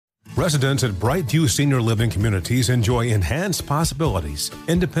Residents at Brightview Senior Living Communities enjoy enhanced possibilities,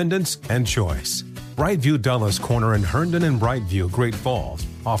 independence, and choice. Brightview Dulles Corner in Herndon and Brightview, Great Falls,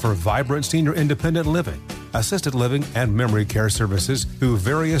 offer vibrant senior independent living, assisted living, and memory care services through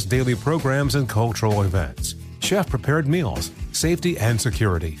various daily programs and cultural events. Chef-prepared meals, safety and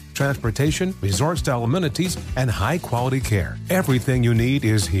security, transportation, resort-style amenities, and high-quality care. Everything you need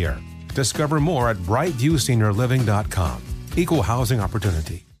is here. Discover more at brightviewseniorliving.com. Equal housing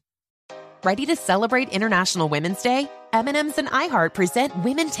opportunity. Ready to celebrate International Women's Day? M&M's and iHeart present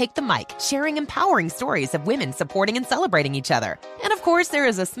Women Take the Mic, sharing empowering stories of women supporting and celebrating each other. And of course, there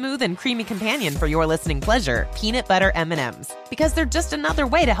is a smooth and creamy companion for your listening pleasure, peanut butter M&M's. Because they're just another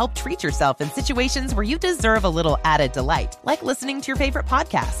way to help treat yourself in situations where you deserve a little added delight, like listening to your favorite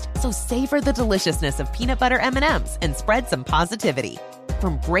podcast. So savor the deliciousness of peanut butter M&M's and spread some positivity.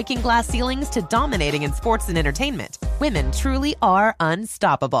 From breaking glass ceilings to dominating in sports and entertainment, women truly are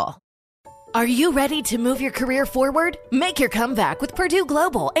unstoppable. Are you ready to move your career forward? Make your comeback with Purdue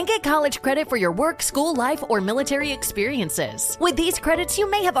Global and get college credit for your work, school life, or military experiences. With these credits,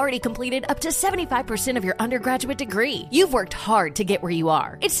 you may have already completed up to 75% of your undergraduate degree. You've worked hard to get where you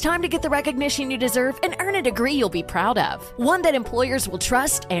are. It's time to get the recognition you deserve and earn a degree you'll be proud of. One that employers will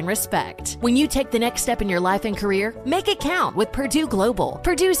trust and respect. When you take the next step in your life and career, make it count with Purdue Global,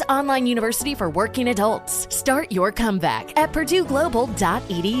 Purdue's online university for working adults. Start your comeback at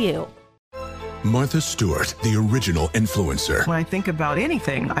purdueglobal.edu. Martha Stewart, the original influencer. When I think about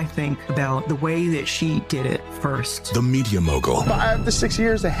anything, I think about the way that she did it first. The media mogul. 5 to 6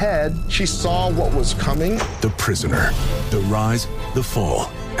 years ahead, she saw what was coming. The prisoner. The rise, the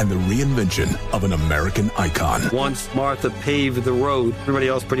fall, and the reinvention of an American icon. Once Martha paved the road, everybody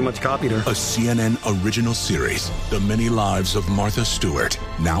else pretty much copied her. A CNN original series, The Many Lives of Martha Stewart,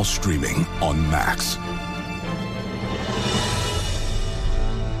 now streaming on Max.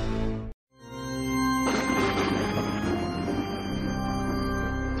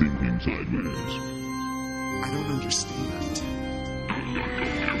 Sideways. I don't understand.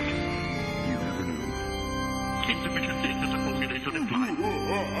 You never know.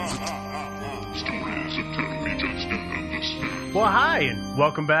 Stories of totally just understand. Well, hi, and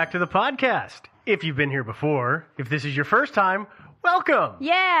welcome back to the podcast. If you've been here before, if this is your first time, welcome.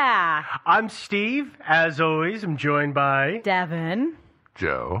 Yeah. I'm Steve. As always, I'm joined by Devin.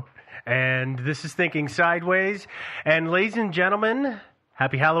 Joe. And this is Thinking Sideways. And ladies and gentlemen,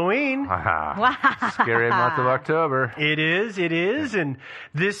 happy Halloween. Scary month of October. It is. And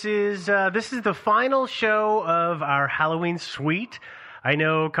this is the final show of our Halloween suite. I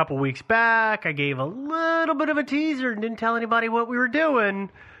know a couple weeks back I gave a little bit of a teaser and didn't tell anybody what we were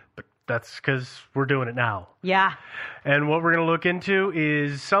doing, but that's because we're doing it now. Yeah. And what we're going to look into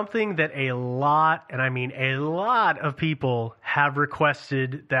is something that a lot, and I mean a lot of people have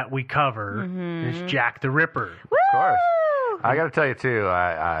requested that we cover. Is Jack the Ripper. Woo! Of course. I got to tell you, too,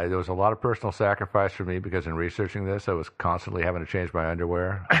 there was a lot of personal sacrifice for me because in researching this, I was constantly having to change my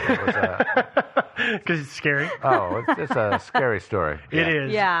underwear. Because it's scary? Oh, it's a scary story. It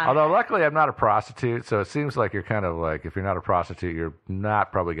is. Yeah. Although, luckily, I'm not a prostitute, so it seems like you're kind of like, if you're not a prostitute, you're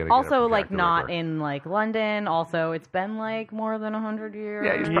not probably going to get it Also, from like, Jack the not Ripper. in, like, London. Also, it's been, like, more than 100 years.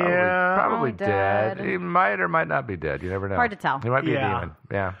 Yeah, he's probably dead. dead. He might or might not be dead. You never know. Hard to tell. He might be a demon.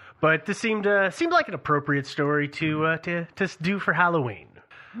 Yeah. But this seemed like an appropriate story to do for Halloween.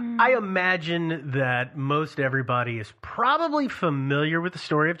 I imagine that most everybody is probably familiar with the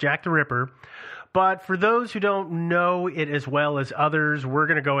story of Jack the Ripper. But for those who don't know it as well as others, we're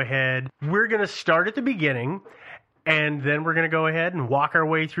going to go ahead. We're going to start at the beginning, and then we're going to go ahead and walk our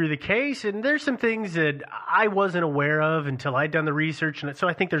way through the case. And there's some things that I wasn't aware of until I'd done the research. And so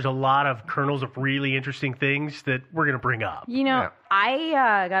I think there's a lot of kernels of really interesting things that we're going to bring up. You know,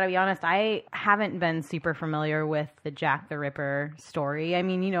 I got to be honest, I haven't been super familiar with the Jack the Ripper story. I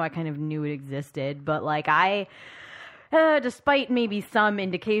mean, you know, I kind of knew it existed, but like despite maybe some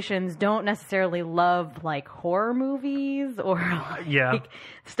indications, don't necessarily love like horror movies or like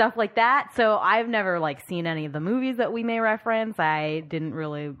stuff like that. So I've never like seen any of the movies that we may reference. I didn't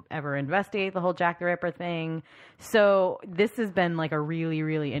really ever investigate the whole Jack the Ripper thing. So this has been like a really,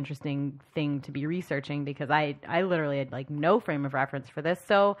 really interesting thing to be researching because I literally had like no frame of reference for this.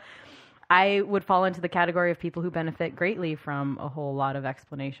 So I would fall into the category of people who benefit greatly from a whole lot of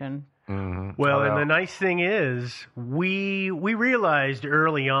explanation. Mm-hmm. Well, and the nice thing is we realized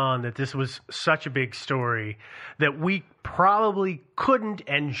early on that this was such a big story that we probably couldn't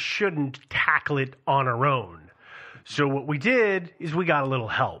and shouldn't tackle it on our own. So what we did is we got a little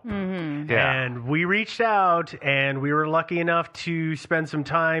help. Mm-hmm. Yeah. And we reached out and we were lucky enough to spend some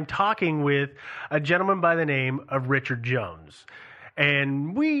time talking with a gentleman by the name of Richard Jones.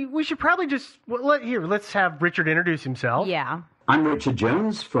 And we should probably just, let's have Richard introduce himself. Yeah. I'm Richard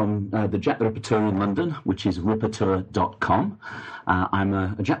Jones from the Jack the Ripper Tour in London, which is rippertour.com. I'm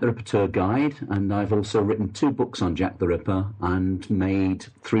a Jack the Ripper tour guide, and I've also written 2 books on Jack the Ripper and made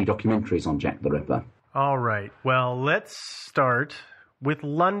 3 documentaries on Jack the Ripper. All right. Well, let's start with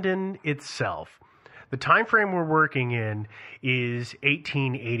London itself. The time frame we're working in is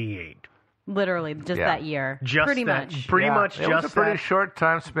 1888. Literally, just that year. Pretty much It was a pretty short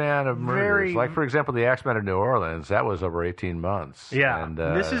time span of murders. Like, for example, the Axemen of New Orleans, that was over 18 months. Yeah, and,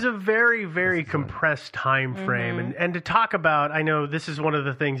 this is a very, very compressed time frame. And to talk about, I know this is one of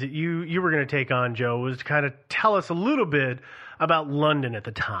the things that you were going to take on, Joe, was to kind of tell us a little bit about London at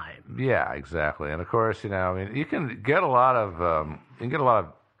the time. Yeah, exactly. And, of course, you can get a lot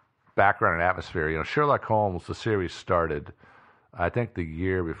of background and atmosphere. Sherlock Holmes, the series started, I think, the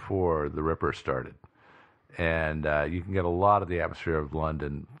year before The Ripper started. And you can get a lot of the atmosphere of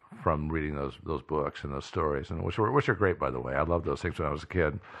London from reading those books and those stories, and which are great, by the way. I loved those things when I was a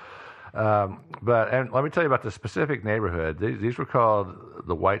kid. But let me tell you about the specific neighborhood. These were called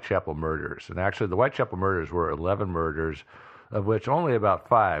the Whitechapel Murders. And actually, the Whitechapel Murders were 11 murders, of which only about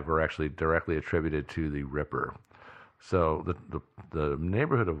 5 were actually directly attributed to the Ripper. So the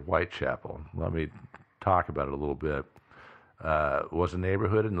neighborhood of Whitechapel, let me talk about it a little bit, was a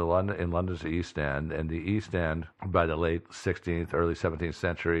neighborhood in London's East End, and the East End, by the late 16th, early 17th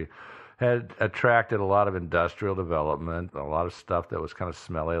century, had attracted a lot of industrial development, a lot of stuff that was kind of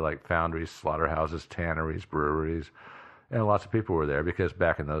smelly, like foundries, slaughterhouses, tanneries, breweries, and lots of people were there because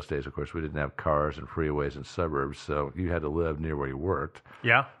back in those days, of course, we didn't have cars and freeways and suburbs, so you had to live near where you worked.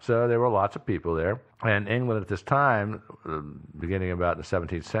 Yeah. So there were lots of people there. And England at this time, beginning about the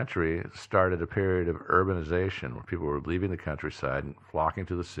 17th century, started a period of urbanization where people were leaving the countryside and flocking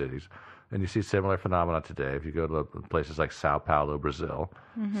to the cities. And you see similar phenomena today. If you go to places like Sao Paulo, Brazil,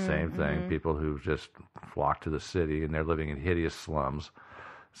 same thing. People who just flock to the city and they're living in hideous slums.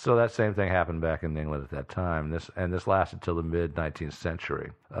 So that same thing happened back in England at that time. This lasted till the mid-19th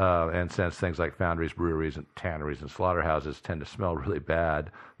century. And since things like foundries, breweries, and tanneries and slaughterhouses tend to smell really bad,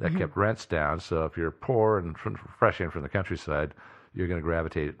 that kept rents down. So if you're poor and fresh in from the countryside, you're going to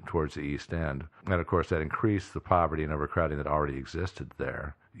gravitate towards the East End. And, of course, that increased the poverty and overcrowding that already existed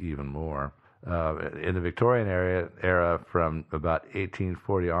there even more. In the Victorian era, from about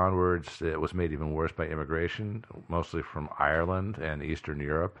 1840 onwards, it was made even worse by immigration, mostly from Ireland and Eastern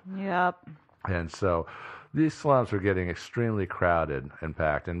Europe. Yep. And so these slums were getting extremely crowded and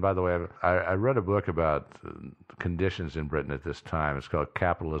packed. And by the way, I read a book about conditions in Britain at this time. It's called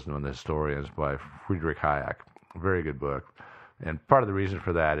Capitalism and the Historians by Friedrich Hayek. Very good book. And part of the reason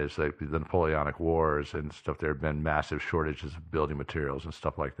for that is like the Napoleonic Wars and stuff. There have been massive shortages of building materials and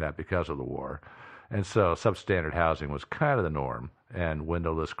stuff like that because of the war. And so substandard housing was kind of the norm, and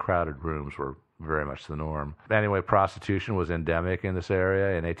windowless, crowded rooms were very much the norm. Anyway, prostitution was endemic in this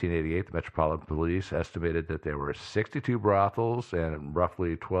area. In 1888, the Metropolitan Police estimated that there were 62 brothels and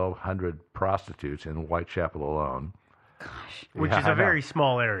roughly 1,200 prostitutes in Whitechapel alone. Gosh. Which is a very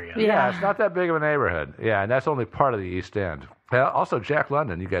small area. Yeah, it's not that big of a neighborhood. Yeah, and that's only part of the East End. Also, Jack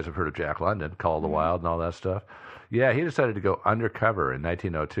London. You guys have heard of Jack London, Call of the Wild and all that stuff. Yeah, he decided to go undercover in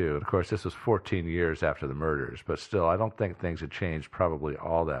 1902. And, of course, this was 14 years after the murders. But still, I don't think things had changed probably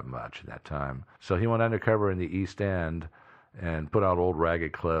all that much at that time. So he went undercover in the East End and put on old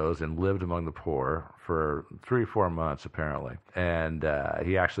ragged clothes and lived among the poor for 3 or 4 months, apparently. And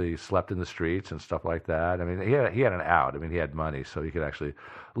he actually slept in the streets and stuff like that. I mean, he had an out. I mean, he had money, so he could actually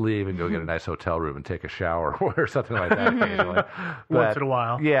leave and go get a nice hotel room and take a shower or something like that occasionally. Once in a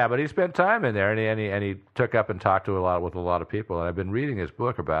while. Yeah, but he spent time in there, and he took up and talked with a lot of people. And I've been reading his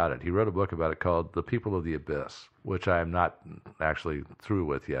book about it. He wrote a book about it called The People of the Abyss, which I'm not actually through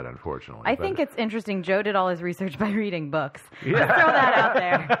with yet, unfortunately. I think it's interesting. Joe did all his research by reading books. Yeah. Just throw that out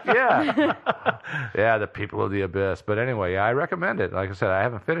there. Yeah. Yeah, The People of the Abyss. But anyway, I recommend it. Like I said, I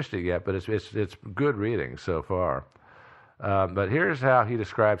haven't finished it yet, but it's good reading so far. But here's how he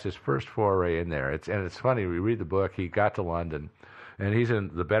describes his first foray in there. It's funny. We read the book. He got to London, and he's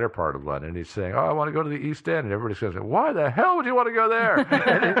in the better part of London. He's saying, "Oh, I want to go to the East End," and everybody's going, "Why the hell would you want to go there?"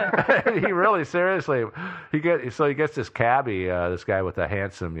 and he really seriously, he gets this cabbie, this guy with a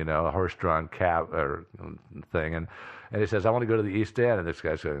handsome, horse-drawn cab or thing, and he says, "I want to go to the East End," and this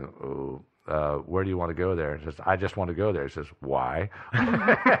guy's saying, "Oh. Where do you want to go there?" He says, "I just want to go there." He says, "Why?"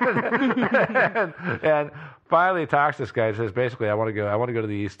 and finally he talks to this guy and says, basically, I want to go to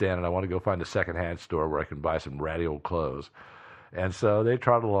the East End, and I want to go find a secondhand store where I can buy some ratty old clothes. And so they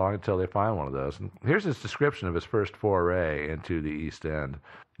trot along until they find one of those. And here's his description of his first foray into the East End.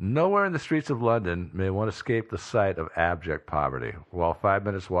 Nowhere in the streets of London may one escape the sight of abject poverty, while 5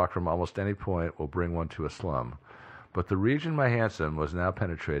 minutes' walk from almost any point will bring one to a slum. But the region my hansom was now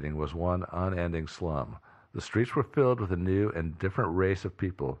penetrating was one unending slum. The streets were filled with a new and different race of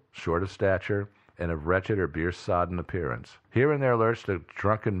people, short of stature and of wretched or beer-sodden appearance. Here and there lurched a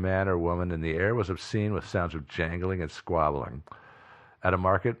drunken man or woman, and the air was obscene with sounds of jangling and squabbling. At a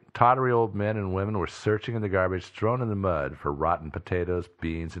market, tottery old men and women were searching in the garbage thrown in the mud for rotten potatoes,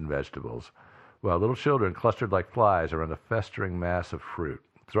 beans, and vegetables, while little children clustered like flies around a festering mass of fruit,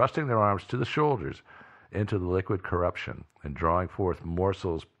 thrusting their arms to the shoulders into the liquid corruption and drawing forth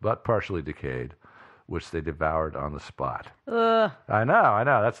morsels but partially decayed, which they devoured on the spot. I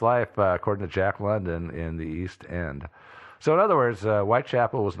know. That's life, according to Jack London in the East End. So in other words,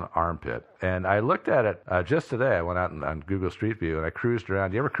 Whitechapel was an armpit. And I looked at it just today. I went out on Google Street View and I cruised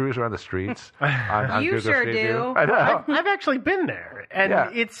around. Do you ever cruise around the streets on you Google sure Street do. View? I know. I've actually been there. And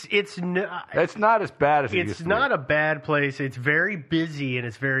it's not as bad as it used to be. It's not a bad place. It's very busy and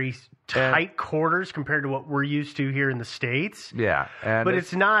it's very tight quarters compared to what we're used to here in the States. Yeah. But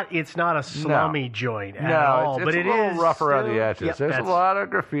it's not a slummy joint at all. It's but a little rough around the edges. Yep, There's a lot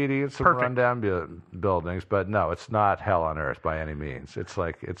of graffiti and some rundown buildings, but no, it's not hell on earth by any means. It's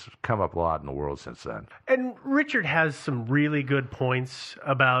like it's come up a lot in the world since then. And Richard has some really good points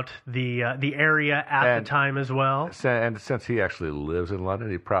about the area at the time as well. And since he actually lives in London,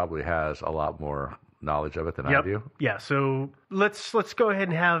 he probably has a lot more knowledge of it than I do. Yeah, so let's go ahead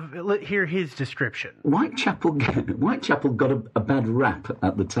and hear his description. Whitechapel got a bad rap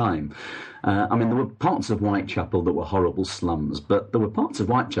at the time. I mean, there were parts of Whitechapel that were horrible slums, but there were parts of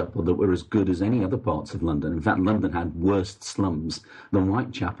Whitechapel that were as good as any other parts of London. In fact, London had worse slums than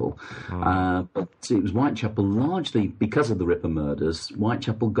Whitechapel. But it was Whitechapel largely because of the Ripper murders.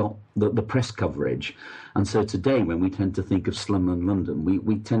 Whitechapel got the press coverage. And so today, when we tend to think of slumland London,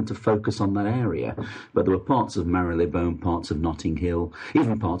 we tend to focus on that area. But there were parts of Marylebone, parts of Notting Hill,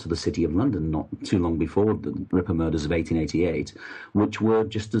 even parts of the City of London not too long before the Ripper murders of 1888, which were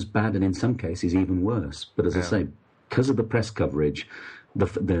just as bad and in some cases even worse. But as I say, because of the press coverage,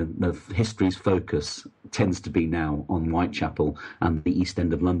 the history's focus tends to be now on Whitechapel and the East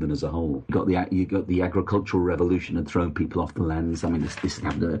End of London as a whole. You got the agricultural revolution had thrown people off the lands. I mean, this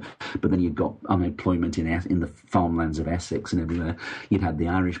happened, but then you've got unemployment in the farmlands of Essex and everywhere. You'd had the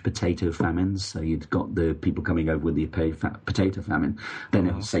Irish potato famines, so you'd got the people coming over with the potato famine.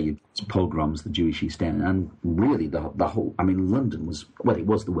 Then say you'd pogroms, the Jewish East End, and really the whole. I mean, London was it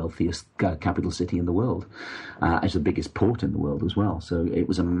was the wealthiest capital city in the world, as the biggest port in the world as well. So it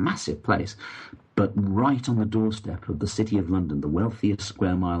was a massive place. But right on the doorstep of the City of London, the wealthiest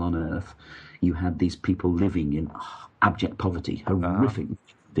square mile on earth, you had these people living in abject poverty, horrific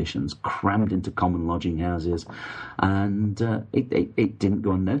conditions, crammed into common lodging houses, and it didn't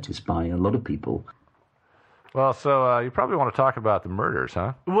go unnoticed by a lot of people. Well, so you probably want to talk about the murders,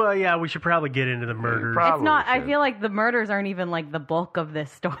 huh? Well, yeah, we should probably get into the murders. It's not. I feel like the murders aren't even like the bulk of this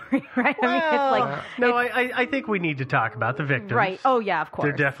story, right? Well, I mean, I think we need to talk about the victims. Right. Oh, yeah, of course.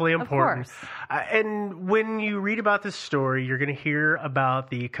 They're definitely important. Of course. And when you read about this story, you're going to hear about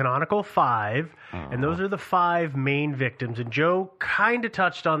the canonical five, and those are the five main victims. And Joe kind of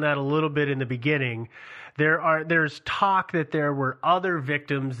touched on that a little bit in the beginning. There's talk that there were other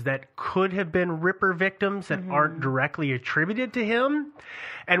victims that could have been Ripper victims that aren't directly attributed to him.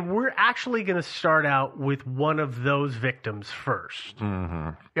 And we're actually going to start out with one of those victims first. Mm-hmm.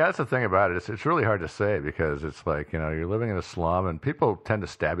 Yeah, that's the thing about it. It's really hard to say because it's like, you're living in a slum and people tend to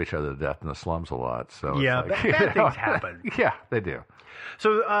stab each other to death in the slums a lot. So yeah, it's like, bad things happen. Yeah, they do.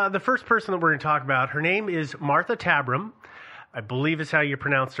 So the first person that we're going to talk about, her name is Martha Tabram. I believe is how you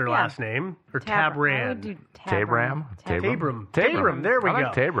pronounce her last name. Or Tabram. Tabram. There we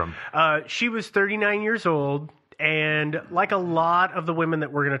go. Tabram. She was 39 years old, and like a lot of the women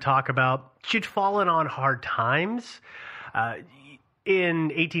that we're going to talk about, she'd fallen on hard times. In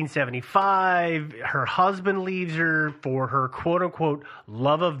 1875, her husband leaves her for her quote-unquote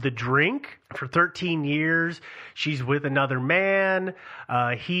love of the drink. For 13 years, she's with another man.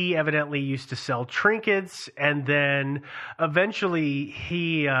 He evidently used to sell trinkets, and then eventually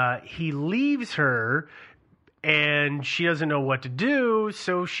he leaves her, and she doesn't know what to do,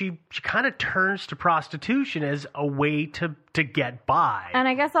 so she kind of turns to prostitution as a way to get by. And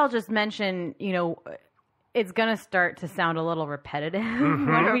I guess I'll just mention, it's going to start to sound a little repetitive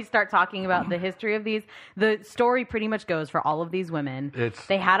when we start talking about the history of these. The story pretty much goes for all of these women.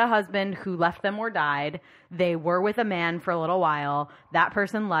 They had a husband who left them or died. They were with a man for a little while. That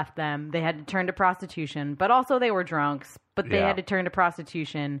person left them. They had to turn to prostitution, but also they were drunks, but they had to turn to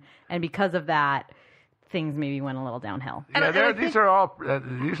prostitution. And because of that, things maybe went a little downhill. Yeah, these are all,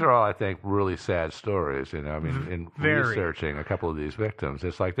 I think, really sad stories. You know, I mean, in researching a couple of these victims,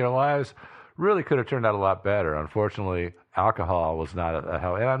 it's like their lives really could have turned out a lot better. Unfortunately, alcohol was not a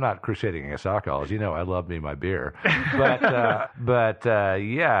help. And I'm not crusading against alcohol. As you know, I love me my beer. But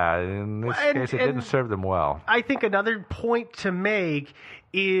yeah, in this case, it didn't serve them well. I think another point to make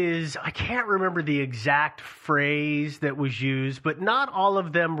is, I can't remember the exact phrase that was used, but not all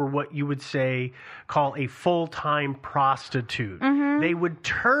of them were what you would say call a full-time prostitute. Mm-hmm. They would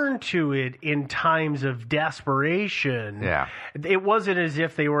turn to it in times of desperation. Yeah. It wasn't as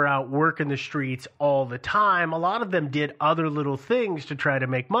if they were out working the streets all the time. A lot of them did other little things to try to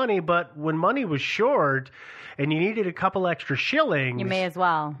make money, but when money was short and you needed a couple extra shillings, you may as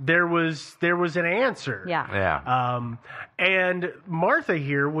well. There was an answer. Yeah. And Martha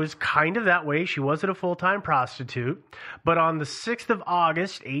here was kind of that way. She wasn't a full-time prostitute, but on the 6th of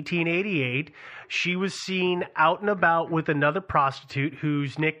August, 1888, she was seen out and about with another prostitute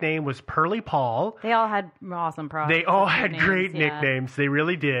whose nickname was Pearly Paul. They all had awesome prostitutes. They all had great nicknames. They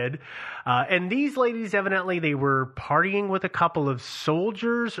really did. And these ladies, evidently, they were partying with a couple of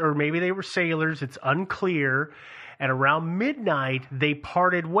soldiers, or maybe they were sailors. It's unclear. And around midnight, they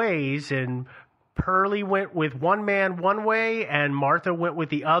parted ways, and Pearly went with one man one way, and Martha went with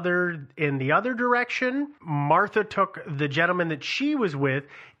the other in the other direction. Martha took the gentleman that she was with,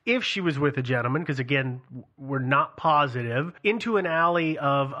 if she was with a gentleman, because again, we're not positive, into an alley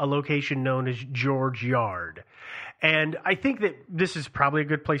of a location known as George Yard. And I think that this is probably a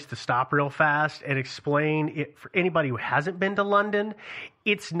good place to stop real fast and explain it for anybody who hasn't been to London.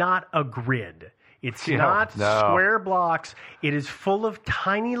 It's not a grid. It's not square blocks. It is full of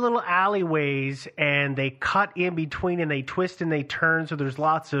tiny little alleyways, and they cut in between, and they twist and they turn, so there's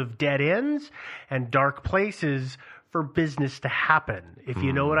lots of dead ends and dark places for business to happen, if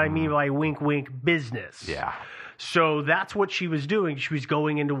you know what I mean by wink, wink, business. Yeah. So that's what she was doing. She was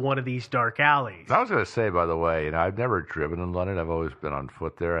going into one of these dark alleys. I was going to say, by the way, I've never driven in London. I've always been on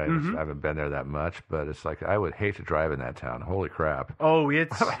foot there. I haven't been there that much, but it's like I would hate to drive in that town. Holy crap. Oh,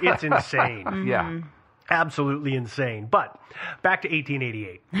 it's insane. Yeah. Absolutely insane. But back to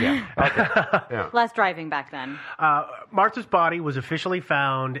 1888. Yeah. Okay. Yeah. Less driving back then. Martha's body was officially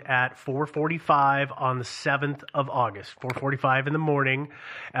found at 4:45 on the 7th of August, 4:45 in the morning,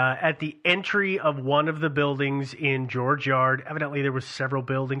 at the entry of one of the buildings in George Yard. Evidently, there was several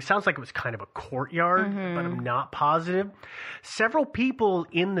buildings. Sounds like it was kind of a courtyard, but I'm not positive. Several people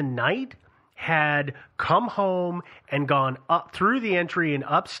in the night had come home and gone up through the entry and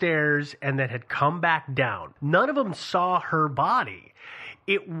upstairs, and then had come back down. None of them saw her body.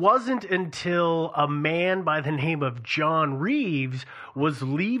 It wasn't until a man by the name of John Reeves was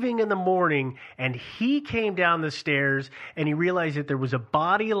leaving in the morning, and he came down the stairs, and he realized that there was a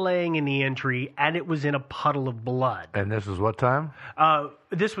body laying in the entry, and it was in a puddle of blood. And this was what time?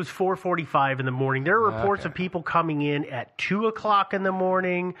 This was 4:45 in the morning. There are reports of people coming in at 2 o'clock in the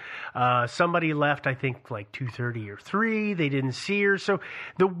morning. Somebody left, I think, like 2:30 or 3. They didn't see her. So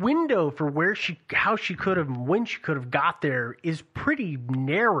the window for when she could have got there is pretty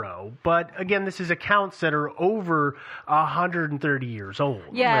narrow. But again, this is accounts that are over 130 years old.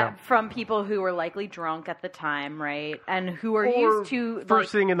 Yeah, from people who were likely drunk at the time, right? And who are used to...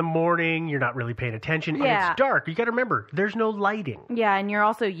 First thing in the morning, you're not really paying attention. Yeah. And it's dark. You got to remember, there's no lighting. Yeah, and you're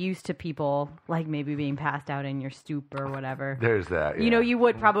also used to people like maybe being passed out in your stoop or whatever. There's that. Yeah. You know, you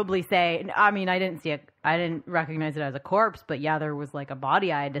would probably say, I mean, I didn't recognize it as a corpse, but yeah, there was like a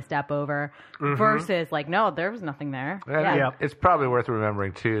body I had to step over versus like, no, there was nothing there. Yeah. It's probably worth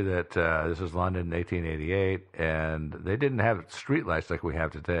remembering too that this is London in 1888 and they didn't have street lights like we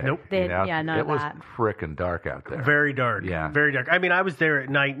have today. Nope. None it of was that. Frickin' dark out there. Very dark. Yeah. Very dark. I mean, I was there at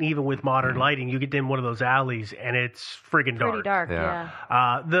night, and even with modern lighting, you get in one of those alleys and it's friggin' dark. Pretty dark, yeah.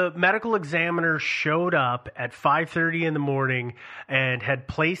 The medical examiner showed up at 5:30 in the morning and had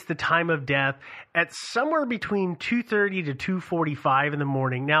placed the time of death at somewhere between 2:30 to 2:45 in the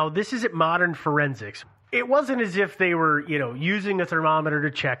morning. Now, this is at modern forensics. It wasn't as if they were, using a thermometer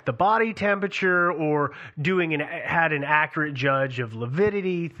to check the body temperature or had an accurate judge of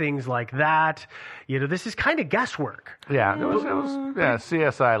lividity, things like that. This is kind of guesswork. Yeah, it was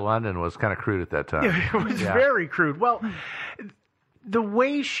CSI London was kind of crude at that time. It was very crude. Well, the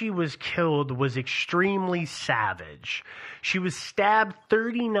way she was killed was extremely savage. She was stabbed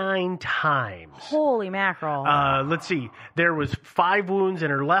 39 times. Holy mackerel. Let's see. There was 5 wounds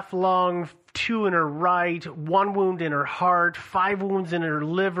in her left lung, 2 in her right, 1 wound in her heart, 5 wounds in her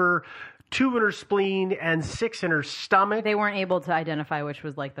liver, 2 in her spleen, and 6 in her stomach. They weren't able to identify which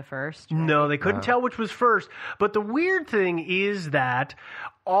was like the first. Right? No, they couldn't tell which was first. But the weird thing is that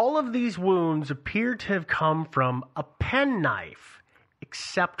all of these wounds appear to have come from a penknife,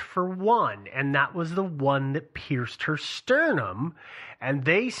 except for one, and that was the one that pierced her sternum. And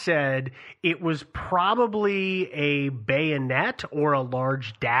they said it was probably a bayonet or a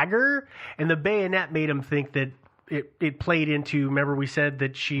large dagger, and the bayonet made them think that it played into, remember we said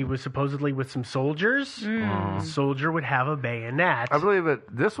that she was supposedly with some soldiers? The soldier would have a bayonet. I believe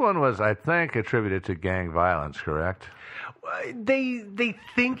this one was, I think, attributed to gang violence, correct? They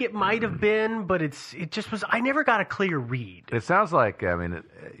think it might have been, but it just was. I never got a clear read. It sounds like,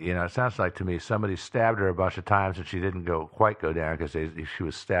 it sounds like to me somebody stabbed her a bunch of times and she didn't quite go down because she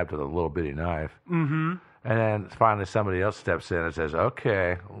was stabbed with a little bitty knife. Mm-hmm. And then finally somebody else steps in and says,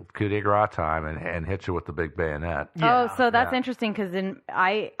 okay, coup de grace time, and hits her with the big bayonet. Yeah. Oh, so that's interesting because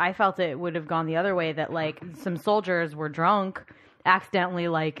I felt it would have gone the other way, that like some soldiers were drunk, accidentally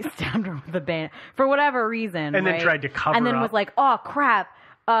like stabbed her with a bayonet for whatever reason. And then tried to cover and then up. was like, oh, crap.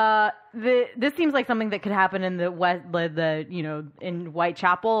 This seems like something that could happen in the West, in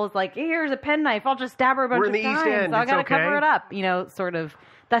Whitechapel. It's like, here's a penknife. I'll just stab her a bunch of times. We're in the East End. So I got to okay. cover it up. Sort of.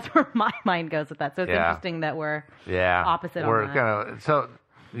 That's where my mind goes with that. So it's interesting that we're opposite on that.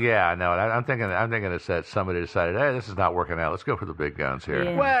 I'm thinking it's that somebody decided, hey, this is not working out. Let's go for the big guns here.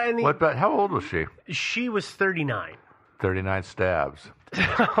 Yeah. Well, but how old was she? She was 39. 39 stabs.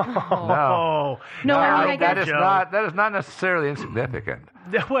 No, that is not necessarily insignificant.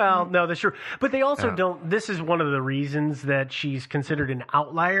 Well, no, that's true. But they also don't. This is one of the reasons that she's considered an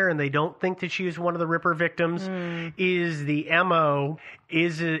outlier, and they don't think that she is one of the Ripper victims. Is the MO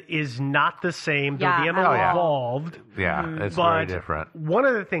is not the same? Though the MO evolved. Yeah, it's very different. One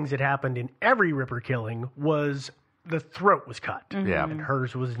of the things that happened in every Ripper killing was the throat was cut. Yeah, and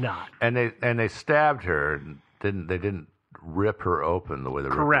hers was not. And they stabbed her. They didn't rip her open the way the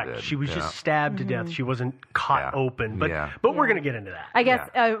Correct. Ripper did. She was just stabbed to death. She wasn't cut open. But we're going to get into that. I guess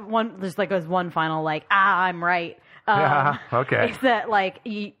there's one final I'm right. Okay. It's that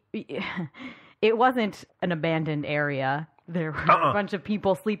it wasn't an abandoned area. There were a bunch of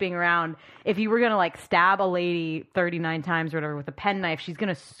people sleeping around. If you were going to stab a lady 39 times or whatever with a penknife, she's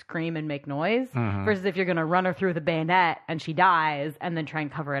going to scream and make noise. Versus if you're going to run her through with a bayonet and she dies and then try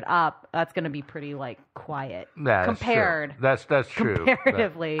and cover it up, that's going to be pretty quiet. Compared. That's true.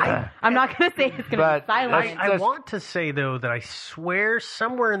 Comparatively. I'm not going to say it's going to be silent. I want to say, though, that I swear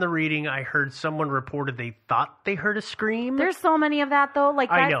somewhere in the reading I heard someone reported they thought they heard a scream. There's so many of that, though.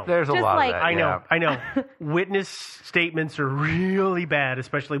 I know. There's a lot of that. I know. Witness statements are really bad,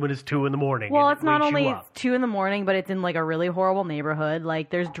 especially when it's 2 a.m. Well, it's not only it's 2 a.m, but it's in a really horrible neighborhood.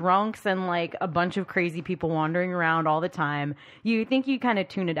 There's drunks and a bunch of crazy people wandering around all the time. You think you kind of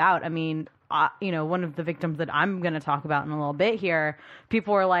tune it out. I mean, one of the victims that I'm going to talk about in a little bit here,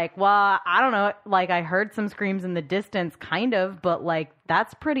 people were like, well, I don't know. I heard some screams in the distance, kind of, but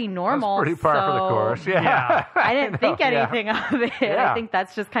that's pretty normal. That's pretty par for the course. Yeah. I didn't think anything of it. Yeah. I think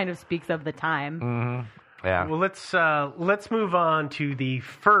that's just kind of speaks of the time. Mm-hmm. Yeah. Well, let's move on to the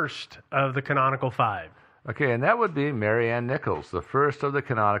first of the canonical 5. Okay, and that would be Mary Ann Nichols, the first of the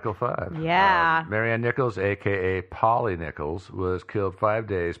canonical 5. Yeah. Mary Ann Nichols, a.k.a. Polly Nichols, was killed 5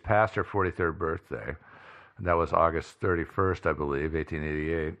 days past her 43rd birthday. And that was August 31st, I believe,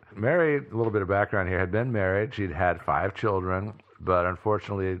 1888. Mary, a little bit of background here, had been married. She'd had 5 children, but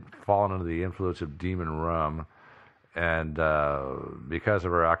unfortunately fallen under the influence of demon rum. And because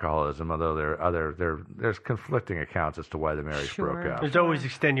of her alcoholism, although there's conflicting accounts as to why the marriage broke up. There's always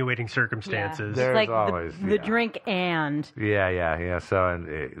extenuating circumstances. Yeah. There's always the drink and yeah. So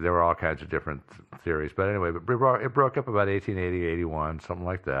there were all kinds of different theories, but anyway, it broke up about 1880, 81, something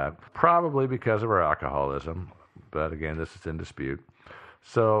like that. Probably because of her alcoholism, but again, this is in dispute.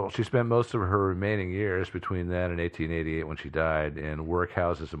 So she spent most of her remaining years between then and 1888 when she died in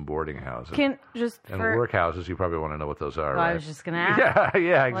workhouses and boarding houses. Workhouses, you probably want to know what those are, right? I was just going to ask.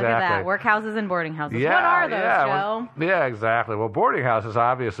 Yeah, exactly. Look at that, workhouses and boarding houses. What are those, Joe? Yeah, exactly. Well, boarding houses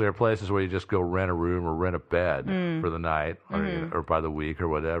obviously are places where you just go rent a room or rent a bed for the night or by the week or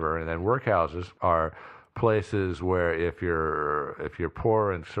whatever. And then workhouses are places where if you're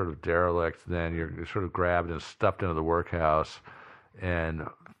poor and sort of derelict, then you're sort of grabbed and stuffed into the workhouse and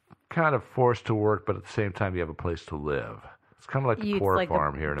kind of forced to work, but at the same time you have a place to live. It's kind of like the poor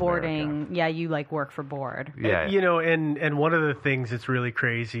farm here in America. Yeah, you work for board. Yeah. And one of the things that's really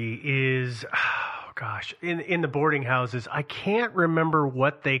crazy is, gosh, in the boarding houses, I can't remember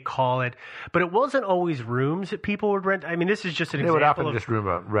what they call it, but it wasn't always rooms that people would rent. I mean, this is just an example. They would often just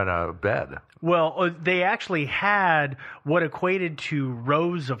rent a bed. Well, they actually had what equated to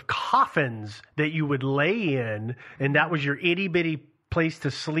rows of coffins that you would lay in, and that was your itty-bitty place to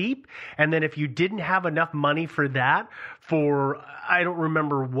sleep. And then if you didn't have enough money for that, I don't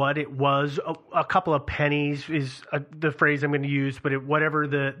remember what it was, a couple of pennies is the phrase I'm going to use, but whatever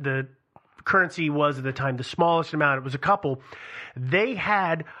the currency was at the time, the smallest amount, it was a couple. They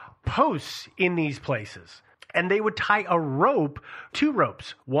had posts in these places. And they would tie a rope, 2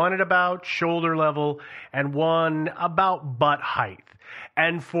 ropes, one at about shoulder level and one about butt height.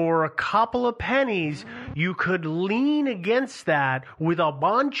 And for a couple of pennies, you could lean against that with a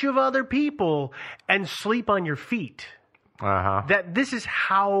bunch of other people and sleep on your feet. This is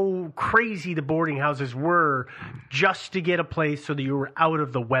how crazy the boarding houses were, just to get a place so that you were out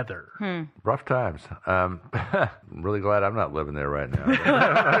of the weather. Rough times. I'm really glad I'm not living there right now.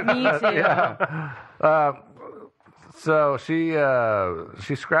 Me too. Yeah. So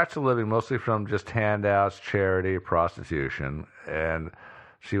she scratched a living mostly from just handouts, charity, prostitution, and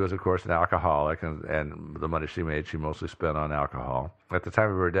she was, of course, an alcoholic, and the money she made, she mostly spent on alcohol. At the time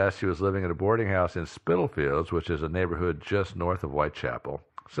of her death, she was living in a boarding house in Spitalfields, which is a neighborhood just north of Whitechapel.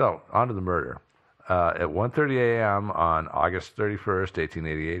 So, on to the murder. At 1:30 a.m. on August 31st,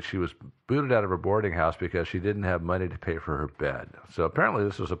 1888, she was booted out of her boarding house because she didn't have money to pay for her bed. So apparently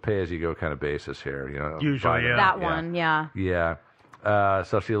this was a pay-as-you-go kind of basis here. Usually, yeah. That one, yeah. Yeah.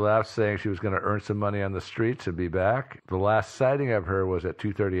 So she left saying she was going to earn some money on the streets and be back. The last sighting of her was at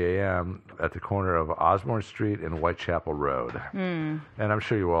 2:30 a.m. at the corner of Osborne Street and Whitechapel Road. And I'm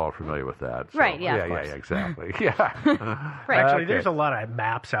sure you all are familiar with that. So, right, yeah, yeah, exactly. Yeah. Right. Actually, there's a lot of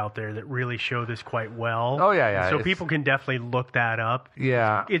maps out there that really show this quite well. Oh, yeah. So people can definitely look that up.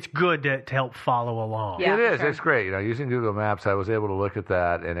 Yeah. It's good to help follow along. Yeah, it is. sure. It's great. Using Google Maps, I was able to look at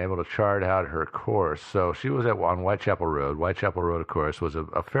that and able to chart out her course. So she was on Whitechapel Road. Whitechapel Road, of course, was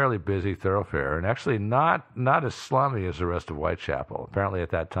a fairly busy thoroughfare, and actually not as slummy as the rest of Whitechapel. Apparently, at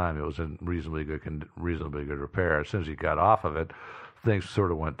that time, it was in reasonably good repair. As soon as you got off of it, things sort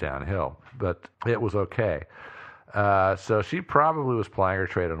of went downhill, but it was okay. So she probably was plying her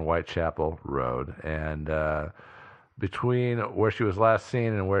trade on Whitechapel Road, and between where she was last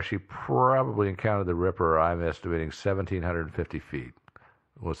seen and where she probably encountered the Ripper, I'm estimating 1,750 feet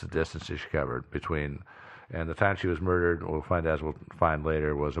was the distance that she covered between. And the time she was murdered, we'll find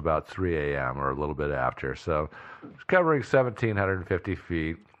later, was about 3 a.m. or a little bit after. So covering 1,750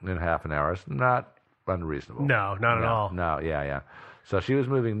 feet in half an hour is not unreasonable. No, not at all. No, yeah. So she was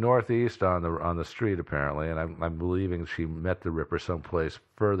moving northeast on the street apparently, and I'm believing she met the Ripper someplace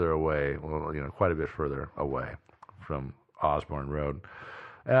further away, quite a bit further away from Osborne Road.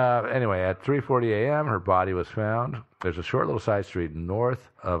 Anyway, at 3:40 a.m., her body was found. There's a short little side street north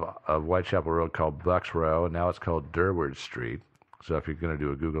of Whitechapel Road called Bucks Row, and now it's called Durward Street. So if you're going to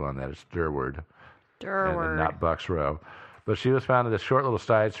do a Google on that, it's Durward. And not Bucks Row. But she was found in this short little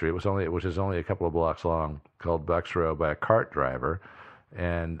side street, which is only a couple of blocks long, called Bucks Row, by a cart driver.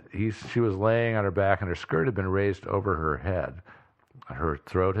 And she was laying on her back, and her skirt had been raised over her head. Her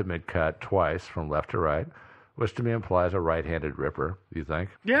throat had been cut twice from left to right, which to me implies a right-handed Ripper, you think?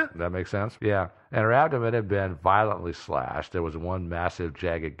 Yeah. That makes sense? Yeah. And her abdomen had been violently slashed. There was one massive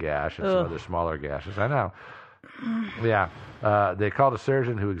jagged gash and some other smaller gashes. I know. Yeah. They called a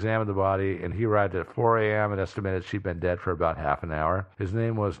surgeon who examined the body, and he arrived at 4 a.m. and estimated she'd been dead for about half an hour. His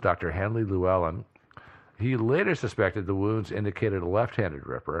name was Dr. Henley Llewellyn. He later suspected the wounds indicated a left-handed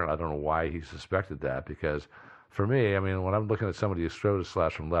Ripper, and I don't know why he suspected that, because for me, when I'm looking at somebody whose throat is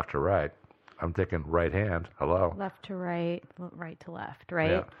slashed from left to right, I'm thinking right hand. Hello. Left to right, right to left, right?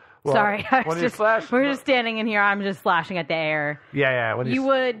 Yeah. Well, sorry, we're just standing in here. I'm just slashing at the air. Yeah. When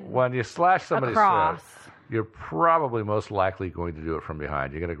you slash somebody's across, throat, you're probably most likely going to do it from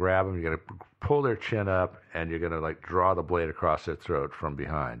behind. You're going to grab them, you're going to pull their chin up, and you're going to draw the blade across their throat from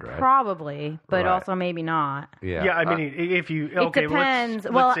behind, right? Probably, but also maybe not. Yeah. Yeah, if you it depends.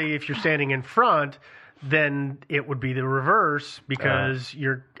 Let's say if you're standing in front, then it would be the reverse, because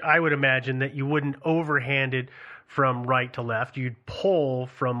I would imagine that you wouldn't overhand it from right to left. You'd pull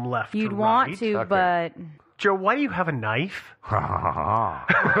from left to right. You'd want to, but... Joe, why do you have a knife? Oh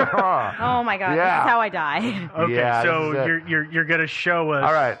my God! Yeah. This is how I die. Okay, so you're gonna show us.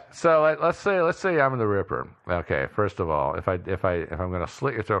 All right, so let's say I'm the Ripper. Okay, first of all, if I'm gonna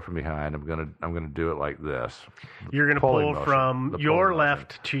slit your throat from behind, I'm gonna do it like this. You're gonna pull from your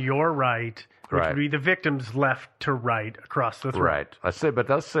left to your right, which would be the victim's left to right across the throat. Right. Let's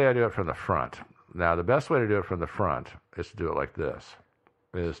say I do it from the front. Now, the best way to do it from the front is to do it like this.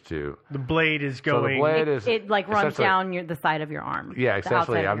 is to the blade is going. So the blade is it like runs down the side of your arm. Yeah,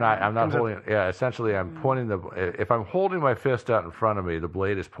 essentially, I'm not holding. Yeah, essentially, I'm pointing if I'm holding my fist out in front of me, the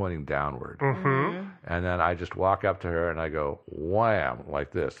blade is pointing downward. Mm-hmm. And then I just walk up to her and I go wham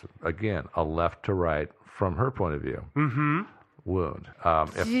like this. Again, a left to right from her point of view. Mm-hmm. Wound.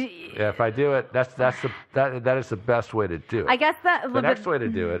 If I do it, that is the best way to do it. I guess that the next way to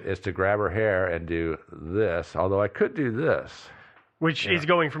do it is to grab her hair and do this. Although I could do this, which is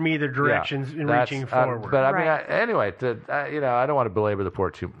going from either directions and reaching forward. But I mean, anyway, I don't want to belabor the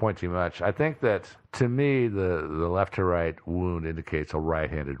point too much. I think that to me, the left to right wound indicates a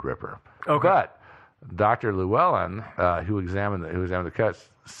right-handed ripper. Okay. But Dr. Llewellyn, who examined the cuts,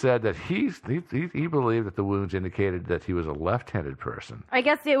 said that he believed that the wounds indicated that he was a left-handed person. I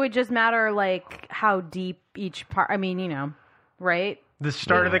guess it would just matter like how deep each part. I mean, right? The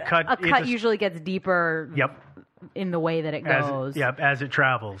start of the cut. A cut usually gets deeper. Yep. In the way that it goes. As it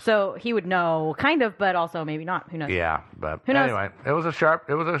travels. So he would know, kind of, but also maybe not. Who knows? Yeah, but Who knows? Anyway, it was a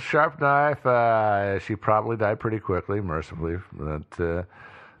sharp knife. She probably died pretty quickly, mercifully. But the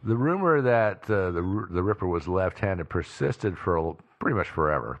rumor that the Ripper was left-handed persisted for pretty much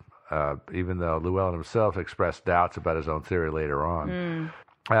forever, even though Llewellyn himself expressed doubts about his own theory later on.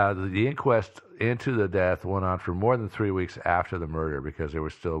 The inquest into the death went on for more than 3 weeks after the murder because they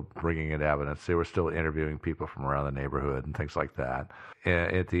were still bringing in evidence. They were still interviewing people from around the neighborhood and things like that.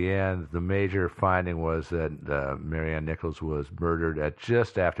 And at the end, the major finding was that Mary Ann Nichols was murdered at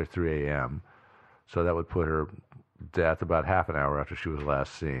just after 3 a.m., so that would put her death about half an hour after she was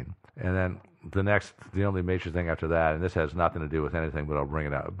last seen. And then the only major thing after that, and this has nothing to do with anything, but I'll bring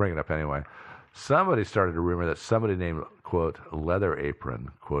it up anyway. Somebody started a rumor that somebody named, quote, Leather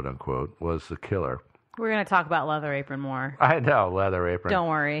Apron, quote unquote, was the killer. We're going to talk about Leather Apron more. I know, Leather Apron. Don't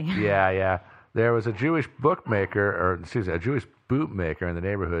worry. Yeah. There was a Jewish a Jewish bootmaker in the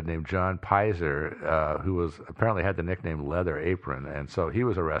neighborhood named John Pizer, who apparently had the nickname Leather Apron, and so he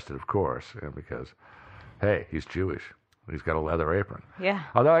was arrested, of course, because, hey, he's Jewish. He's got a leather apron. Yeah.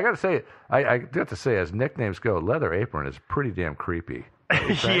 Although I got to say, I have to say, as nicknames go, Leather Apron is pretty damn creepy.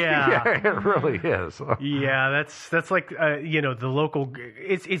 Yeah, it really is. Yeah, that's like the local.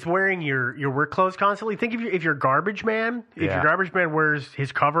 It's wearing your work clothes constantly. Think if you're garbage man. If your garbage man wears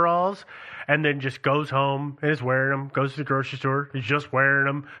his coveralls and then just goes home and is wearing them, goes to the grocery store, he's just wearing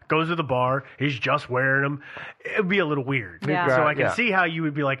them, goes to the bar, he's just wearing them. It would be a little weird. Yeah. So I can see how you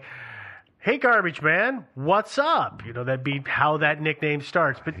would be like, "Hey, garbage man, what's up?" That'd be how that nickname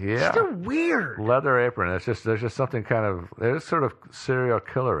starts. But it's still weird. Leather Apron. There's just something there's sort of serial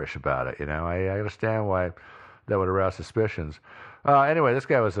killerish about it. I understand why that would arouse suspicions. Anyway, this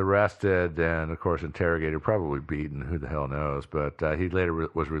guy was arrested and, of course, interrogated, probably beaten. Who the hell knows? But he later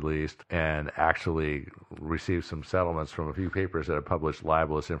was released and actually received some settlements from a few papers that had published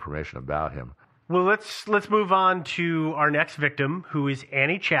libelous information about him. Well, let's move on to our next victim, who is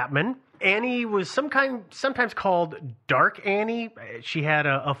Annie Chapman. Annie was sometimes called Dark Annie. She had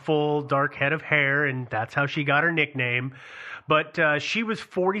a full dark head of hair, and that's how she got her nickname. But she was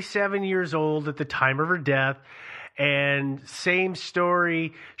 47 years old at the time of her death. And same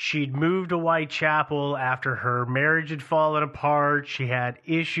story, she'd moved to Whitechapel after her marriage had fallen apart. She had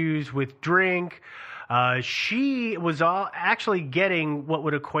issues with drink. She was actually getting what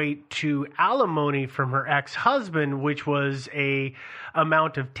would equate to alimony from her ex-husband, which was a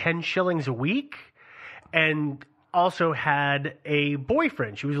amount of 10 shillings a week, and also had a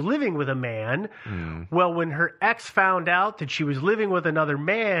boyfriend. She was living with a man. Well, when her ex found out that she was living with another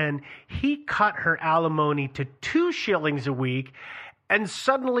man, he cut her alimony to 2 shillings a week, and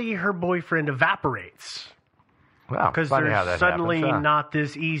suddenly her boyfriend evaporates. Wow, because there's suddenly not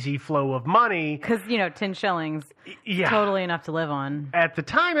this easy flow of money. Because 10 shillings, totally enough to live on. At the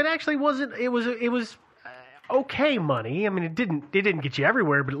time, it actually wasn't. It was okay money. I mean, it didn't get you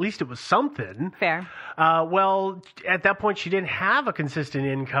everywhere, but at least it was something. Fair. Well, at that point, she didn't have a consistent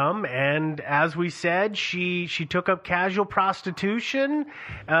income, and as we said, she took up casual prostitution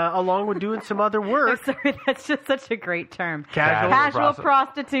along with doing some other work. I'm sorry, that's just such a great term. Casual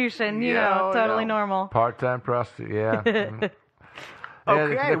prostitution. Totally normal. Part-time prostitute. Yeah.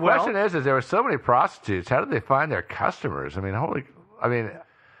 Okay. The question is there were so many prostitutes. How did they find their customers? I mean,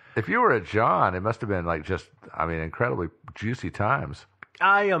 if you were a John, it must have been incredibly juicy times.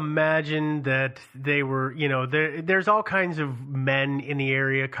 I imagine that they were, there's all kinds of men in the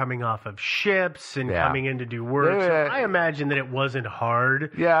area coming off of ships and coming in to do work. So I imagine that it wasn't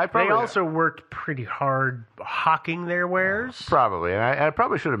hard. Yeah, they also worked pretty hard hawking their wares. Probably. And I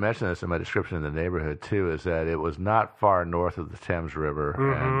probably should have mentioned this in my description of the neighborhood, too, is that it was not far north of the Thames River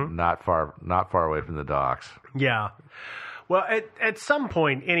and not far away from the docks. Yeah. Well, at some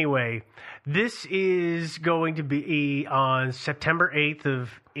point, anyway, this is going to be on September 8th of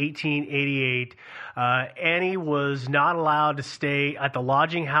 1888. Annie was not allowed to stay at the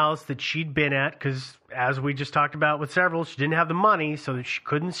lodging house that she'd been at because, as we just talked about with several, she didn't have the money, so that she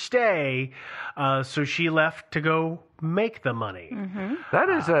couldn't stay. So she left to go make the money. Mm-hmm.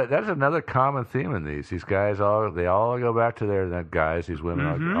 That's another common theme in these. These guys they all go back to these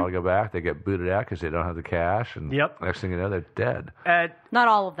women all go back. They get booted out because they don't have the cash, and next thing you know, they're dead. Not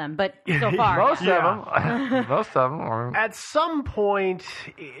all of them, but so far. Most of them. Most of them are. At some point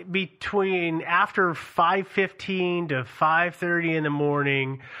between after 5:15 to 5:30 in the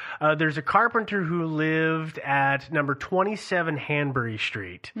morning, there's a carpenter who lived at number 27 Hanbury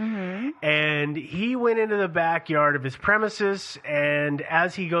Street. Mm-hmm. And he went into the backyard of his premises, and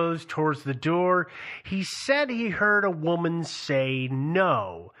as he goes towards the door, he said he heard a woman say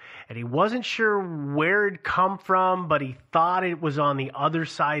no. And he wasn't sure where it come from, but he thought it was on the other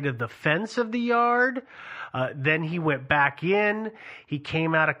side of the fence of the yard. Then he went back in. He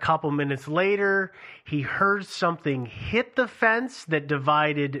came out a couple minutes later. He heard something hit the fence that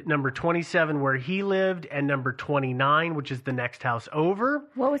divided number 27, where he lived, and number 29, which is the next house over.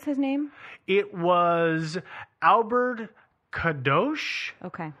 What was his name? It was Albert Kadosh.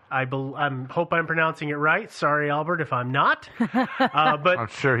 Okay. I hope I'm pronouncing it right. Sorry, Albert, if I'm not. But I'm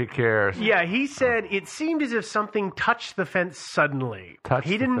sure he cares. Yeah, he said it seemed as if something touched the fence suddenly.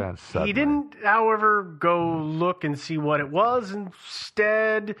 He didn't, however, go look and see what it was.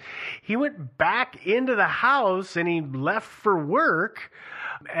 Instead, he went back into the house and he left for work.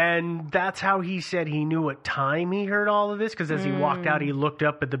 And that's how he said he knew what time he heard all of this, because as he walked out, he looked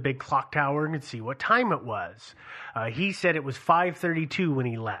up at the big clock tower and could see what time it was. He said it was 5:32 when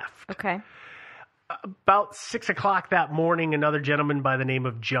he left. Okay. About 6 o'clock that morning, another gentleman by the name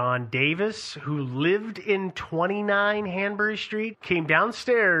of John Davis, who lived in 29 Hanbury Street, came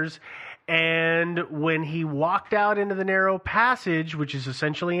downstairs, and when he walked out into the narrow passage, which is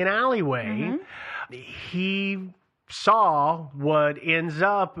essentially an alleyway, he saw what ends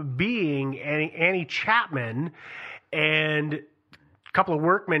up being Annie Chapman, and a couple of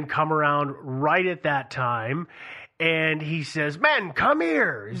workmen come around right at that time, and he says, "Men, come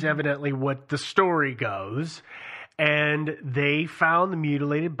here," is evidently what the story goes, and they found the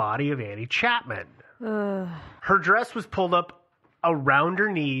mutilated body of Annie Chapman. Her dress was pulled up around her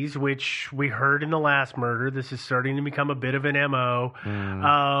knees, which we heard in the last murder. This is starting to become a bit of an MO.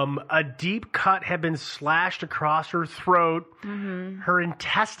 A deep cut had been slashed across her throat. Her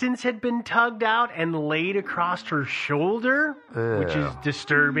intestines had been tugged out and laid across her shoulder, which is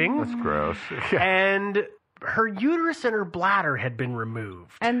disturbing. That's gross. And her uterus and her bladder had been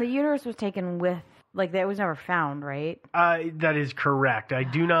removed. And the uterus was taken with, like, that was never found, right? That is correct. I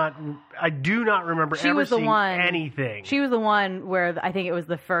do not remember ever seeing anything. She was the one where I think it was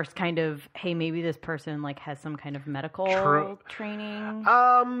the first kind of, hey, maybe this person like has some kind of medical training.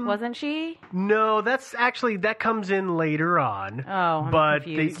 Wasn't she? No, that comes in later on. Oh, I'm but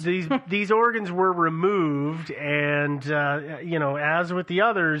confused. these organs were removed, and as with the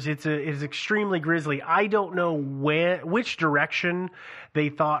others, it's extremely grisly. I don't know which direction they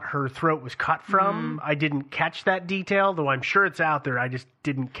thought her throat was cut from. I didn't catch that detail, though I'm sure it's out there. I just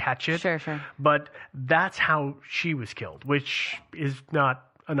didn't catch it. Sure. But that's how she was killed, which is not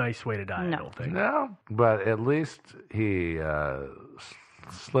a nice way to die, I don't think. No, but at least he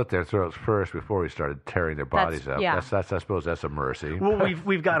slit their throats first before he started tearing their bodies up. Yeah. I suppose that's a mercy. Well,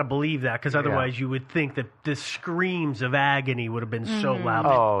 we've got to believe that, because otherwise you would think that the screams of agony would have been so loud.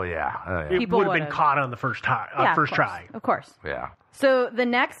 Oh, yeah. It would have been caught on the first try. Of course. Yeah. So the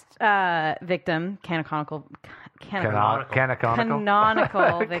next victim, canonical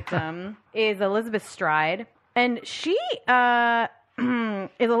victim, is Elizabeth Stride. And she is a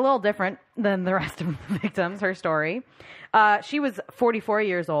little different than the rest of the victims, her story. She was 44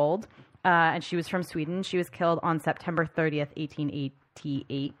 years old, and she was from Sweden. She was killed on September 30th,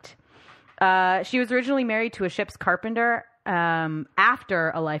 1888. She was originally married to a ship's carpenter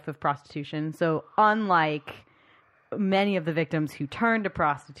after a life of prostitution. So unlike many of the victims who turned to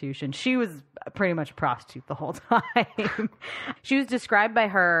prostitution, she was pretty much a prostitute the whole time. She was described by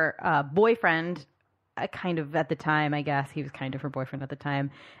her boyfriend, kind of at the time, I guess he was kind of her boyfriend at the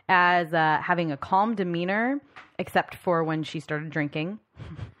time, as having a calm demeanor, except for when she started drinking.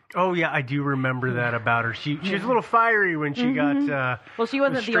 Oh yeah, I do remember that about her. She was a little fiery when she got well, she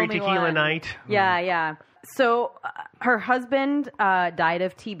wasn't the only tequila one. Night. Yeah. So her husband died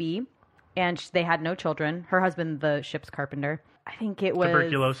of TB, and they had no children. Her husband, the ship's carpenter, I think it was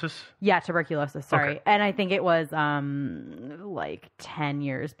tuberculosis. Yeah, tuberculosis. Sorry, okay. And I think it was like 10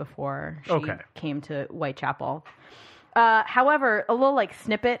 years before she came to Whitechapel. However, a little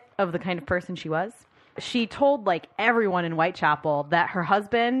snippet of the kind of person she was. She told everyone in Whitechapel that her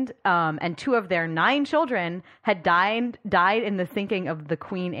husband and 2 of their 9 children had died in the sinking of the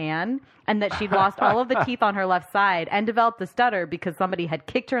Queen Anne, and that she'd lost all of the teeth on her left side and developed a stutter because somebody had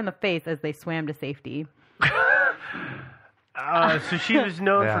kicked her in the face as they swam to safety. So she was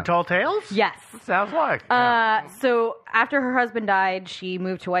known for tall tales? Yes. Sounds like. So after her husband died, she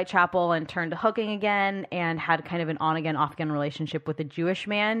moved to Whitechapel and turned to hooking again and had kind of an on-again, off-again relationship with a Jewish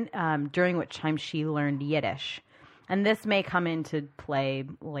man, during which time she learned Yiddish. And this may come into play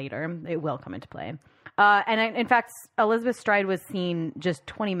later. It will come into play. In fact, Elizabeth Stride was seen just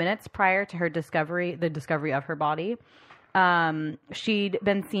 20 minutes prior to the discovery of her body. She'd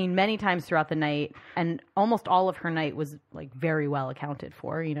been seen many times throughout the night, and almost all of her night was very well accounted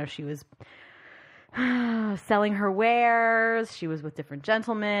for. She was selling her wares. She was with different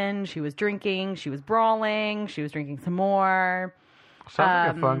gentlemen. She was drinking. She was brawling. She was drinking some more. Sounds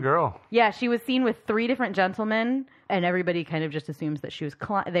like a fun girl. Yeah, she was seen with 3 different gentlemen, and everybody kind of just assumes that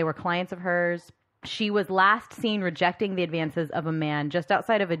they were clients of hers. She was last seen rejecting the advances of a man just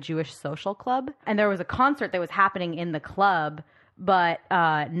outside of a Jewish social club. And there was a concert that was happening in the club, but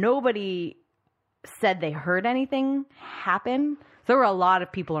nobody said they heard anything happen. So there were a lot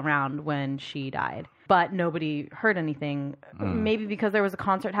of people around when she died, but nobody heard anything. Maybe because there was a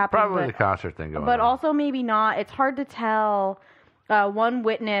concert happening. Probably the concert thing going on. But also maybe not. It's hard to tell. One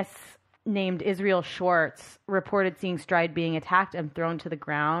witness named Israel Schwartz reported seeing Stride being attacked and thrown to the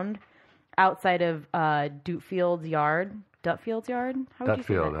ground outside of Dutfield's yard. Dutfield's yard? How would you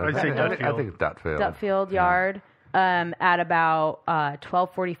say that? I think it's Dutfield. Dutfield yard at about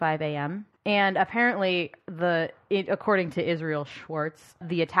 12:45 a.m. And apparently, according to Israel Schwartz,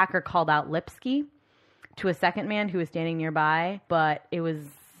 the attacker called out Lipsky to a second man who was standing nearby, but it was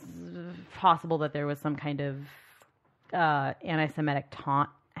possible that there was some kind of anti-Semitic taunt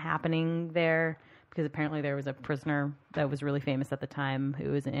happening there. Because apparently there was a prisoner that was really famous at the time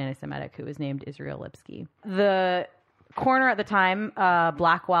who was an anti-Semitic who was named Israel Lipsky. The coroner at the time,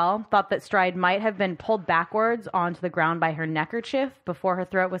 Blackwell, thought that Stride might have been pulled backwards onto the ground by her neckerchief before her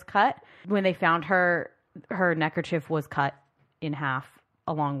throat was cut. When they found her, her neckerchief was cut in half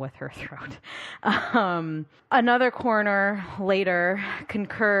along with her throat. Another coroner later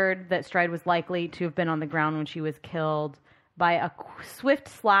concurred that Stride was likely to have been on the ground when she was killed by a swift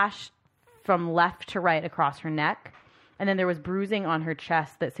slash from left to right across her neck. And then there was bruising on her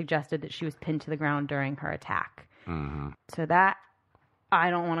chest that suggested that she was pinned to the ground during her attack. Mm-hmm. So that, I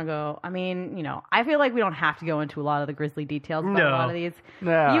don't want to go, I mean, I feel like we don't have to go into a lot of the grisly details about a lot of these.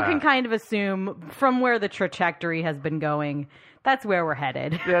 No. You can kind of assume from where the trajectory has been going, that's where we're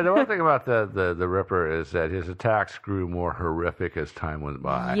headed. Yeah, the one thing about the Ripper is that his attacks grew more horrific as time went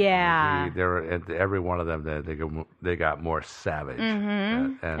by. Yeah. Every one of them, they got more savage.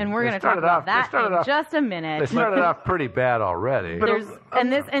 Mm-hmm. And we're going to talk about that in just a minute. They started off pretty bad already.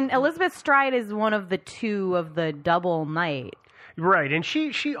 And Elizabeth Stride is one of the 2 of the double night. Right, and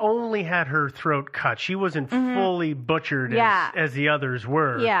she only had her throat cut. She wasn't fully butchered as the others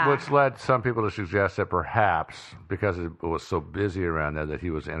were. Yeah. Which led some people to suggest that perhaps, because it was so busy around there, that he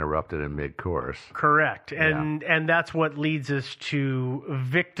was interrupted in mid-course. Correct, and that's what leads us to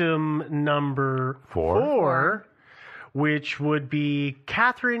victim number 4, which would be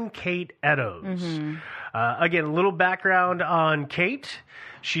Catherine Kate Eddowes. Mm-hmm. Again, a little background on Kate.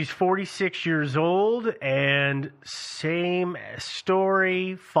 She's 46 years old, and same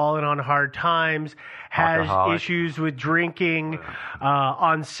story, fallen on hard times, has Alcoholic. issues with drinking.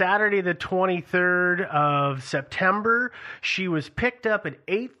 On Saturday, the 23rd of September, she was picked up at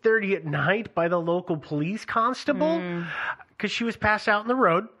 8:30 at night by the local police constable because she was passed out in the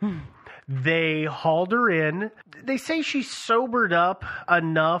road. They hauled her in. They say she sobered up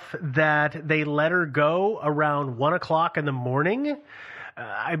enough that they let her go around 1 o'clock in the morning.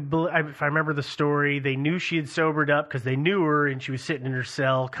 If I remember the story, they knew she had sobered up because they knew her, and she was sitting in her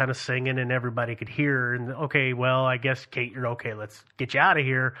cell kind of singing, and everybody could hear her. And, okay, well, I guess, Kate, you're okay. Let's get you out of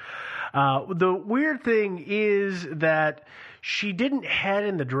here. The weird thing is that she didn't head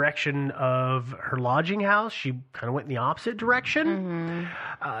in the direction of her lodging house. She kind of went in the opposite direction.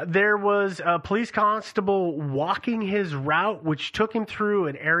 There was a police constable walking his route, which took him through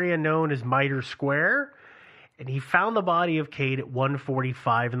an area known as Mitre Square. And he found the body of Kate at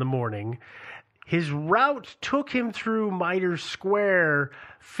 1:45 in the morning. His route took him through Mitre Square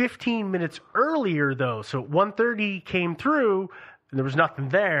 15 minutes earlier, though. So at 1:30 he came through, and there was nothing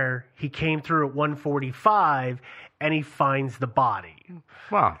there. He came through at 1:45, and he finds the body.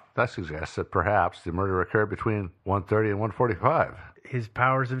 Well, that suggests that perhaps the murder occurred between 1:30 and 1:45. his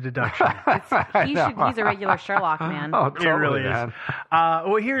powers of deduction. He's a regular Sherlock, man. Oh, totally, it really man. is.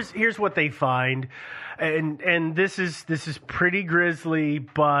 Well, here's what they find, and this is pretty grisly,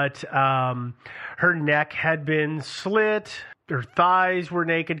 but her neck had been slit, her thighs were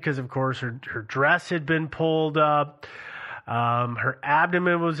naked because, of course, her dress had been pulled up. Her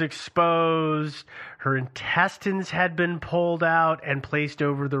abdomen was exposed. Her intestines had been pulled out and placed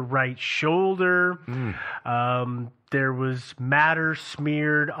over the right shoulder. There was matter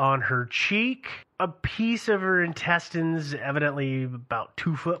smeared on her cheek. A piece of her intestines, evidently about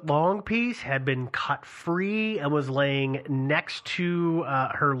 2 foot long piece, had been cut free and was laying next to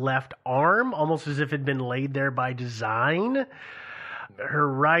her left arm, almost as if it had been laid there by design. Her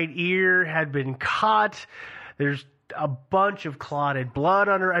right ear had been cut. There's a bunch of clotted blood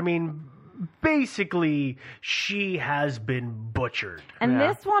on her. I mean, basically, she has been butchered. And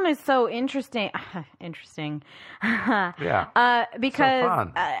this one is so interesting. Yeah. Because,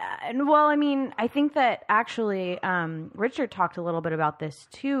 so fun. Well, I mean, I think that actually Richard talked a little bit about this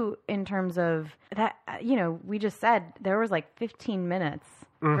too, in terms of that, we just said there was like 15 minutes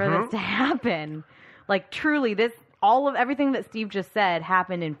for this to happen. Like, truly, everything that Steve just said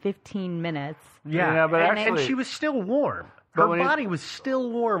happened in 15 minutes. Yeah, but and she was still warm. Her body was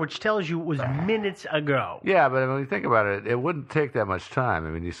still warm, which tells you it was minutes ago. Yeah, but when you think about it, it wouldn't take that much time.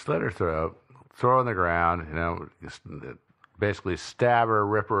 I mean, you slit her throat, throw her on the ground, basically stab her,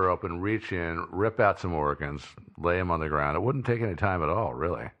 rip her open, reach in, rip out some organs, lay them on the ground. It wouldn't take any time at all,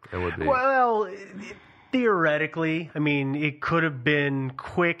 really. It would be. Well, theoretically, I mean, it could have been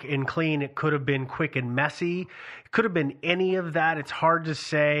quick and clean. It could have been quick and messy. It could have been any of that. It's hard to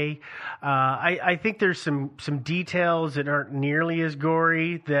say. I think there's some details that aren't nearly as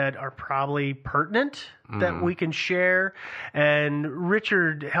gory that are probably pertinent that we can share. And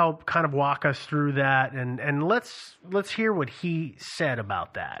Richard helped kind of walk us through that. And let's hear what he said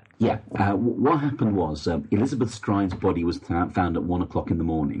about that. Yeah. What happened was Elizabeth Stride's body was found at 1 o'clock in the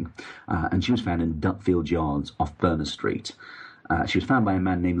morning, and she was found in Dutfield Yards off Berners Street. She was found by a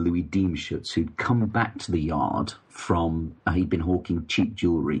man named Louis Diemschutz, who'd come back to the yard from, he'd been hawking cheap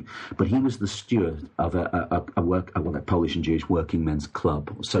jewellery, but he was the steward of a Polish and Jewish working men's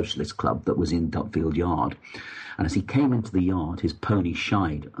club, or socialist club, that was in Dutfield Yard. And as he came into the yard, his pony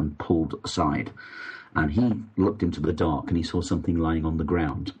shied and pulled aside. And he looked into the dark and he saw something lying on the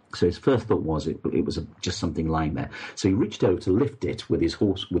ground. So his first thought was it was just something lying there. So he reached over to lift it with his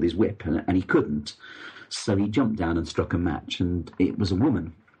whip, and he couldn't. So he jumped down and struck a match, and it was a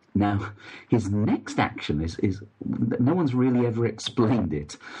woman. Now, his next action is no one's really ever explained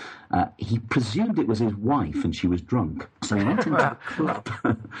it. He presumed it was his wife and she was drunk. So he went into the club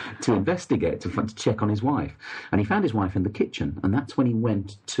to investigate, to check on his wife. And he found his wife in the kitchen. And that's when he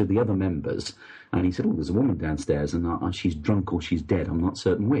went to the other members. And he said, there's a woman downstairs and she's drunk or she's dead. I'm not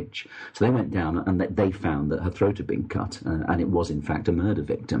certain which. So they went down and they found that her throat had been cut. And it was, in fact, a murder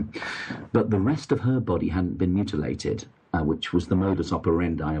victim. But the rest of her body hadn't been mutilated, which was the modus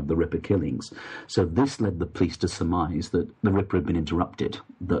operandi of the Ripper killings. So this led the police to surmise that the Ripper had been interrupted,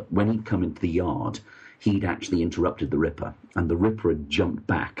 that when he'd come into the yard, he'd actually interrupted the Ripper, and the Ripper had jumped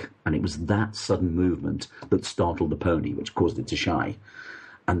back, and it was that sudden movement that startled the pony, which caused it to shy.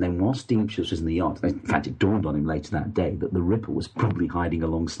 And then whilst Diemschutz was in the yard, in fact, it dawned on him later that day that the Ripper was probably hiding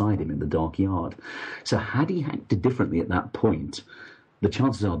alongside him in the dark yard. So had he acted differently at that point, the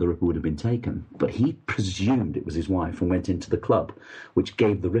chances are the Ripper would have been taken. But he presumed it was his wife and went into the club, which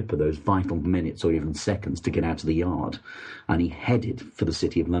gave the Ripper those vital minutes or even seconds to get out of the yard. And he headed for the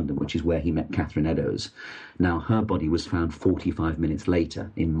City of London, which is where he met Catherine Eddowes. Now, her body was found 45 minutes later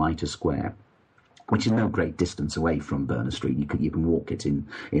in Mitre Square, which is no great distance away from Berners Street. You can walk it in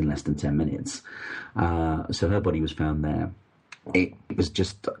less than 10 minutes. So her body was found there. It was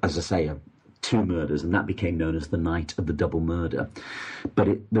just, as I say, 2 murders, and that became known as the night of the double murder. But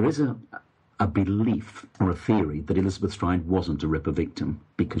there is a belief or a theory that Elizabeth Stride wasn't a Ripper victim,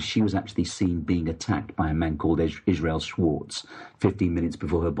 because she was actually seen being attacked by a man called Israel Schwartz 15 minutes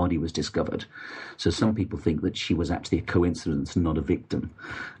before her body was discovered. So some people think that she was actually a coincidence, not a victim.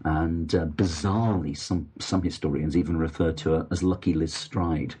 And bizarrely, some historians even refer to her as Lucky Liz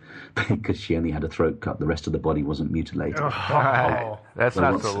Stride, because she only had a throat cut. The rest of the body wasn't mutilated. Oh. That's so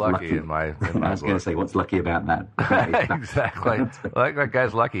not so lucky in my I was going to say, what's lucky about that? Exactly. Like that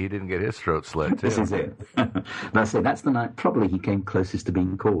guy's lucky he didn't get his throat slit, too. This is it. That's the night probably he came closest to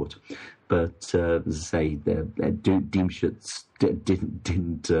being caught. But as I say, Diemschutz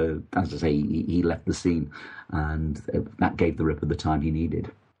didn't as I say, he left the scene, and that gave the Ripper the time he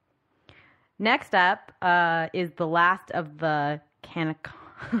needed. Next up is the last of the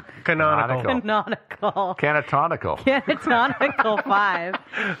Canonical. Canonical 5.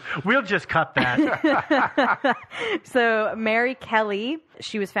 We'll just cut that. So Mary Kelly,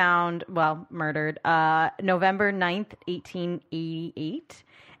 she was found, murdered, November 9th, 1888.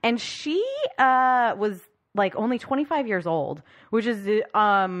 And she was like only 25 years old, which is,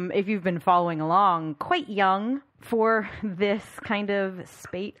 if you've been following along, quite young for this kind of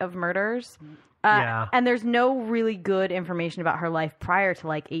spate of murders. And there's no really good information about her life prior to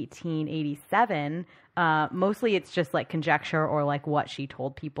like 1887. Mostly it's just like conjecture or like what she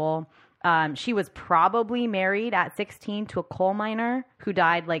told people. She was probably married at 16 to a coal miner who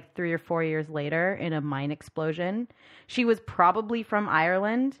died like 3 or 4 years later in a mine explosion. She was probably from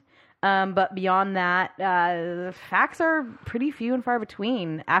Ireland. But beyond that, the facts are pretty few and far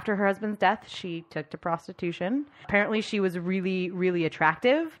between. After her husband's death, she took to prostitution. Apparently, she was really, really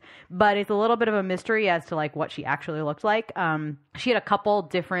attractive, but it's a little bit of a mystery as to like what she actually looked like. She had a couple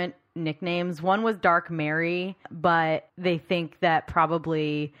different nicknames. One was Dark Mary, but they think that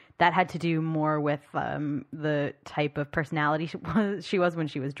probably that had to do more with the type of personality she was when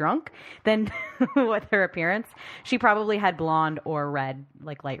she was drunk than with her appearance. She probably had blonde or red,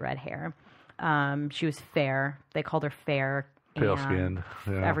 like light red hair. She was fair. They called her fair. Pale-skinned.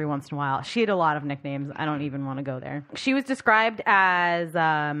 Yeah. Every once in a while. She had a lot of nicknames. I don't even want to go there. She was described as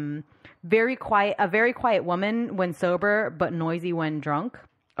a very quiet woman when sober, but noisy when drunk.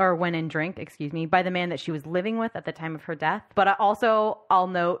 Or when in drink, by the man that she was living with at the time of her death. But I'll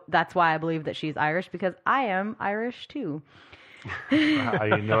note that's why I believe that she's Irish, because I am Irish too. Are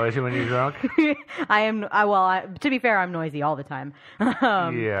you noisy when you're drunk? I am. To be fair, I'm noisy all the time.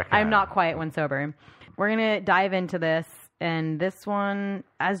 I'm not quiet when sober. We're gonna dive into this, and this one,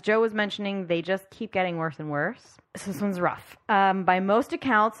 as Joe was mentioning, they just keep getting worse and worse. So this one's rough. By most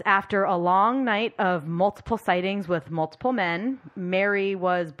accounts, after a long night of multiple sightings with multiple men, Mary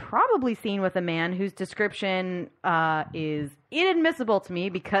was probably seen with a man whose description is inadmissible to me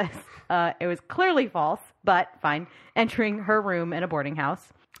because it was clearly false, but fine, entering her room in a boarding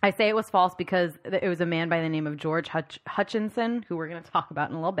house. I say it was false because it was a man by the name of George Hutchinson, who we're going to talk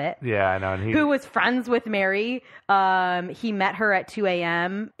about in a little bit. Yeah, I know. And who was friends with Mary. He met her at 2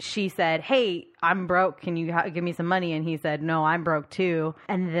 a.m. She said, "Hey, I'm broke. Can you give me some money?" And he said, "No, I'm broke too."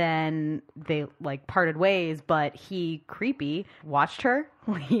 And then they like parted ways, but he, creepy, watched her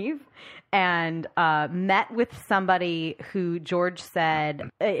leave and met with somebody who George said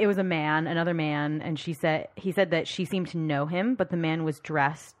it was another man, and he said that she seemed to know him, but the man was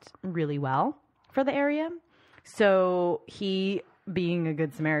dressed really well for the area. So he, being a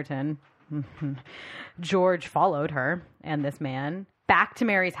good Samaritan, George followed her and this man back to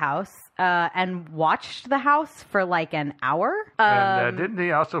Mary's house and watched the house for like an hour. And didn't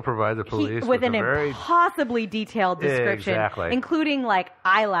he also provide the police with an impossibly detailed description, including like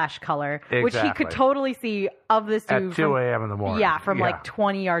eyelash color, which he could totally see of this dude at 2 a.m. in the morning. Yeah, from like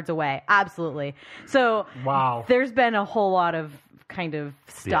 20 yards away. Absolutely. So there's been a whole lot of kind of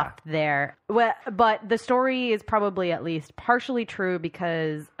stuff there. But the story is probably at least partially true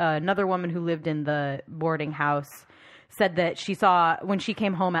because another woman who lived in the boarding house said that she saw, when she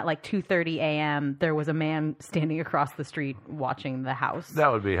came home at like 2:30 a.m., there was a man standing across the street watching the house. That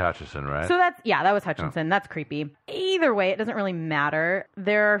would be Hutchinson, right? So that was Hutchinson. That's creepy. Either way, it doesn't really matter.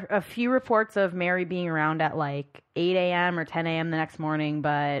 There are a few reports of Mary being around at like 8 a.m. or 10 a.m. the next morning,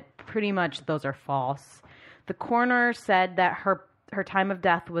 but pretty much those are false. The coroner said that her time of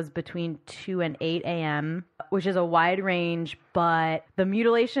death was between 2 and 8 a.m., which is a wide range, but the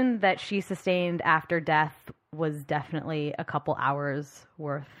mutilation that she sustained after death was definitely a couple hours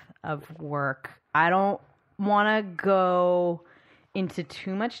worth of work. I don't want to go into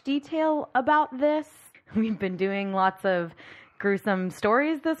too much detail about this. We've been doing lots of gruesome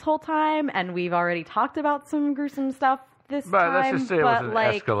stories this whole time, and we've already talked about some gruesome stuff this time. But let's just say it was an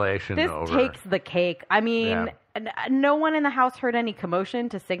escalation. This takes the cake. I mean, no one in the house heard any commotion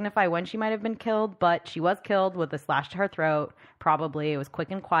to signify when she might have been killed, but she was killed with a slash to her throat, probably. It was quick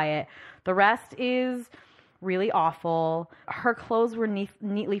and quiet. The rest is really awful. Her clothes were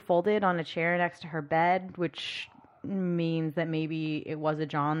neatly folded on a chair next to her bed, which means that maybe it was a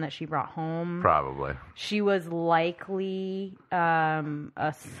John that she brought home. Probably. She was likely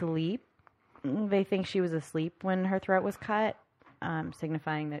asleep. They think she was asleep when her throat was cut,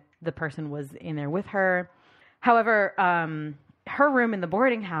 signifying that the person was in there with her. However, her room in the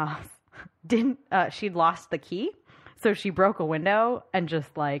boarding house she'd lost the key. So she broke a window and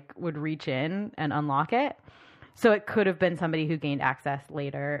just like would reach in and unlock it. So it could have been somebody who gained access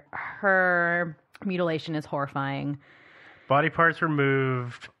later. Her mutilation is horrifying. Body parts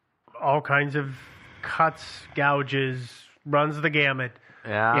removed, all kinds of cuts, gouges, runs the gamut.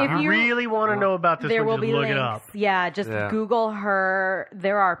 Yeah. If you really want to know about this, there will just be look links. it up. Yeah, just Google her.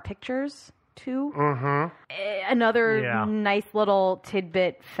 There are pictures too. Another nice little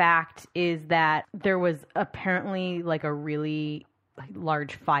tidbit fact is that there was apparently like a really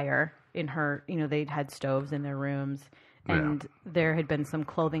large fire in her. You know, they had stoves in their rooms, and there had been some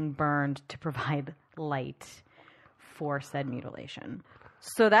clothing burned to provide light for said mutilation.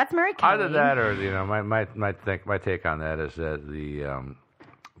 So that's Mary Kay. Either that, or my take on that is that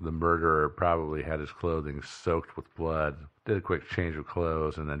the murderer probably had his clothing soaked with blood, did a quick change of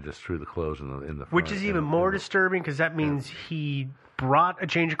clothes, and then just threw the clothes in the front. Which is even more disturbing because that means he brought a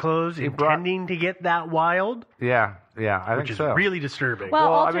change of clothes intending to get that wild. Yeah, I think so. Which is really disturbing.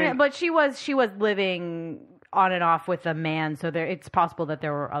 Well, but she was living on and off with a man, so it's possible that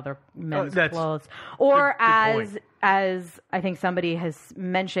there were other men's clothes. Or good as I think somebody has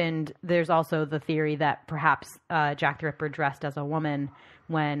mentioned, there's also the theory that perhaps Jack the Ripper dressed as a woman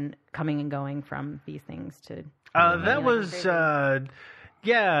when coming and going from these things to... that was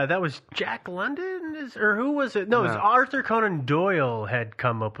Jack London, or who was it? No, it was Arthur Conan Doyle had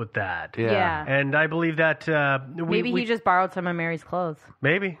come up with that. Yeah. And I believe that... maybe he just borrowed some of Mary's clothes.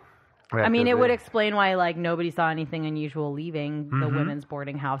 Maybe. I mean, it would explain why, like, nobody saw anything unusual leaving the women's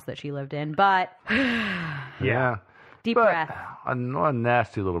boarding house that she lived in. But deep breath. A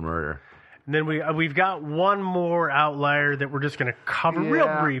nasty little murder. And then we've got one more outlier that we're just going to cover real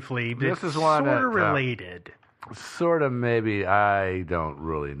briefly. This is one sort of related. Sort of, maybe. I don't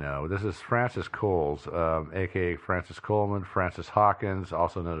really know. This is Frances Coles, a.k.a. Frances Coleman, Frances Hawkins,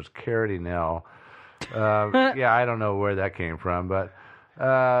 also known as Carity Nell. I don't know where that came from, but...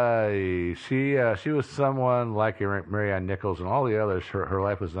 she was someone like Marianne Nichols and all the others. Her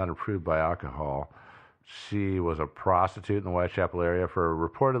life was not improved by alcohol. She was a prostitute in the Whitechapel area for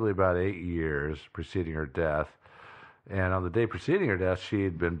reportedly about 8 years preceding her death. And on the day preceding her death, she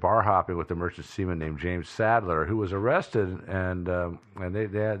had been bar hopping with a merchant seaman named James Sadler, who was arrested, and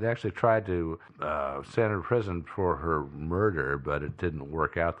they actually tried to send her to prison for her murder, but it didn't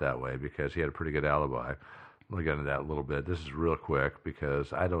work out that way because he had a pretty good alibi. We'll get into that a little bit. This is real quick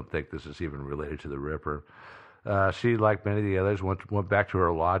because I don't think this is even related to the Ripper. She, like many of the others, went back to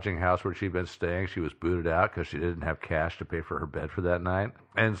her lodging house where she'd been staying. She was booted out because she didn't have cash to pay for her bed for that night.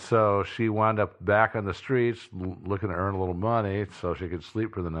 And so she wound up back on the streets looking to earn a little money so she could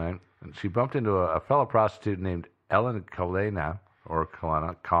sleep for the night. And she bumped into a fellow prostitute named Ellen Kalena, or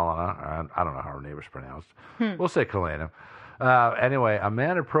Kalena. I don't know how her name is pronounced. We'll say Kalena. Anyway, a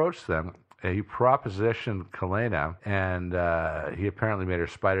man approached them. He propositioned Kalena, and he apparently made her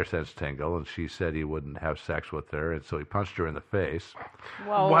spider sense tingle, and she said he wouldn't have sex with her, and so he punched her in the face.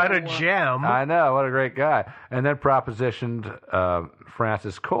 Whoa. What a gem. I know, what a great guy. And then propositioned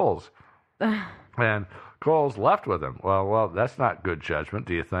Frances Coles. And Coles left with him. Well, that's not good judgment,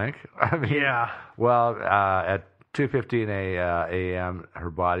 do you think? I mean, yeah. Well, at 2:15 a.m.,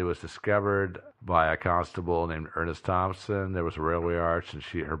 her body was discovered by a constable named Ernest Thompson. There was a railway arch, and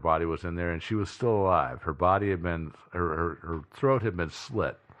her body was in there, and she was still alive. Her body had been, her throat had been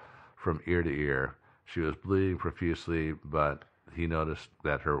slit from ear to ear. She was bleeding profusely, but he noticed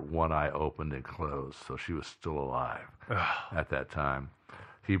that her one eye opened and closed, so she was still alive at that time.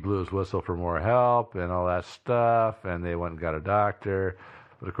 He blew his whistle for more help and all that stuff, and they went and got a doctor.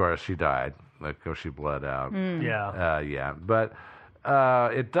 But, of course, she died. Because she bled out. Yeah. But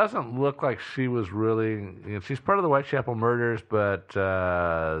it doesn't look like she was really... she's part of the Whitechapel murders, but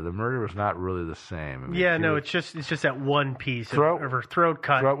the murder was not really the same. I mean, it's just that one piece of her throat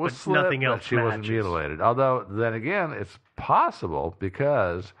cut, throat was but slit, nothing else but she wasn't mutilated. Although, then again, it's possible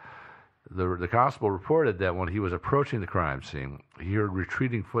because the constable reported that when he was approaching the crime scene, he heard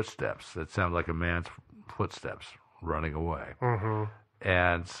retreating footsteps that sounded like a man's footsteps running away. Mm-hmm.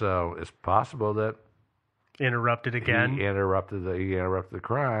 And so it's possible that interrupted again. He interrupted the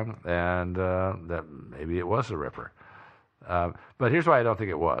crime, and that maybe it was the Ripper. But here's why I don't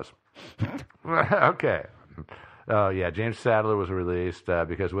think it was. Okay. James Sadler was released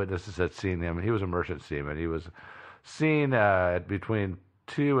because witnesses had seen him. He was a merchant seaman. He was seen between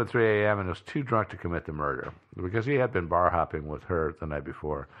 2 and 3 a.m. and was too drunk to commit the murder because he had been bar hopping with her the night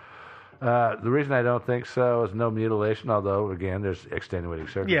before. The reason I don't think so is no mutilation, although, again, there's extenuating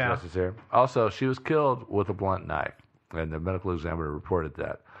circumstances here. Also, she was killed with a blunt knife, and the medical examiner reported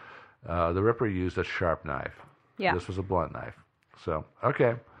that. The Ripper used a sharp knife. Yeah. This was a blunt knife. So,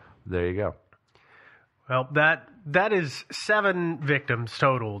 okay, there you go. Well, that is 7 victims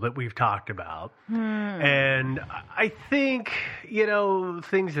total that we've talked about. And I think,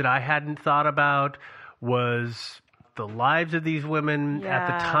 things that I hadn't thought about was about the lives of these women at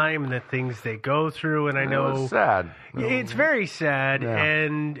the time and the things they go through. And I know it's sad. It's very sad,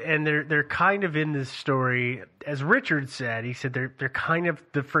 and they're kind of in this story. As Richard said, he said they're kind of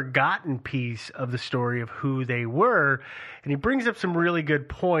the forgotten piece of the story of who they were, and he brings up some really good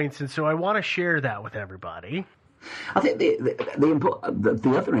points. And so I want to share that with everybody. I think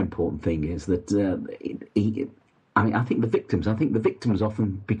the other important thing is that I think the victims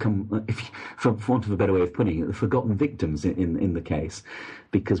often become, for want of a better way of putting it, the forgotten victims in the case,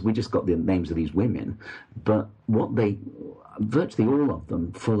 because we just got the names of these women, but virtually all of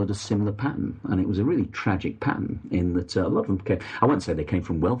them followed a similar pattern, and it was a really tragic pattern in that a lot of them I won't say they came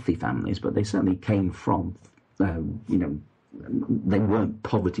from wealthy families, but they certainly came from, they weren't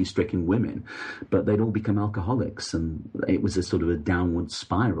poverty-stricken women, but they'd all become alcoholics, and it was a sort of a downward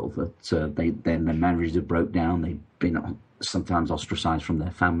spiral that then their marriages had broke down. They'd been sometimes ostracised from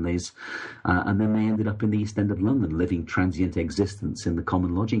their families, and then they ended up in the East End of London, living transient existence in the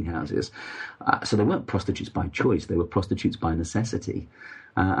common lodging houses. So they weren't prostitutes by choice; they were prostitutes by necessity.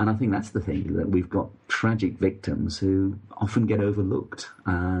 And I think that's the thing, that we've got tragic victims who often get overlooked,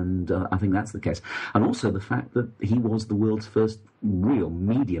 and I think that's the case. And also the fact that he was the world's first real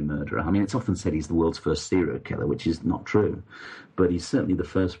media murderer. I mean, it's often said he's the world's first serial killer, which is not true, but he's certainly the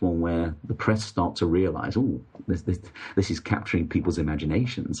first one where the press start to realise, this is capturing people's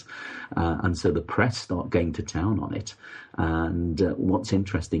imaginations, and so the press start going to town on it. And what's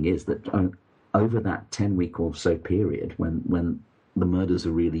interesting is that over that 10-week or so period, when the murders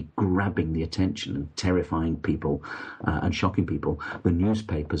are really grabbing the attention and terrifying people and shocking people, the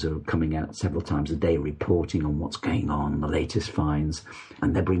newspapers are coming out several times a day reporting on what's going on, the latest finds,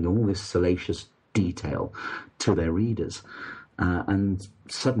 and they're bringing all this salacious detail to their readers. And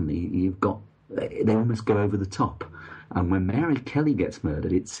suddenly you've got, they almost go over the top. And when Mary Kelly gets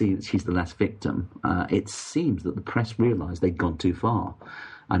murdered, it seems she's the last victim. It seems that the press realised they'd gone too far.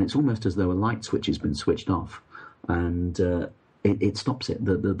 And it's almost as though a light switch has been switched off. And it stops it.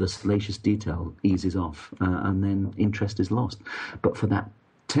 The salacious detail eases off, and then interest is lost. But for that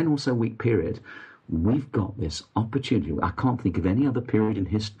 10 or so week period, we've got this opportunity. I can't think of any other period in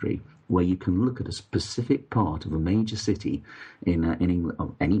history where you can look at a specific part of a major city in England,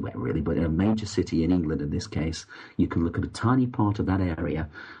 or anywhere really, but in a major city in England in this case, you can look at a tiny part of that area,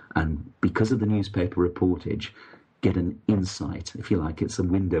 and because of the newspaper reportage, get an insight, if you like. It's a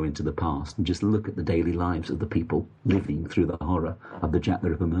window into the past, and just look at the daily lives of the people living through the horror of the Jack the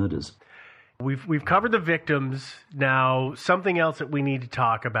Ripper murders. We've covered the victims. Now, something else that we need to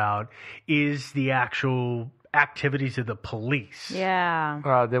talk about is the actual activities of the police.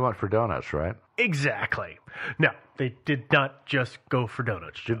 Yeah. They went for donuts, right? Exactly. No, they did not just go for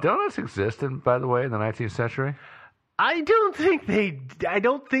donuts, Joe. Did donuts exist, by the way, in the 19th century? I don't think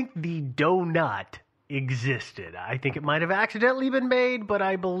the donut existed. I think it might have accidentally been made, but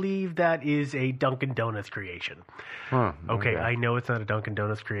I believe that is a Dunkin' Donuts creation. Okay, I know it's not a Dunkin'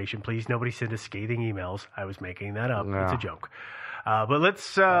 Donuts creation. Please, nobody send us scathing emails. I was making that up. No. It's a joke. But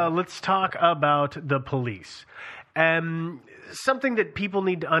let's talk about the police. Something that people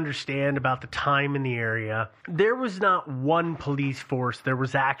need to understand about the time in the area, there was not one police force. There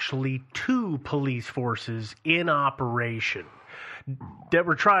was actually two police forces in operation that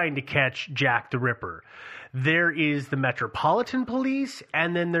were trying to catch Jack the Ripper. There is the Metropolitan Police,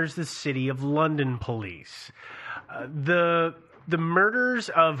 and then there's the City of London Police. The murders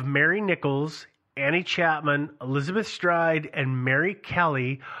of Mary Nichols, Annie Chapman, Elizabeth Stride, and Mary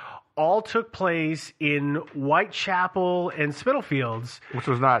Kelly all took place in Whitechapel and Spitalfields. Which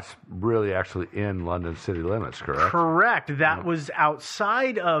was not really actually in London city limits, correct? Correct. That was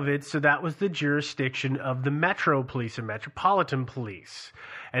outside of it, so that was the jurisdiction of the Metro Police and Metropolitan Police.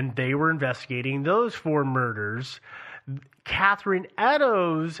 And they were investigating those four murders. Catherine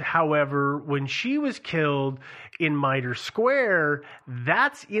Eddowes, however, when she was killed in Mitre Square,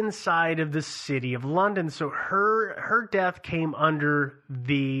 that's inside of the City of London. So her death came under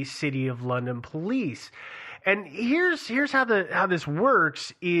the City of London Police. And here's how this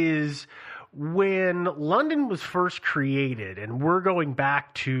works is when London was first created, and we're going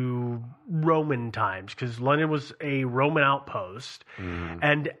back to Roman times because London was a Roman outpost,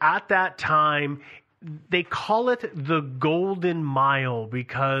 and at that time they call it the Golden Mile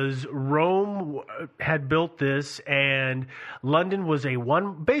because Rome had built this and London was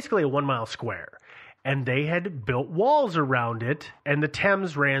basically a 1 mile square, and they had built walls around it, and the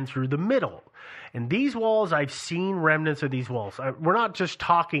Thames ran through the middle. And these walls, I've seen remnants of these walls. We're not just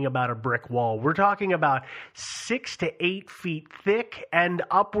talking about a brick wall. We're talking about 6 to 8 feet thick and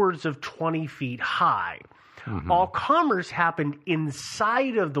upwards of 20 feet high. All commerce happened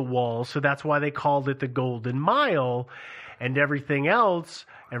inside of the walls, so that's why they called it the Golden Mile. And everything else,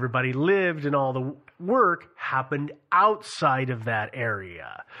 everybody lived and all the work happened outside of that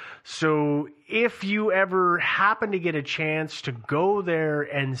area. So if you ever happen to get a chance to go there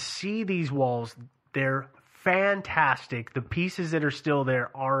and see these walls, they're fantastic. The pieces that are still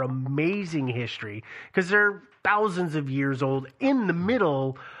there are amazing history because they're thousands of years old in the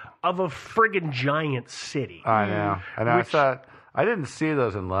middle of a friggin' giant city. I know. I didn't see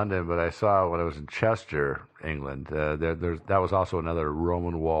those in London, but I saw when I was in Chester, England. That was also another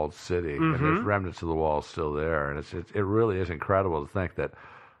Roman walled city, and there's remnants of the walls still there. And it really is incredible to think that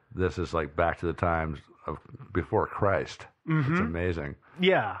this is like back to the times of before Christ. It's amazing.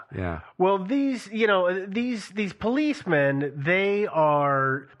 Yeah. Yeah. Well, these policemen, they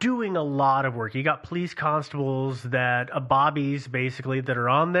are doing a lot of work. You got police constables bobbies basically, that are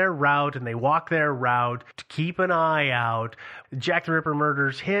on their route and they walk their route to keep an eye out. Jack the Ripper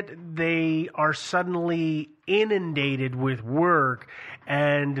murders hit. They are suddenly inundated with work.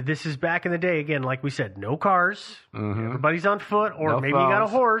 And this is back in the day, again, like we said, no cars. Everybody's on foot, or maybe you got a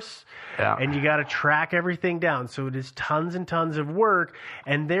horse, and you got to track everything down. So it is tons and tons of work.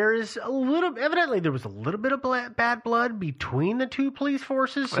 And evidently there was a little bit of bad blood between the two police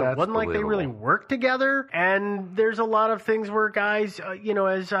forces. So it wasn't like they really worked together. And there's a lot of things where guys,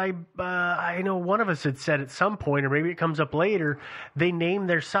 as I know one of us had said at some point, or maybe it comes up later, they name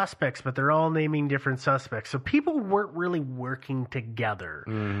their suspects, but they're all naming different suspects. So people weren't really working together.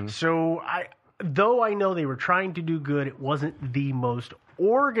 So though I know they were trying to do good, it wasn't the most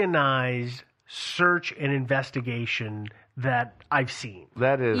organized search and investigation that I've seen.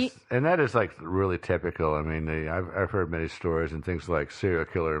 That is like really typical. I mean, I've heard many stories and things like serial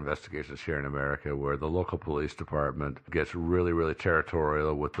killer investigations here in America where the local police department gets really, really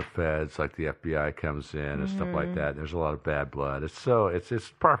territorial with the feds, like the FBI comes in and stuff like that. There's a lot of bad blood. It's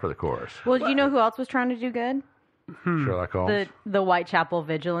par for the course. Well, do you know who else was trying to do good? Sherlock Holmes. The Whitechapel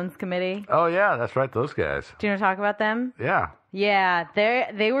Vigilance Committee. Oh, yeah, that's right. Those guys. Do you want to talk about them? Yeah. Yeah,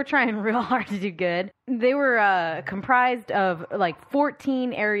 they were trying real hard to do good. They were comprised of like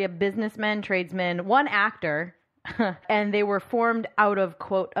 14 area businessmen, tradesmen, one actor, and they were formed out of,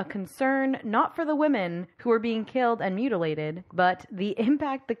 quote, a concern not for the women who were being killed and mutilated, but the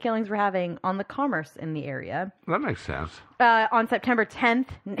impact the killings were having on the commerce in the area. That makes sense. On September 10th,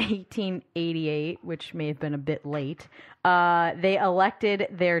 1888, which may have been a bit late, they elected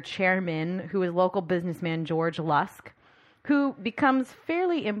their chairman, who was local businessman George Lusk, who becomes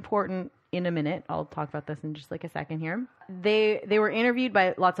fairly important in a minute. I'll talk about this in just like a second here. They were interviewed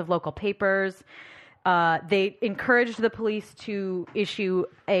by lots of local papers. They encouraged the police to issue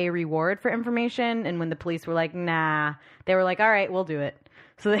a reward for information, and when the police were like, nah, they were like, all right, we'll do it.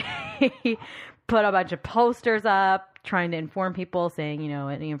 So they put a bunch of posters up trying to inform people, saying,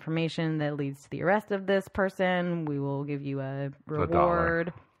 any information that leads to the arrest of this person, we will give you a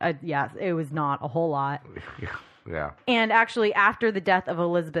reward. Yes, it was not a whole lot. Yeah. And actually, after the death of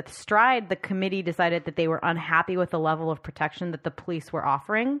Elizabeth Stride, the committee decided that they were unhappy with the level of protection that the police were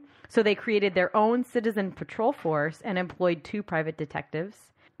offering. So they created their own citizen patrol force and employed 2 private detectives.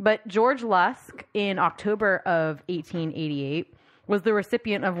 But George Lusk, in October of 1888, was the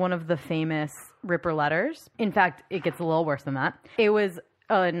recipient of one of the famous Ripper letters. In fact, it gets a little worse than that. It was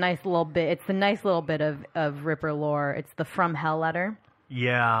a nice little bit. It's the nice little bit of Ripper lore. It's the From Hell letter.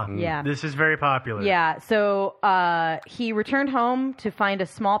 Yeah. Yeah. This is very popular. Yeah. So he returned home to find a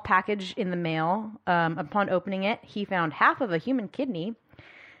small package in the mail. Upon opening it, he found half of a human kidney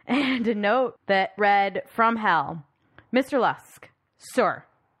and a note that read, "From Hell, Mr. Lusk, Sir,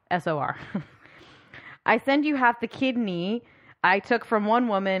 S-O-R. I send you half the kidney I took from one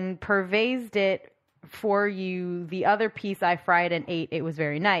woman, pervased it for you. The other piece I fried and ate. It was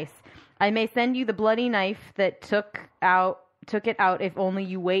very nice. I may send you the bloody knife that took it out if only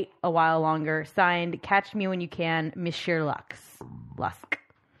you wait a while longer. Signed, Catch Me When You Can, Monsieur Lusk.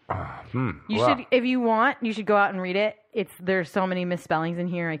 You should, if you want, you should go out and read it. There's so many misspellings in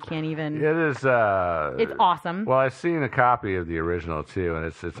here. I can't even. It is. It's awesome. Well, I've seen a copy of the original too, and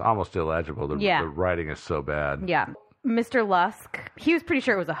it's almost illegible. The writing is so bad. Yeah. Mr. Lusk, he was pretty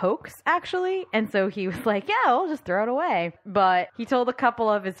sure it was a hoax, actually, and so he was like, yeah, we'll just throw it away. But he told a couple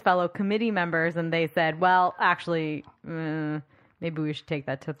of his fellow committee members, and they said, well, actually, maybe we should take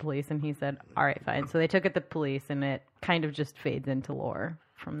that to the police. And he said, all right, fine. So they took it to the police, and it kind of just fades into lore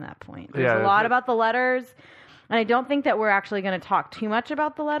from that point. There's a lot about the letters. And I don't think that we're actually going to talk too much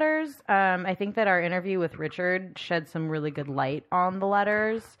about the letters. I think that our interview with Richard shed some really good light on the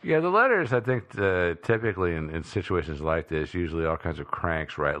letters. Yeah, the letters, I think, typically in situations like this, usually all kinds of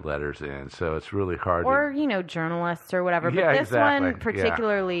cranks write letters in, so it's really hard or, journalists or whatever. Yeah, but this exactly. one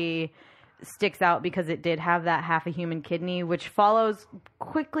particularly sticks out because it did have that half a human kidney, which follows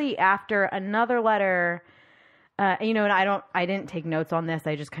quickly after another letter. And I didn't take notes on this.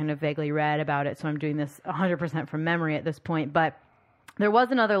 I just kind of vaguely read about it. So I'm doing this 100% from memory at this point. But there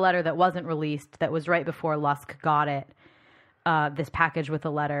was another letter that wasn't released that was right before Lusk got it. This package with a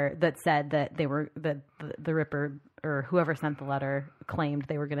letter that said that the Ripper or whoever sent the letter claimed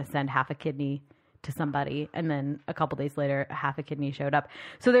they were going to send half a kidney to somebody. And then a couple days later, half a kidney showed up.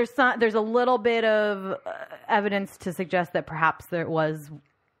 So there's a little bit of evidence to suggest that perhaps there was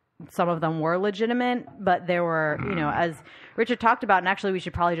some of them were legitimate, but there were, as Richard talked about, and actually we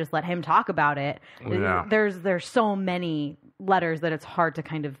should probably just let him talk about it. Yeah. There's so many letters that it's hard to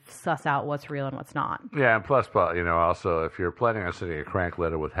kind of suss out what's real and what's not. Yeah, and plus, also if you're planning on sending a crank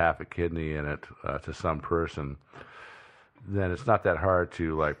letter with half a kidney in it to some person, then it's not that hard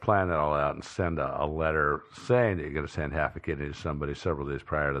to plan that all out and send a letter saying that you're going to send half a kidney to somebody several days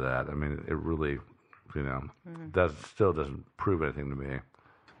prior to that. I mean, it really, still doesn't prove anything to me.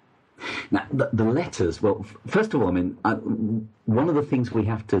 Now, the letters, well, first of all, one of the things we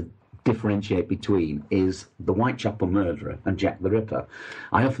have to differentiate between is the Whitechapel murderer and Jack the Ripper.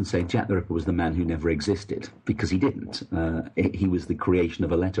 I often say Jack the Ripper was the man who never existed, because he didn't. He was the creation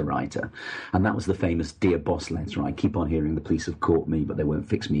of a letter writer, and that was the famous Dear Boss letter. I keep on hearing the police have caught me, but they won't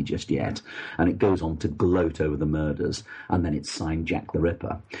fix me just yet. And it goes on to gloat over the murders, and then it's signed Jack the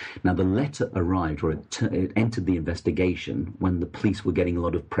Ripper. Now, the letter arrived, or it entered the investigation when the police were getting a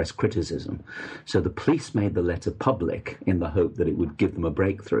lot of press criticism. So the police made the letter public in the hope that it would give them a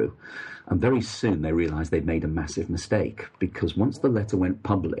breakthrough. And very soon they realised they'd made a massive mistake, because once the letter went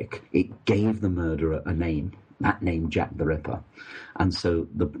public, it gave the murderer a name, that name Jack the Ripper. And so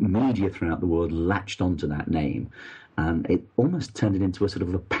the media throughout the world latched onto that name, and it almost turned it into a sort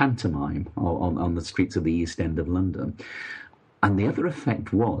of a pantomime on the streets of the East End of London. And the other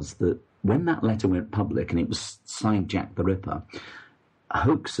effect was that when that letter went public and it was signed Jack the Ripper,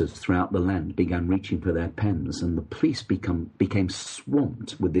 hoaxers throughout the land began reaching for their pens, and the police became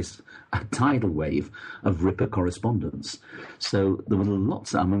swamped with this tidal wave of Ripper correspondence. So there were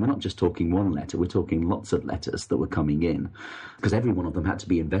lots. We're not just talking one letter; we're talking lots of letters that were coming in, because every one of them had to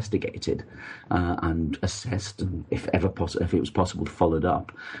be investigated and assessed, and if it was possible, followed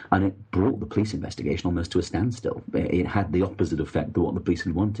up. And it brought the police investigation almost to a standstill. It had the opposite effect of what the police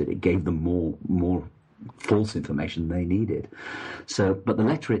had wanted. It gave them more false information they needed. So, but the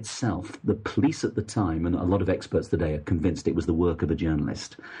letter itself, the police at the time, and a lot of experts today, are convinced it was the work of a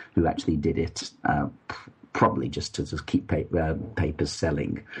journalist who actually did it, probably just to keep papers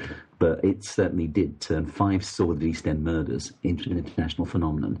selling. But it certainly did turn 5 sordid East End murders into an international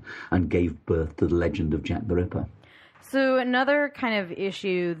phenomenon and gave birth to the legend of Jack the Ripper. So another kind of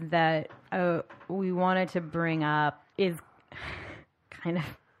issue that we wanted to bring up is kind of,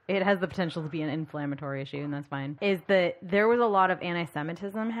 it has the potential to be an inflammatory issue, and that's fine, is that there was a lot of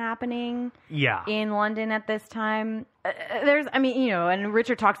anti-Semitism happening in London at this time. And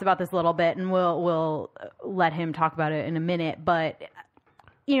Richard talks about this a little bit, and we'll let him talk about it in a minute, but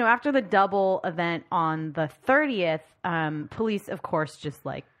after the double event on the 30th, police, of course, just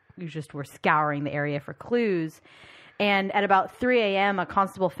were scouring the area for clues. And at about 3 a.m., a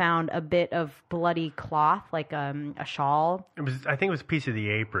constable found a bit of bloody cloth, like a shawl. I think it was a piece of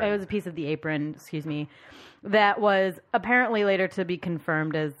the apron. It was a piece of the apron, that was apparently later to be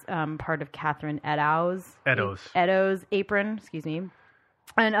confirmed as part of Catherine Eddowes' apron,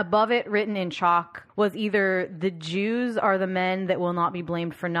 And above it, written in chalk, was either "The Jews are the men that will not be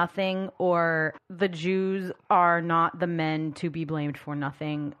blamed for nothing," or "The Jews are not the men to be blamed for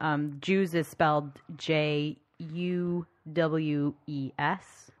nothing." Jews is spelled J-U-W-E-S.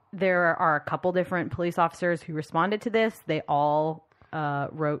 There are a couple different police officers who responded to this. They all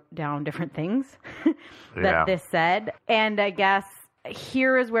wrote down different things that this said. And I guess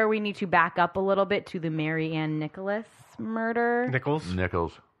here is where we need to back up a little bit to the Mary Ann Nichols murder. Nichols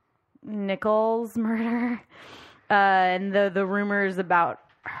murder. And the rumors about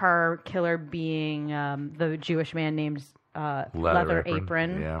her killer being the Jewish man named Leather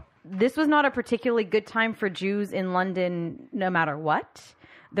Apron. Yeah. This was not a particularly good time for Jews in London, no matter what.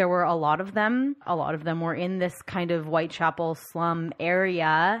 There were a lot of them. A lot of them were in this kind of Whitechapel slum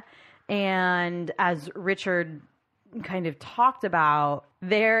area. And as Richard kind of talked about,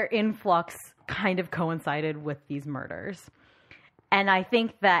 their influx kind of coincided with these murders. And I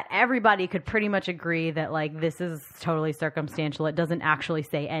think that everybody could pretty much agree that, like, this is totally circumstantial. It doesn't actually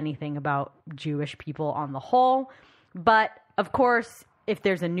say anything about Jewish people on the whole. But, of course, if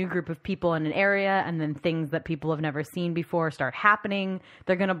there's a new group of people in an area and then things that people have never seen before start happening,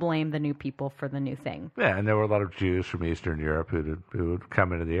 they're going to blame the new people for the new thing. Yeah, and there were a lot of Jews from Eastern Europe who would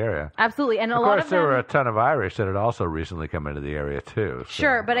come into the area. Absolutely. And of course, there were a ton of Irish that had also recently come into the area, too. So.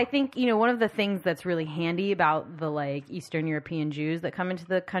 Sure, but I think, you know, one of the things that's really handy about the, like, Eastern European Jews that come into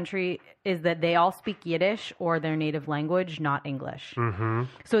the country is that they all speak Yiddish or their native language, not English. Mm-hmm.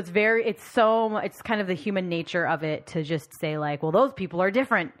 So it's kind of the human nature of it to just say, like, well, those people are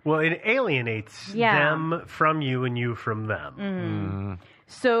different. Well, it alienates them from you and you from them. Mm-hmm.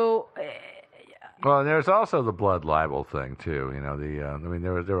 So... well, and there's also the blood libel thing, too. You know,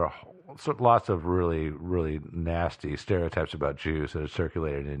 there were lots of really, really nasty stereotypes about Jews that had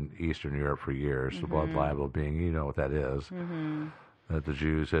circulated in Eastern Europe for years. The blood libel being, you know what that is, that the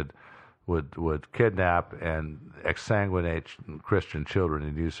Jews would kidnap and exsanguinate Christian children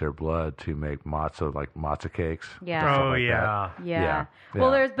and use their blood to make matzah, like matzah cakes. Yeah. Oh, like yeah. Yeah.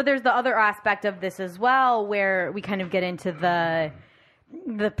 Well, there's the other aspect of this as well, where we kind of get into the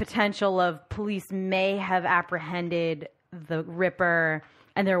potential of police may have apprehended the Ripper,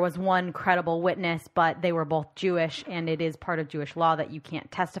 and there was one credible witness, but they were both Jewish, and it is part of Jewish law that you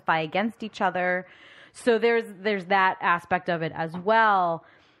can't testify against each other. So there's that aspect of it as well.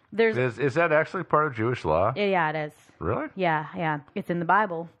 Is that actually part of Jewish law? Yeah, it is. Really? Yeah. It's in the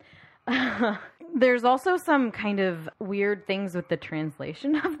Bible. There's also some kind of weird things with the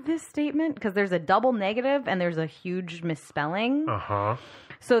translation of this statement, because there's a double negative and there's a huge misspelling. Uh-huh.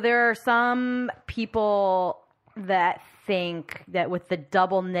 So there are some people that think that with the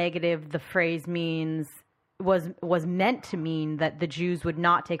double negative, the phrase was meant to mean that the Jews would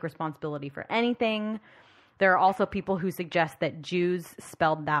not take responsibility for anything. There are also people who suggest that Jews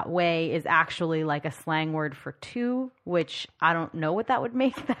spelled that way is actually like a slang word for two, which I don't know what that would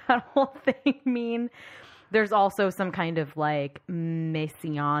make that whole thing mean. There's also some kind of like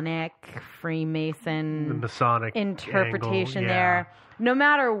Messianic, Freemason, the Masonic interpretation angle, there. No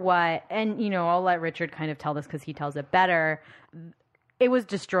matter what, and you know, I'll let Richard kind of tell this because he tells it better. It was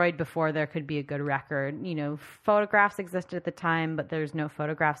destroyed before there could be a good record. You know, photographs existed at the time, but there's no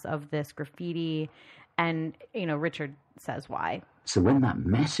photographs of this graffiti. And, you know, Richard says why. So when that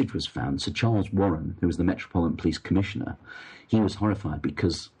message was found, Sir Charles Warren, who was the Metropolitan Police Commissioner, he was horrified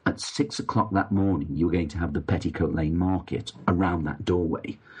because at 6 o'clock that morning, you were going to have the Petticoat Lane Market around that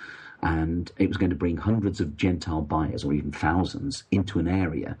doorway. And it was going to bring hundreds of Gentile buyers, or even thousands, into an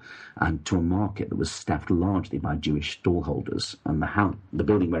area and to a market that was staffed largely by Jewish stallholders. And the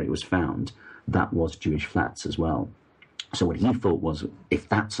building where it was found, that was Jewish flats as well. So what he thought was, if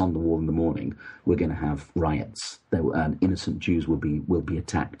that's on the wall in the morning, we're going to have riots. Innocent Jews will be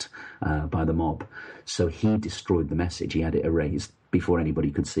attacked by the mob. So he destroyed the message. He had it erased before anybody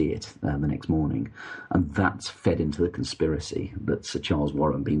could see it the next morning. And that's fed into the conspiracy that Sir Charles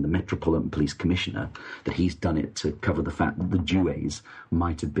Warren, being the Metropolitan Police Commissioner, that he's done it to cover the fact that the Jewes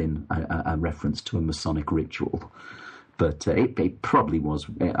might have been a reference to a Masonic ritual. But it probably was.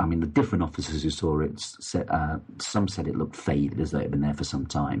 I mean, the different officers who saw it, some said it looked faded, as though it had been there for some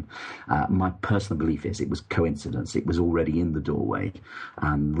time. My personal belief is it was coincidence. It was already in the doorway,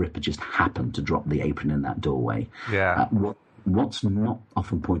 and Ripper just happened to drop the apron in that doorway. Yeah. What's not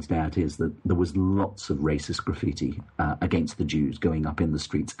often pointed out is that there was lots of racist graffiti against the Jews going up in the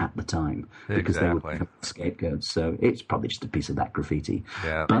streets at the time because they were scapegoats. So it's probably just a piece of that graffiti.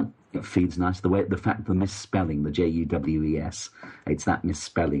 Yeah. But it feeds nice the fact the misspelling, the Juwes, it's that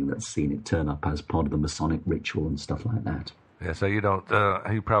misspelling that's seen it turn up as part of the Masonic ritual and stuff like that. Yeah. So you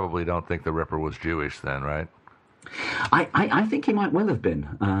probably don't think the Ripper was Jewish then, right? I think he might well have been.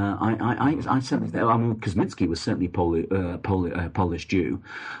 I certainly. I mean, Kosminski was certainly Polish Jew,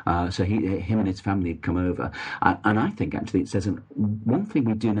 so him and his family had come over. And I think actually it says one thing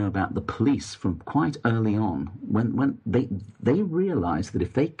we do know about the police from quite early on, when they realised that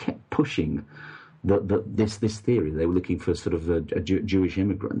if they kept pushing this theory, they were looking for sort of a Jewish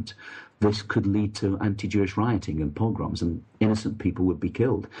immigrant. This could lead to anti-Jewish rioting and pogroms, and innocent people would be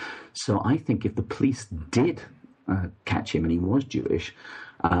killed. So I think if the police did catch him and he was Jewish,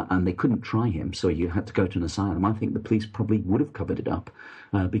 and they couldn't try him, so you had to go to an asylum, I think the police probably would have covered it up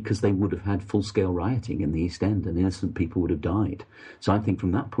because they would have had full-scale rioting in the East End and innocent people would have died. So I think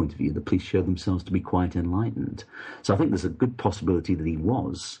from that point of view, the police showed themselves to be quite enlightened. So I think there's a good possibility that he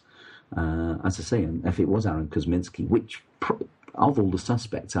was, as I say, and if it was Aaron Kosminski, which of all the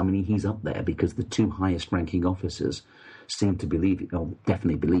suspects, I mean, he's up there because the two highest-ranking officers seemed to believe, or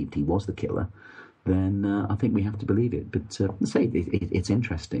definitely believed he was the killer. then I think we have to believe it. But it's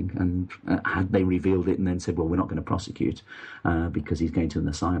interesting. And had they revealed it and then said, well, we're not going to prosecute because he's going to an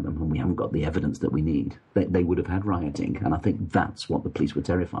asylum and we haven't got the evidence that we need, they would have had rioting. And I think that's what the police were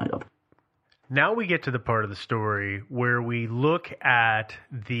terrified of. Now we get to the part of the story where we look at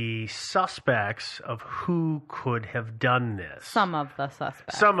the suspects of who could have done this. Some of the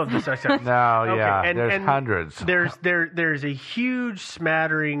suspects. No, okay. Yeah, there's hundreds. There's a huge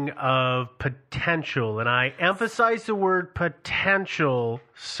smattering of potential, and I emphasize the word potential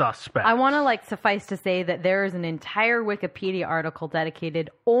suspects. I want to suffice to say that there is an entire Wikipedia article dedicated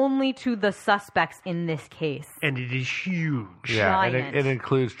only to the suspects in this case. And it is huge. Yeah, and it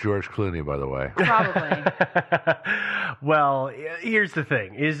includes George Clooney, by the way. Probably. Well, here's the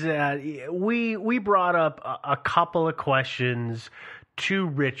thing, is that we brought up a couple of questions to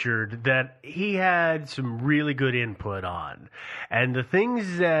Richard that he had some really good input on. And the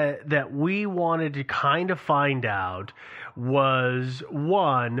things that we wanted to kind of find out was,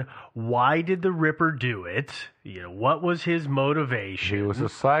 one, why did the Ripper do it? You know, what was his motivation? He was a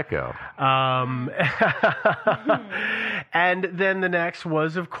psycho. And then the next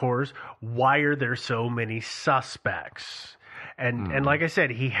was, of course, why are there so many suspects? And like I said,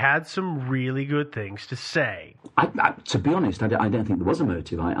 he had some really good things to say. To be honest, I don't think there was a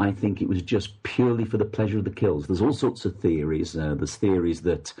motive. I think it was just purely for the pleasure of the kills. There's all sorts of theories. There's theories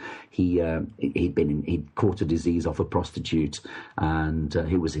that he'd caught a disease off a prostitute, and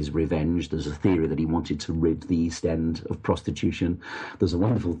it was his revenge. There's a theory that he wanted to rid the East End of prostitution. There's a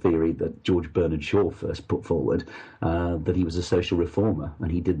wonderful theory that George Bernard Shaw first put forward, that he was a social reformer,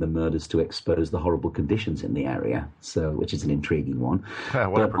 and he did the murders to expose the horrible conditions in the area. Which is an intriguing one.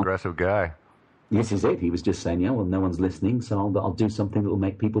 What a progressive guy. This is it. He was just saying, yeah, well, no one's listening, so I'll do something that will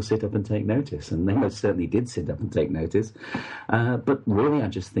make people sit up and take notice. And they most certainly did sit up and take notice. But really, I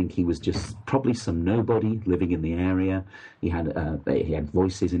just think he was just probably some nobody living in the area. He had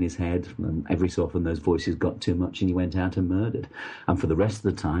voices in his head, and every so often those voices got too much and he went out and murdered. And for the rest of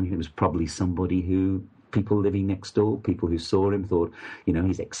the time, he was probably somebody who people living next door, people who saw him, thought,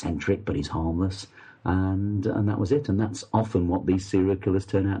 he's eccentric, but he's harmless. And that was it. And that's often what these serial killers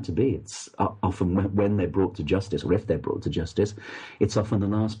turn out to be. It's often when they're brought to justice, or if they're brought to justice, it's often the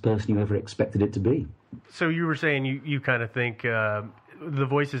last person you ever expected it to be. So you were saying you kind of think the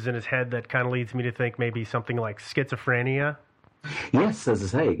voices in his head, that kind of leads me to think maybe something like schizophrenia? Yes, as I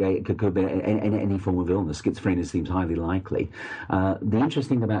say, it could be any form of illness. Schizophrenia seems highly likely. The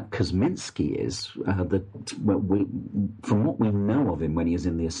interesting thing about Kosminski is that from what we know of him when he is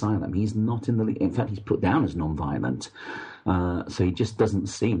in the asylum, he's not in the... In fact, he's put down as non-violent. So he just doesn't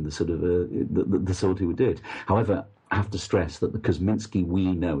seem the sort of the sort who would do it. However, I have to stress that the Kosminski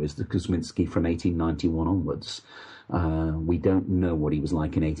we know is the Kosminski from 1891 onwards. We don't know what he was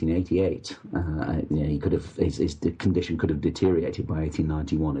like in 1888. He could have his condition could have deteriorated by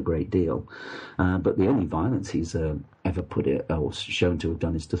 1891 a great deal. But the only violence he's ever put it or shown to have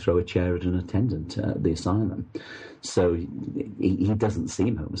done is to throw a chair at an attendant at the asylum. So he doesn't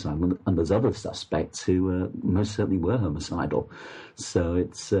seem homicidal, and there's other suspects who most certainly were homicidal. So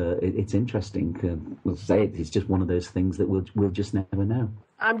it's interesting. We'll say it's just one of those things that we'll just never know.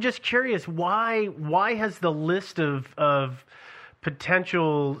 I'm just curious, why has the list of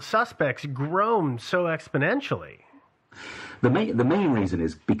potential suspects grown so exponentially? The main reason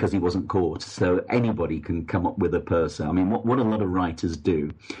is because he wasn't caught, so anybody can come up with a person. I mean, what a lot of writers do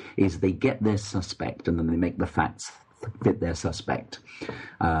is they get their suspect and then they make the facts fit their suspect.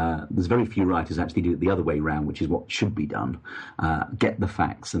 There's very few writers actually do it the other way around, which is what should be done. Get the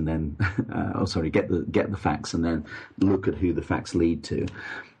facts and then, get the facts and then look at who the facts lead to.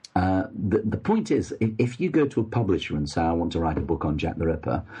 The point is, if you go to a publisher and say, I want to write a book on Jack the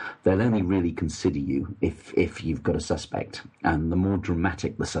Ripper, they'll only really consider you if you've got a suspect. And the more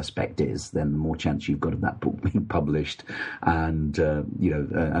dramatic the suspect is, then the more chance you've got of that book being published and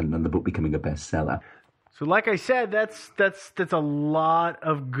the book becoming a bestseller. So like I said, that's a lot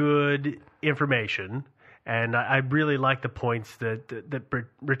of good information. And I really like the points that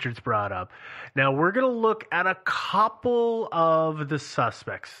Richard's brought up. Now, we're going to look at a couple of the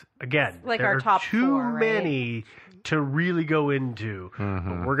suspects. Again, like there our are top too 4, right? many to really go into. Mm-hmm.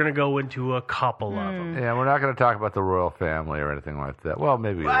 But we're going to go into a couple of them. Yeah, we're not going to talk about the royal family or anything like that. Well,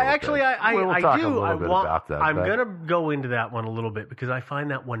 maybe I do. We'll talk do. a little bit about that. I'm going to go into that one a little bit because I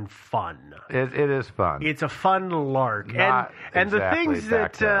find that one fun. It is fun. It's a fun lark. Not and exactly the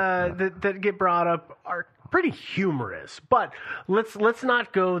things that get brought up are pretty humorous. But let's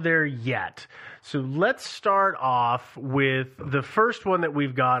not go there yet. So let's start off with the first one that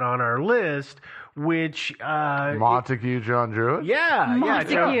we've got on our list, which Montague John Druitt?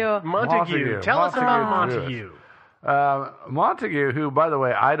 Montague. Tell us about Montague. Montague, who, by the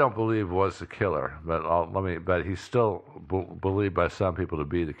way, I don't believe was the killer, but he's still believed by some people to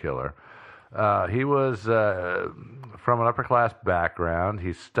be the killer. He was from an upper-class background.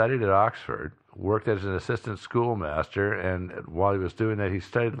 He studied at Oxford, worked as an assistant schoolmaster, and while he was doing that, he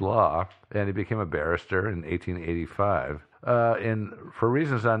studied law, and he became a barrister in 1885. For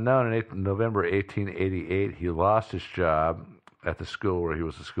reasons unknown, in November 1888, he lost his job at the school where he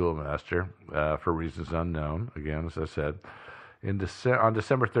was a schoolmaster, for reasons unknown, again, as I said. On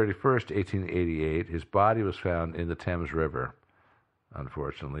December 31st, 1888, his body was found in the Thames River.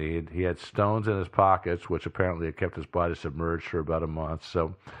 Unfortunately, he had stones in his pockets, which apparently had kept his body submerged for about a month.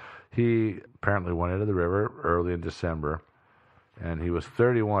 So he apparently went into the river early in December, and he was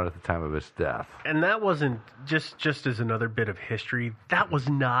 31 at the time of his death. And that wasn't, just as another bit of history, that was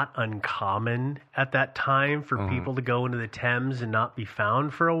not uncommon at that time for people to go into the Thames and not be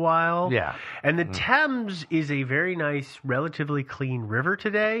found for a while. Yeah. And the Thames is a very nice, relatively clean river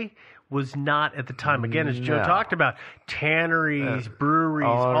today. Was not at the time. Again, as Joe talked about, tanneries, breweries,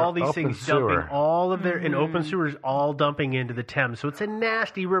 all these things dumping all of their in open sewers, all dumping into the Thames. So it's a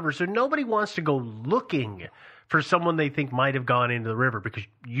nasty river. So nobody wants to go looking for someone they think might have gone into the river because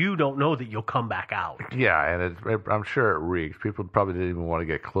you don't know that you'll come back out. Yeah, and I'm sure it reeked. People probably didn't even want to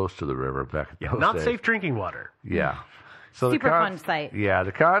get close to the river back in those not days. Safe drinking water. Yeah. So Super fun sight. Yeah,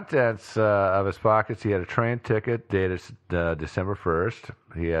 the contents of his pockets, he had a train ticket dated December 1st.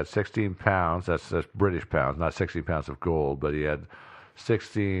 He had 16 pounds, that's British pounds, not 16 pounds of gold, but he had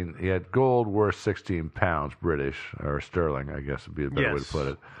gold worth 16 pounds British, or sterling, I guess would be a better way to put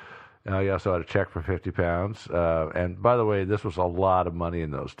it. He also had a check for 50 pounds. And by the way, this was a lot of money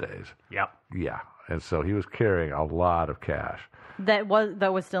in those days. Yep. Yeah. And so he was carrying a lot of cash. That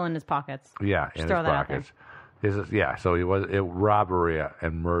was still in his pockets. Yeah, Just in throw his that out pockets. So robbery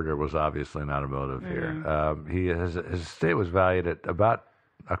and murder was obviously not a motive here. His estate was valued at about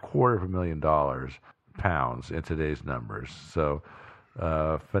 $250,000 pounds in today's numbers. So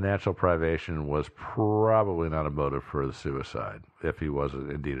financial privation was probably not a motive for the suicide, if he was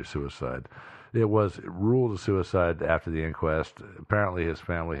indeed a suicide. It was ruled a suicide after the inquest. Apparently his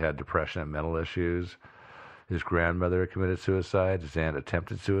family had depression and mental issues. His grandmother committed suicide. His aunt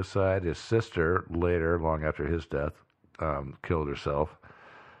attempted suicide. His sister, later, long after his death, killed herself.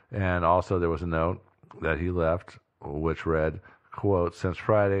 And also there was a note that he left, which read, quote, "Since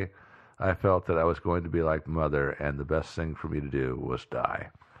Friday, I felt that I was going to be like Mother, and the best thing for me to do was die."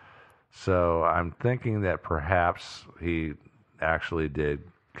 So I'm thinking that perhaps he actually did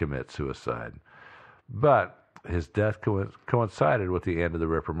commit suicide. But his death coincided with the end of the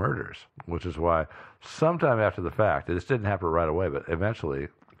Ripper murders, which is why sometime after the fact, this didn't happen right away, but eventually,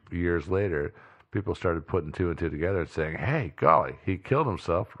 years later, people started putting two and two together and saying, hey, golly, he killed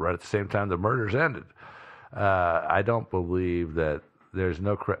himself right at the same time the murders ended. I don't believe that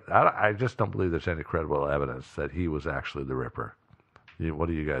I just don't believe there's any credible evidence that he was actually the Ripper. What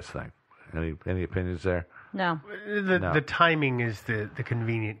do you guys think? Any opinions there? No. The timing is the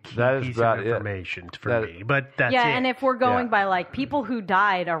convenient key piece of information for me. But that's it. And if we're going by like people who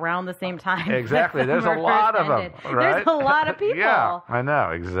died around the same time. Exactly. There's a lot of them, right? There's a lot of people. Yeah, I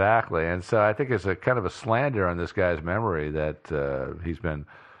know. Exactly. And so I think it's a kind of a slander on this guy's memory that he's been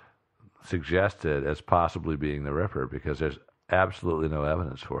suggested as possibly being the Ripper because there's absolutely no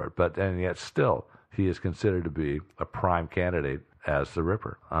evidence for it. And yet still, he is considered to be a prime candidate as the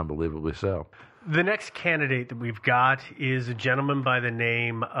Ripper. Unbelievably so. The next candidate that we've got is a gentleman by the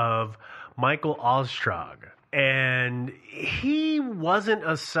name of Michael Ostrog. And he wasn't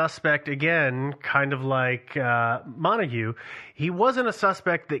a suspect, again, kind of like Montague. He wasn't a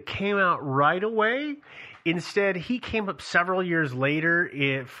suspect that came out right away. Instead, he came up several years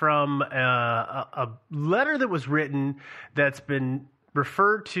later from a letter that was written that's been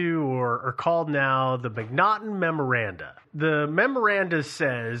referred to or called now the McNaughton Memoranda. The memoranda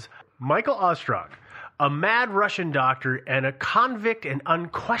says, Michael Ostrog, a mad Russian doctor and a convict and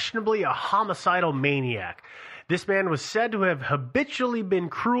unquestionably a homicidal maniac. This man was said to have habitually been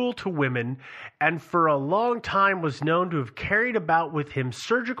cruel to women and for a long time was known to have carried about with him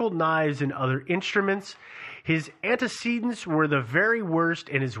surgical knives and other instruments. His antecedents were the very worst,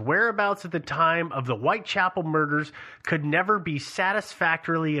 and his whereabouts at the time of the Whitechapel murders could never be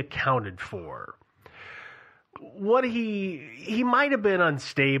satisfactorily accounted for. What he might have been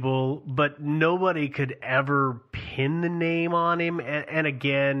unstable, but nobody could ever pin the name on him. And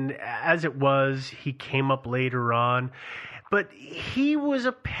again, as it was, he came up later on. But he was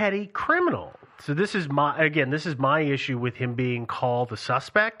a petty criminal. So this is my issue with him being called a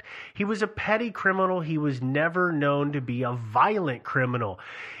suspect. He was a petty criminal. He was never known to be a violent criminal.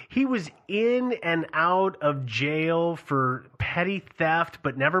 He was in and out of jail for petty theft,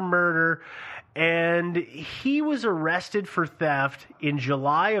 but never murder. And he was arrested for theft in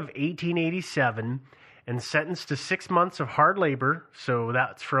July of 1887 and sentenced to 6 months of hard labor. So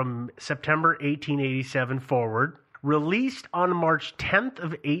that's from September 1887 forward. Released on March 10th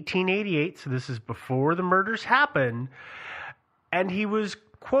of 1888, so this is before the murders happened, and he was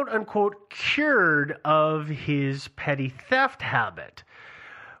quote-unquote cured of his petty theft habit.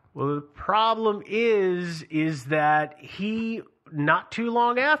 Well, the problem is that he, not too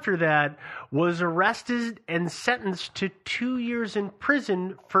long after that, was arrested and sentenced to 2 years in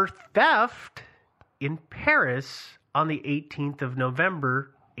prison for theft in Paris on the 18th of November,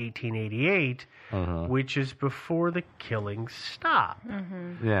 1888, which is before the killings stopped.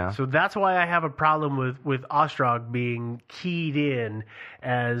 Yeah. So that's why I have a problem with Ostrog being keyed in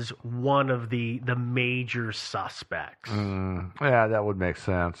as one of the major suspects. Yeah, that would make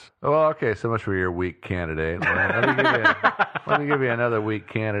sense. Well, okay, so much for your weak candidate. Let me give you another weak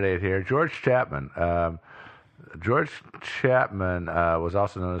candidate here. George Chapman. George Chapman was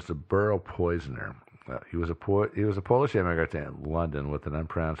also known as the Borough Poisoner. He was a Polish immigrant to London with an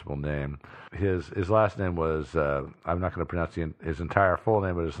unpronounceable name. His last name was I'm not going to pronounce his entire full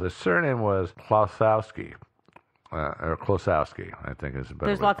name, but his surname was Klosowski, or Klosowski, I think is a better.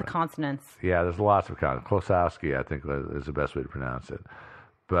 There's lots of consonants. Yeah, there's lots of consonants. Klosowski, I think, is the best way to pronounce it.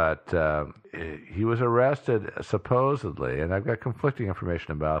 But he was arrested supposedly, and I've got conflicting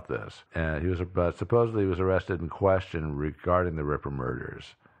information about this. But supposedly he was arrested and questioned regarding the Ripper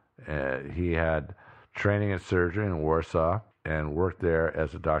murders. He had training in surgery in Warsaw and worked there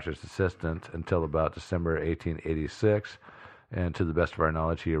as a doctor's assistant until about December 1886. And to the best of our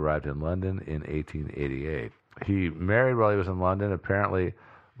knowledge, he arrived in London in 1888. He married while he was in London, apparently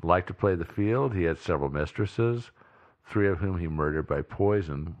liked to play the field. He had several mistresses, 3 of whom he murdered by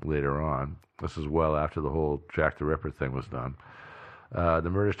poison later on. This is well after the whole Jack the Ripper thing was done. The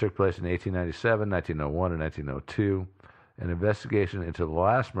murders took place in 1897, 1901, and 1902. An investigation into the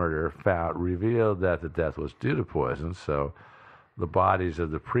last murder revealed that the death was due to poison, so the bodies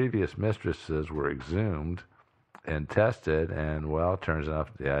of the previous mistresses were exhumed and tested, and, well, it turns out,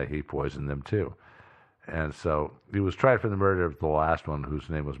 he poisoned them too. And so he was tried for the murder of the last one, whose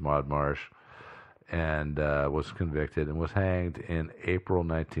name was Maud Marsh, and was convicted and was hanged in April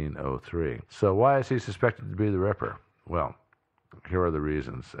 1903. So why is he suspected to be the Ripper? Well, here are the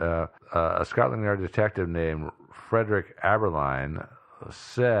reasons. A Scotland Yard detective named Frederick Aberline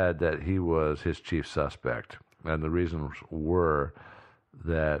said that he was his chief suspect, and the reasons were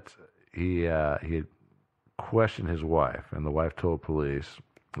that he had questioned his wife, and the wife told police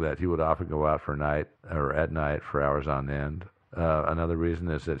that he would often go out at night for hours on end. Another reason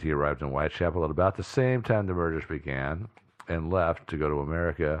is that he arrived in Whitechapel at about the same time the murders began and left to go to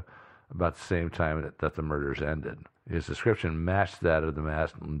America about the same time that the murders ended. His description matched that of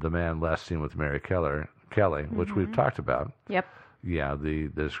the man last seen with Mary Kelly, which we've talked about. Yep. Yeah, the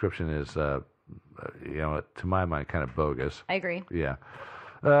description is, to my mind, kind of bogus. I agree. Yeah.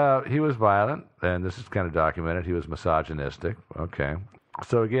 He was violent, and this is kind of documented. He was misogynistic. Okay.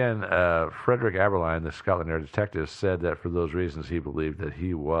 So again, Frederick Aberline, the Scotland Yard detective, said that for those reasons he believed that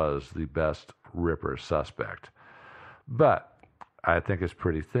he was the best Ripper suspect. But I think it's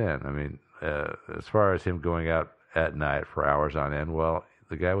pretty thin. I mean, as far as him going out at night for hours on end, well,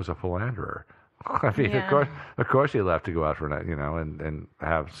 the guy was a philanderer. I mean, of course he left to go out for a night, and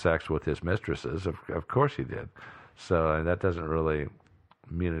have sex with his mistresses. Of course he did. So that doesn't really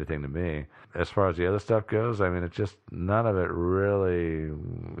mean anything to me. As far as the other stuff goes, I mean, it's just none of it really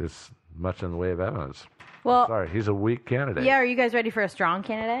is much in the way of evidence. Well, sorry, he's a weak candidate. Yeah, are you guys ready for a strong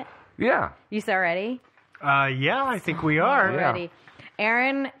candidate? Yeah. You still ready? Yeah, I think we are. Ready.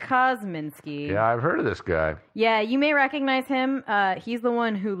 Aaron Kosminski. Yeah, I've heard of this guy. Yeah, you may recognize him. He's the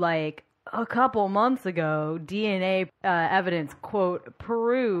one who, a couple months ago, DNA evidence, quote,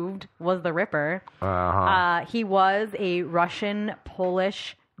 proved was the Ripper. He was a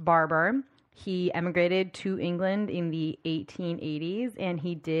Russian-Polish barber. He emigrated to England in the 1880s, and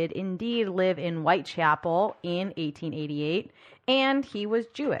he did indeed live in Whitechapel in 1888, and he was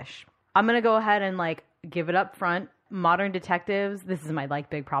Jewish. I'm going to go ahead and, give it up front. Modern detectives, this is my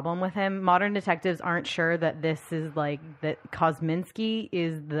big problem with him. Modern detectives aren't sure that this is that Kosminski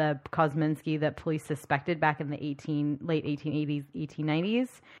is the Kosminski that police suspected back in the late 1880s, 1890s.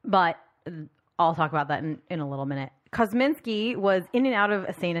 But I'll talk about that in a little minute. Kosminski was in and out of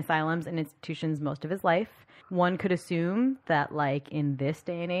insane asylums and institutions most of his life. One could assume that, like, in this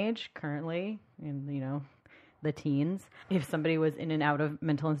day and age, currently, in, you know, the teens, if somebody was in and out of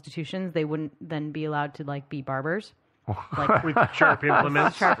mental institutions, they wouldn't then be allowed to, like, be barbers. Like with sharp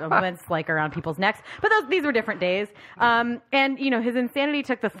implements. Sharp implements, like, around people's necks. But these were different days. And, you know, his insanity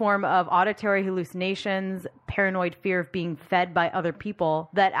took the form of auditory hallucinations, paranoid fear of being fed by other people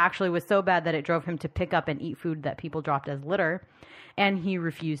that actually was so bad that it drove him to pick up and eat food that people dropped as litter. And he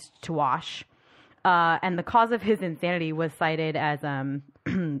refused to wash. And the cause of his insanity was cited as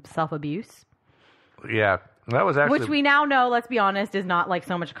self-abuse. Yeah, that was actually... Which we now know, let's be honest, is not like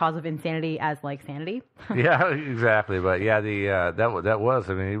so much cause of insanity as like sanity. Yeah, exactly. But yeah, that was,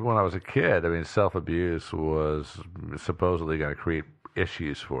 I mean, even when I was a kid, I mean, self-abuse was supposedly going to create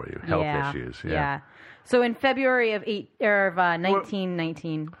issues for you, health issues. Yeah. So in February of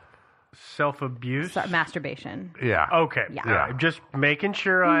 1919... Self-abuse? Masturbation. Yeah. Okay. Yeah. I'm just making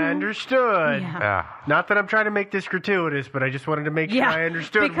sure I understood. Yeah. Not that I'm trying to make this gratuitous, but I just wanted to make sure I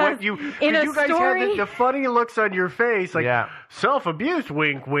understood what you... Because you guys had the funny looks on your face, like, self-abuse,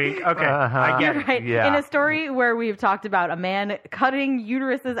 wink, wink. Okay, I get it. Right. Yeah. In a story where we've talked about a man cutting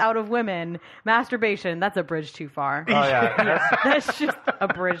uteruses out of women, masturbation, that's a bridge too far. Oh, yeah. That's just a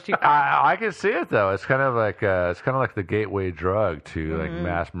bridge too far. I can see it, though. It's kind of like the gateway drug to like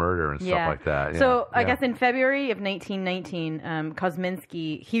mass murder and stuff like that. So I guess in February of 1919,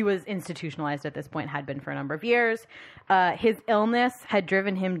 Kosminski, he was institutionalized at this point, had been for a number of years. His illness had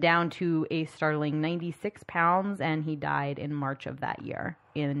driven him down to a startling 96 pounds, and he died in March of that year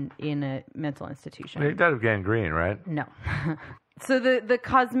in a mental institution. He died of gangrene, right? No. So the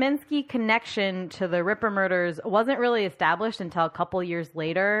Kosminski connection to the Ripper murders wasn't really established until a couple years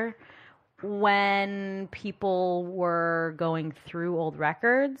later, when people were going through old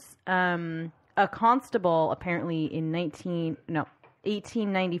records. A constable, apparently in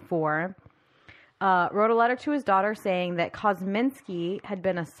 1894, wrote a letter to his daughter saying that Kosminski had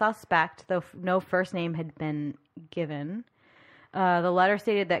been a suspect, though no first name had been given. The letter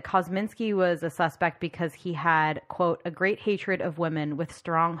stated that Kosminski was a suspect because he had, quote, a great hatred of women with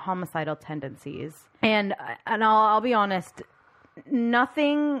strong homicidal tendencies. And I'll be honest,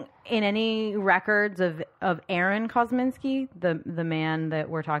 nothing in any records of Aaron Kosminski, the man that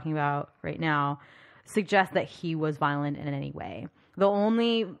we're talking about right now, suggests that he was violent in any way. The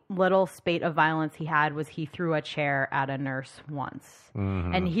only little spate of violence he had was he threw a chair at a nurse once.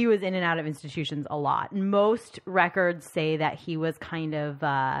 Mm-hmm. And he was in and out of institutions a lot. Most records say that he was kind of...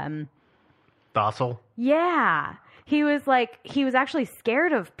 docile? Yeah. He was actually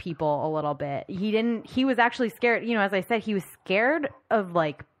scared of people a little bit. He was actually scared, you know, as I said, he was scared of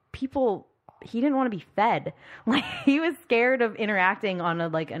like people. He didn't want to be fed. Like, he was scared of interacting on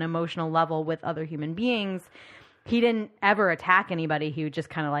an emotional level with other human beings. He didn't ever attack anybody. He would just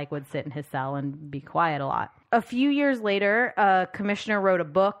kind of would sit in his cell and be quiet a lot. A few years later, a commissioner wrote a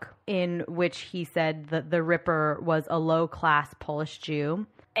book in which he said that the Ripper was a low-class Polish Jew.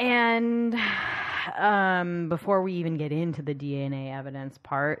 And before we even get into the DNA evidence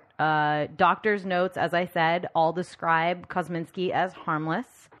part, doctor's notes, as I said, all describe Kosminski as harmless.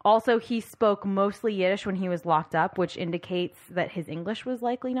 Also, he spoke mostly Yiddish when he was locked up, which indicates that his English was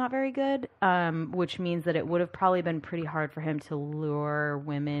likely not very good, which means that it would have probably been pretty hard for him to lure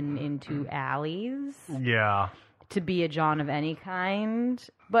women into alleys. Yeah. To be a John of any kind.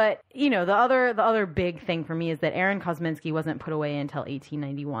 But, you know, the other big thing for me is that Aaron Kosminski wasn't put away until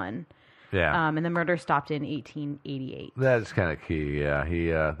 1891. Yeah. And the murder stopped in 1888. That's kind of key,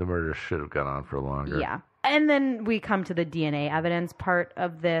 yeah. The murder should have gone on for longer. Yeah. And then we come to the DNA evidence part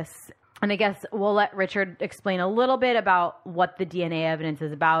of this. And I guess we'll let Richard explain a little bit about what the DNA evidence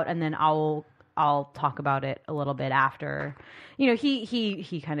is about, and then I'll talk about it a little bit after. You know,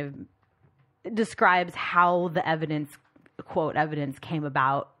 he kind of describes how the evidence, quote, evidence came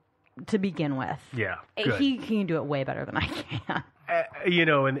about to begin with. Yeah. He can do it way better than I can. You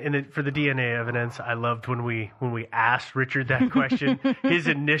know, and for the DNA evidence, I loved when we asked Richard that question. His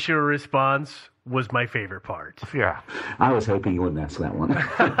initial response was my favorite part. Yeah. I was hoping you wouldn't ask that one.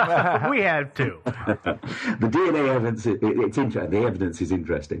 We had to. The DNA evidence, it's interesting. The evidence is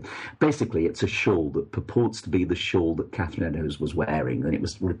interesting. Basically, it's a shawl that purports to be the shawl that Catherine Eddowes was wearing, and it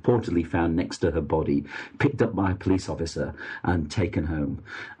was reportedly found next to her body, picked up by a police officer and taken home.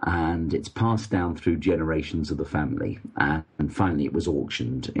 And it's passed down through generations of the family. And finally, it was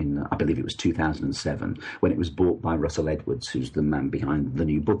auctioned in, I believe it was 2007, when it was bought by Russell Edwards, who's the man behind the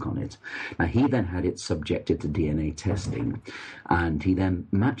new book on it. Now, he then had it subjected to DNA testing, and he then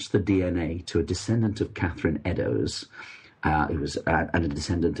matched the DNA to a descendant of Catherine Eddowes, who was a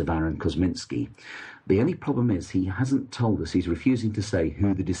descendant of Aaron Kosminski. The only problem is he hasn't told us, he's refusing to say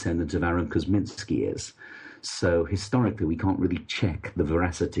who the descendant of Aaron Kosminski is. So historically, we can't really check the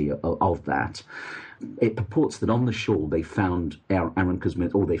veracity of that. It purports that on the shawl they found Aaron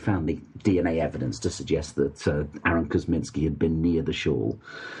Kosminski, or they found the DNA evidence to suggest that Aaron Kosminski had been near the shawl.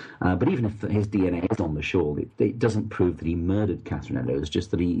 But even if his DNA is on the shawl, it doesn't prove that he murdered Catherine Eddowes,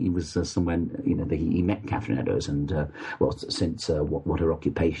 just that he was somewhere, that he met Catherine Eddowes, and since what her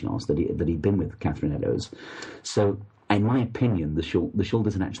occupation was, that he'd been with Catherine Eddowes. So, in my opinion, the shawl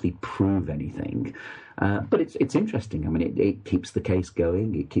doesn't actually prove anything. But it's interesting. I mean, it keeps the case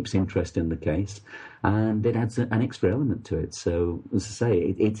going. It keeps interest in the case, and it adds an extra element to it. So, as I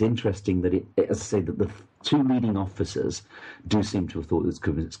say, it's interesting that that the two leading officers do seem to have thought it's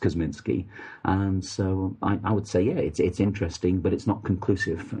Kosminski, and so I would say, it's interesting, but it's not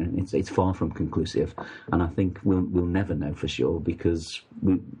conclusive. It's far from conclusive, and I think we'll never know for sure because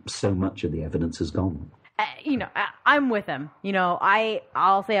so much of the evidence has gone. I'm with him.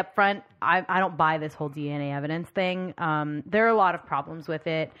 I'll say up front, I don't buy this whole DNA evidence thing. There are a lot of problems with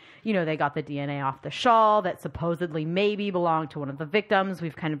it. They got the DNA off the shawl that supposedly maybe belonged to one of the victims.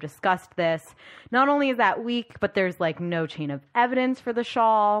 We've kind of discussed this. Not only is that weak, but there's no chain of evidence for the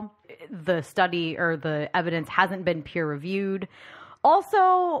shawl. The study or the evidence hasn't been peer reviewed.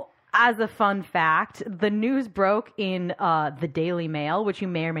 Also, as a fun fact, the news broke in the Daily Mail, which you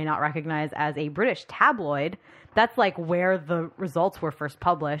may or may not recognize as a British tabloid. That's where the results were first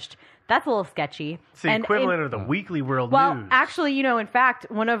published. That's a little sketchy. It's the equivalent of the Weekly World News. Well, actually, in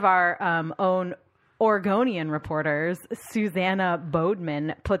fact, one of our own Oregonian reporters, Susanna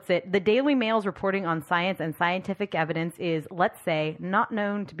Bodeman, puts it, the Daily Mail's reporting on science and scientific evidence is, let's say, not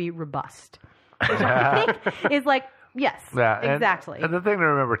known to be robust. Which I think is yes, exactly. And the thing to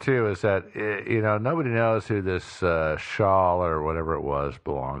remember, too, is that, nobody knows who this shawl or whatever it was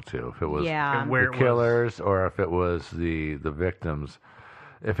belonged to. If it was the killers or if it was the victims.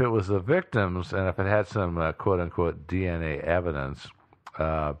 If it was the victims and if it had some quote-unquote DNA evidence,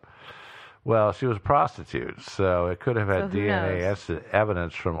 she was a prostitute. So it could have had DNA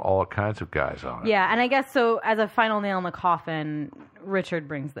evidence from all kinds of guys on it. Yeah, and I guess so as a final nail in the coffin, Richard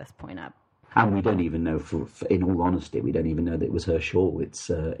brings this point up. And we don't even know, in all honesty, we don't even know that it was her shawl. It's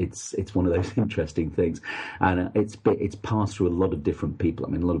one of those interesting things, and it's passed through a lot of different people. I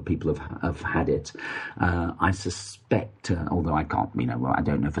mean, a lot of people have had it. I suspect, although I can't, I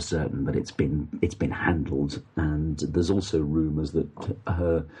don't know for certain, but it's been handled. And there's also rumours that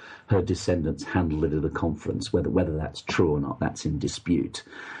her descendants handled it at a conference. Whether that's true or not, that's in dispute.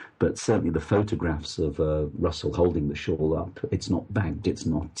 But certainly the photographs of Russell holding the shawl up, it's not bagged, it's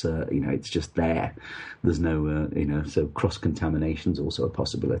not, it's just there. There's no, so cross-contamination is also a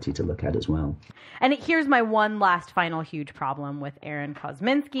possibility to look at as well. And here's my one last final huge problem with Aaron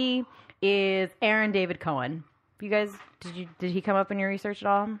Kosminski is Aaron David Cohen. You guys, did he come up in your research at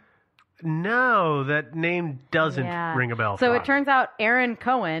all? No, that name doesn't ring a bell. So it turns out Aaron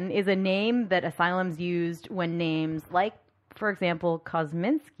Cohen is a name that asylums used when names like, for example,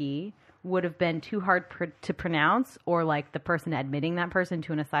 Kosminski would have been too hard to pronounce, or the person admitting that person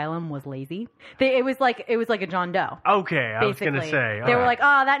to an asylum was lazy. It was like a John Doe. Okay, I was going to say. They were like,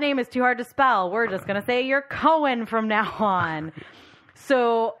 that name is too hard to spell. We're just going to say you're Cohen from now on.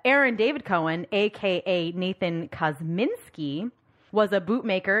 So Aaron David Cohen, a.k.a. Nathan Kosminski, was a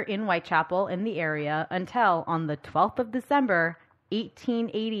bootmaker in Whitechapel in the area until on the 12th of December,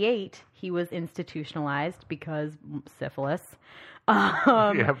 1888, he was institutionalized because syphilis.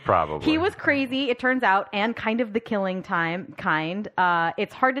 Yeah, probably. He was crazy, it turns out, and kind of the killing kind.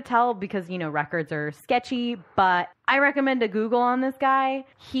 It's hard to tell because, records are sketchy, but I recommend a Google on this guy.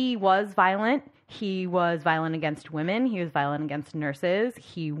 He was violent. He was violent against women. He was violent against nurses.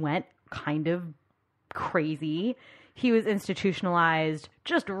 He went kind of crazy. He was institutionalized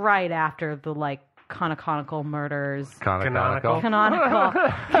just right after the, canonical murders. Canonical. I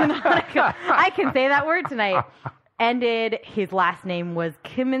can say that word tonight. Ended. His last name was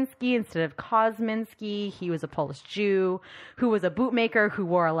Kiminski instead of Kosminski. He was a Polish Jew who was a bootmaker who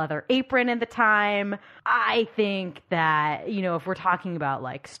wore a leather apron at the time. I think that, if we're talking about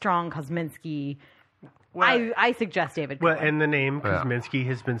strong Kosminski, I suggest David Cohen. Well, and the name Kosminski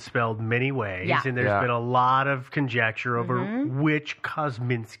has been spelled many ways, and there's been a lot of conjecture over which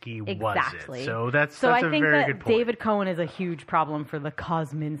Kosminski was it. So that's I a think very that good point. David Cohen is a huge problem for the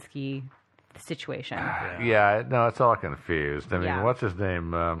Kosminski situation. No, it's all confused. I mean, what's his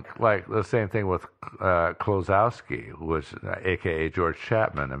name? The same thing with Klosowski, which a.k.a. George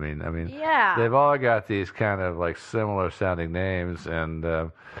Chapman. I mean, they've all got these kind of similar sounding names, and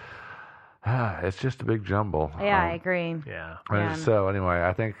It's just a big jumble. Yeah, I agree. Yeah. So anyway,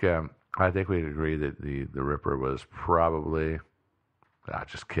 I think we'd agree that the Ripper was probably.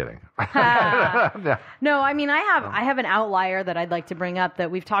 Just kidding. No, I mean, I have an outlier that I'd like to bring up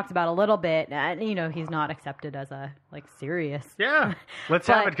that we've talked about a little bit. And, he's not accepted as a serious. Yeah, let's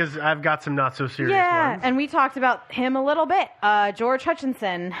have it because I've got some not so serious ones. And we talked about him a little bit. George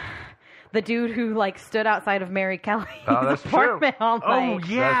Hutchinson. The dude who stood outside of Mary Kelly's apartment all night. Oh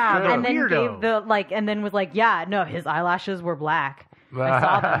yeah, and then weirdo. gave and then was like, yeah, no, his eyelashes were black. I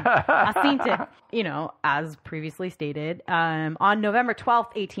saw them. I seen it. As previously stated, on November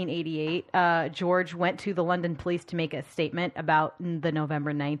 12th, 1888, George went to the London police to make a statement about the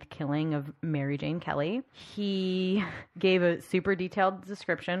November 9th killing of Mary Jane Kelly. He gave a super detailed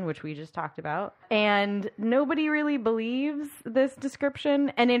description, which we just talked about, and nobody really believes this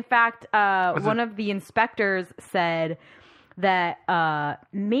description. And in fact, one of the inspectors said that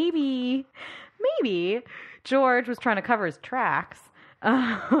maybe George was trying to cover his tracks.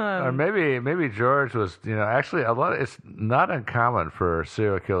 Or maybe George was, actually it's not uncommon for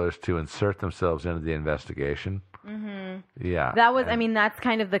serial killers to insert themselves into the investigation. Mm-hmm. Yeah. That was, that's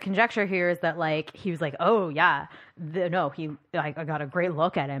kind of the conjecture here is that he was like, oh yeah, I got a great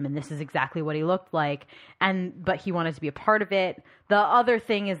look at him and this is exactly what he looked like. But he wanted to be a part of it. The other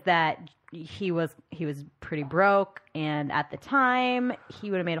thing is that he was pretty broke, and at the time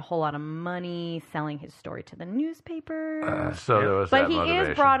he would have made a whole lot of money selling his story to the newspaper. So there was but that he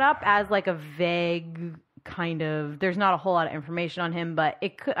motivation. is brought up as a vague kind of. There's not a whole lot of information on him, but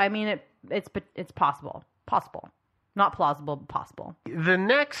it could. It's possible, not plausible, but possible. The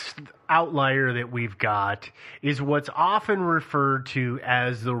next outlier that we've got is what's often referred to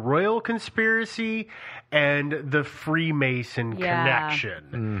as the Royal Conspiracy and the Freemason connection.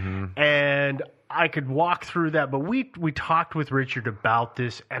 Mm-hmm. And I could walk through that, but we talked with Richard about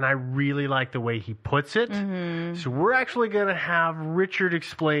this, and I really like the way he puts it. Mm-hmm. So we're actually going to have Richard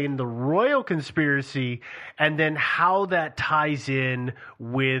explain the Royal Conspiracy and then how that ties in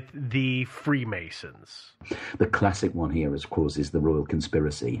with the Freemasons. The classic one here, of course, is the Royal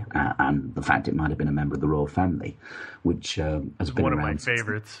Conspiracy, and the fact it might have been a member of the royal family, which has been one around of my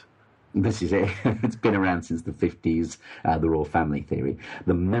favorites. This is it. It's been around since the 50s, the royal family theory.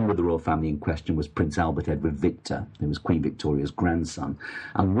 The member of the royal family in question was Prince Albert Edward Victor, who was Queen Victoria's grandson,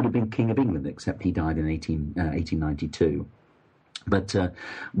 and would have been King of England, except he died in 1892. But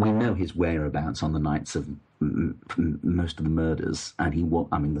we know his whereabouts on the nights of most of the murders, and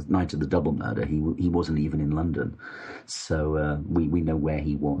the night of the double murder, he wasn't even in London, so we know where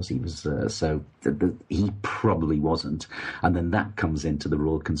he was. He was he probably wasn't, and then that comes into the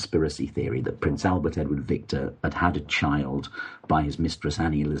Royal Conspiracy theory that Prince Albert Edward Victor had a child by his mistress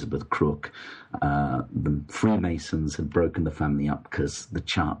Annie Elizabeth Crooke. The Freemasons had broken the family up because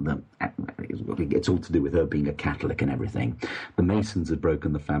it's all to do with her being a Catholic and everything. The Masons had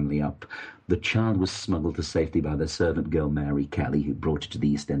broken the family up. The child was smuggled to safety by their servant girl Mary Kelly, who brought it to the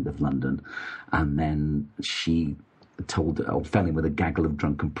East End of London, and then she fell in with a gaggle of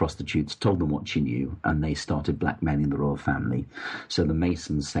drunken prostitutes, told them what she knew, and they started blackmailing the royal family. So the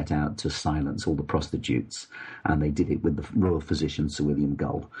Masons set out to silence all the prostitutes, and they did it with the royal physician Sir William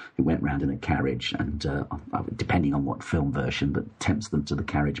Gull, who went round in a carriage and, depending on what film version, but tempts them to the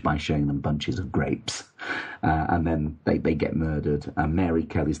carriage by showing them bunches of grapes. And then they get murdered. Mary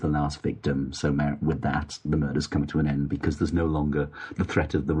Kelly's the last victim, so with that, the murders come to an end because there's no longer the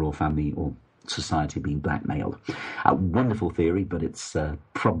threat of the royal family or society being blackmailed. A wonderful theory, but it's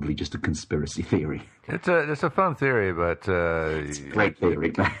probably just a conspiracy theory. It's a fun theory, but it's a great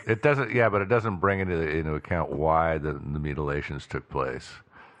theory. It doesn't. Yeah, but it doesn't bring into account why the mutilations took place.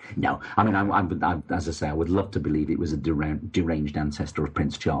 No, I as I say, I would love to believe it was a deranged ancestor of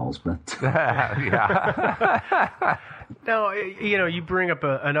Prince Charles, but yeah. No, you bring up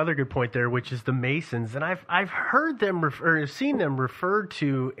another good point there, which is the Masons, and I've heard them seen them referred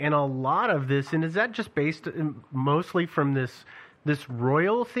to in a lot of this, and is that just based mostly from this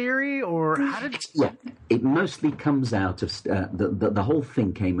royal theory, or how did? Yeah, it mostly comes out of the whole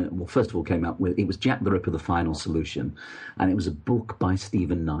thing first of all came up with, it was Jack the Ripper: The Final Solution, and it was a book by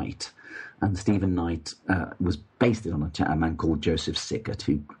Stephen Knight. And Stephen Knight was based it on a man called Joseph Sickert,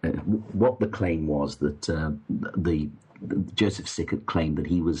 who, what the claim was that Joseph Sickert claimed that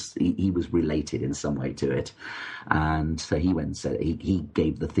he was related in some way to it, and so he went and said he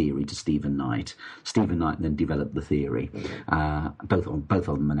gave the theory to Stephen Knight. Stephen Knight then developed the theory. Both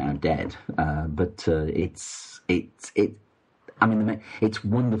of them are now dead, but I mean, it's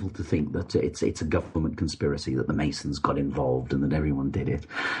wonderful to think that it's a government conspiracy, that the Masons got involved and that everyone did it.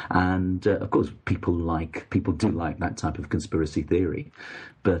 And of course, people do like that type of conspiracy theory,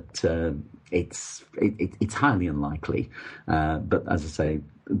 but it's highly unlikely. But as I say,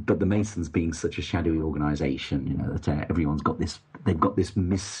 but the Masons being such a shadowy organisation, you know, that everyone's got this. They've got this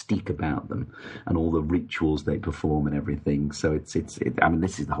mystique about them, and all the rituals they perform and everything. So I mean,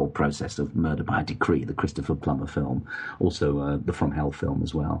 this is the whole process of Murder by Decree, the Christopher Plummer film, also the From Hell film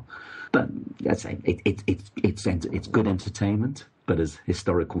as well. But let's say it's good entertainment, but as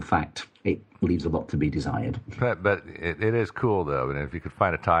historical fact, it leaves a lot to be desired. But it is cool though, and if you could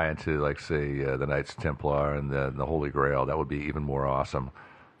find a tie into, like, say, the Knights Templar and the Holy Grail, that would be even more awesome.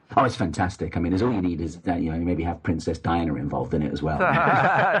 Oh, it's fantastic. I mean, all you need is maybe have Princess Diana involved in it as well.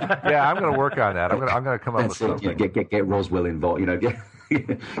 Yeah, I'm going to work on that. I'm going to come up with something. Get Roswell involved. You know, get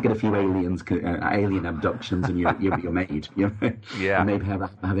a few alien abductions, and you're made. You know? Yeah. And maybe have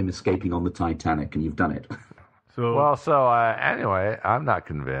him escaping on the Titanic, and you've done it. So anyway, I'm not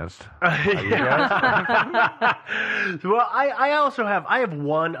convinced. You guys? Well, I have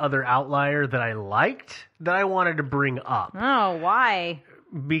one other outlier that I liked that I wanted to bring up. Oh, why?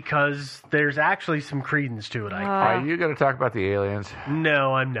 Because there's actually some credence to it, I think. Are you going to talk about the aliens?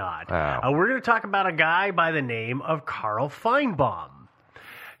 No, I'm not. Oh. We're going to talk about a guy by the name of Carl Feinbaum.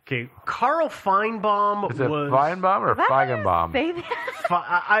 Okay, Carl Feinbaum was... Is it was... Feinbaum or Feigenbaum?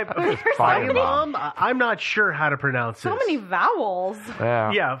 Feinbaum? I'm not sure how to pronounce so this. So many vowels.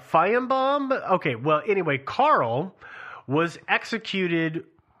 Yeah, Feinbaum. Okay, well, anyway, Carl was executed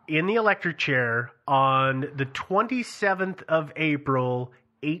in the electric chair on the 27th of April,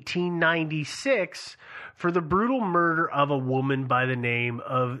 1896, for the brutal murder of a woman by the name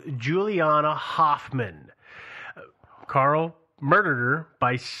of Juliana Hoffman. Carl murdered her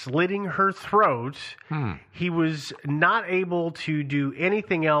by slitting her throat. He was not able to do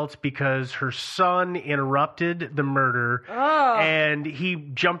anything else because her son interrupted the murder, and he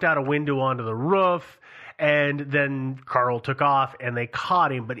jumped out a window onto the roof, and then Carl took off, and they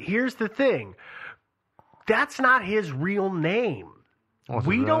caught him. But here's the thing. That's not his real name.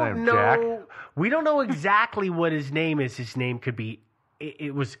 We don't know exactly what his name is. His name could be,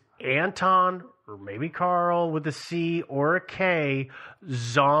 it was Anton, or maybe Carl with a C or a K,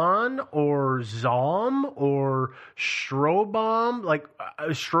 Zahn or Zom or Strobond, like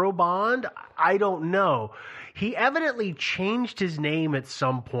Strobond. I don't know. He evidently changed his name at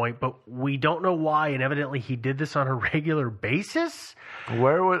some point, but we don't know why, and evidently he did this on a regular basis.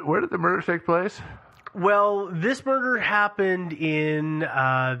 Where did the murder take place? Well, this murder happened in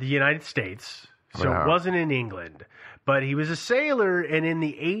the United States, so it wasn't in England. But he was a sailor, and in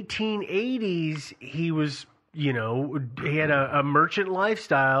the 1880s, he was, he had a merchant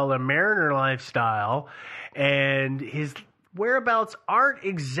lifestyle, a mariner lifestyle, and his whereabouts aren't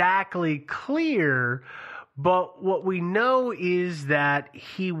exactly clear. But what we know is that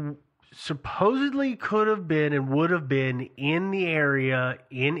he supposedly could have been and would have been in the area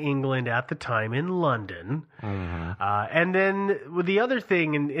in England at the time, in London. Mm-hmm. And then with the other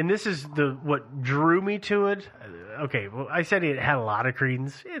thing, and this is what drew me to it. Okay, well, I said it had a lot of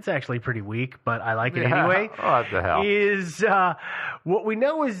credence. It's actually pretty weak, but I like it anyway. What the hell? What we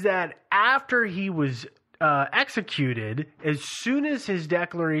know is that after he was executed, as soon as his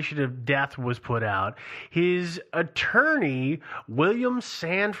declaration of death was put out, his attorney, William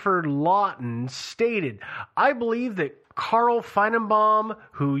Sanford Lawton, stated, "I believe that Carl Feinbaum,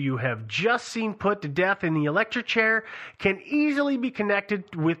 who you have just seen put to death in the electric chair, can easily be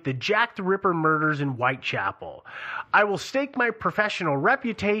connected with the Jack the Ripper murders in Whitechapel. I will stake my professional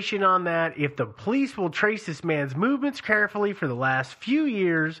reputation on that. If the police will trace this man's movements carefully for the last few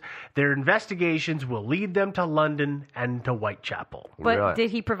years, their investigations will lead them to London and to Whitechapel." But Really?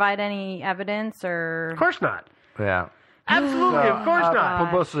 Did he provide any evidence or? Of course not. Yeah. Absolutely, of course not.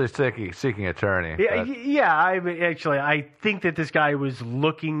 Publicity seeking attorney. Yeah. I think that this guy was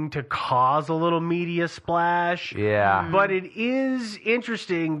looking to cause a little media splash. Yeah. But it is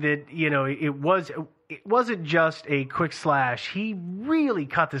interesting that, it wasn't just a quick slash. He really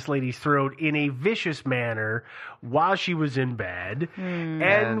cut this lady's throat in a vicious manner while she was in bed.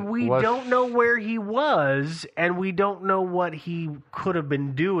 And we don't know where he was, and we don't know what he could have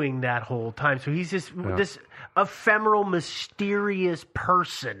been doing that whole time. So he's this ephemeral, mysterious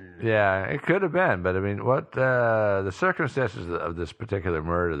person. Yeah, it could have been. But, I mean, what the circumstances of this particular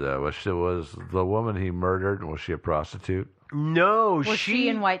murder, though, was the woman he murdered, was she a prostitute? No, was she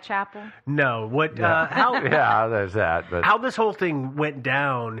in Whitechapel? No. Yeah, there's that. But how this whole thing went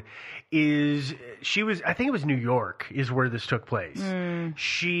down is I think it was New York is where this took place.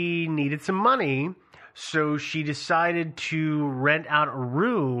 She needed some money, So she decided to rent out a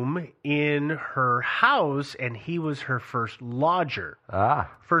room in her house, and he was her first lodger.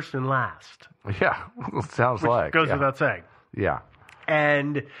 First and last. Yeah, sounds like. Goes without saying. Yeah.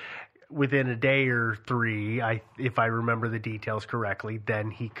 And within a day or three, if I remember the details correctly, then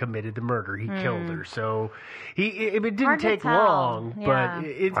he committed the murder. He killed her. So it didn't take long, but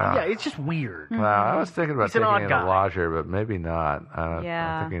it's just weird. Well, I was thinking about taking in guy. a lodger, but maybe not.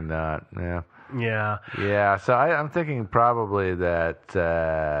 I'm thinking not. Yeah. Yeah. So I'm thinking probably that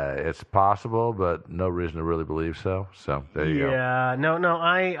it's possible, but no reason to really believe so. So there you go. Yeah. No,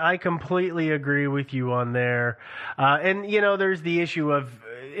 I completely agree with you on there. And, there's the issue of,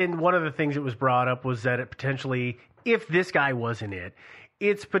 and one of the things that was brought up was that it potentially, if this guy wasn't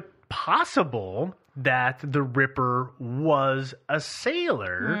it's possible that the Ripper was a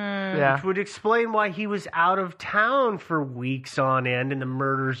sailor, which would explain why he was out of town for weeks on end and the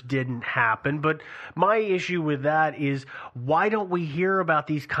murders didn't happen. But my issue with that is, why don't we hear about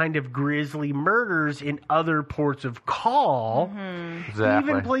these kind of grisly murders in other ports of call,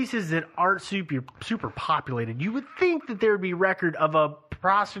 Exactly. even places that aren't super populated? You would think that there would be record of a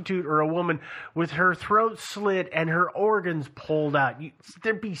prostitute or a woman with her throat slit and her organs pulled out.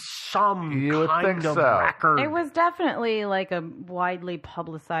 There'd be some kind of record. It was definitely like a widely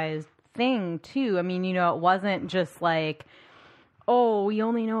publicized thing too. I mean, it wasn't just like, oh, we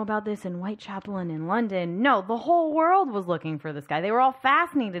only know about this in Whitechapel and in London. No, the whole world was looking for this guy. They were all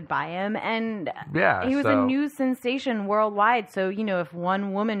fascinated by him, and he was a news sensation worldwide. So, if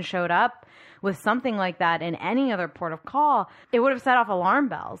one woman showed up with something like that in any other port of call, it would have set off alarm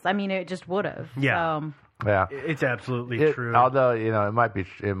bells. I mean, it just would have. Yeah. So. Yeah, it's absolutely true. Although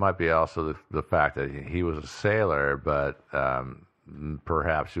it might be also the fact that he was a sailor, but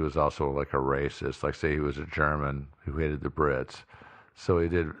perhaps he was also like a racist. Like, say he was a German who hated the Brits, so he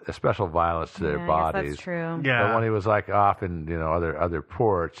did a special violence to their bodies. That's true. Yeah. But when he was like off in other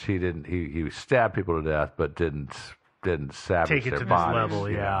ports, he stabbed people to death, but didn't savage take it their to bodies. this level.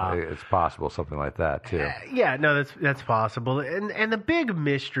 Yeah, it's possible something like that too. Yeah, no, that's possible. And the big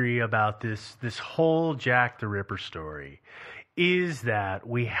mystery about this whole Jack the Ripper story is that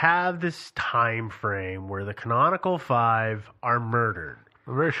we have this time frame where the canonical five are murdered.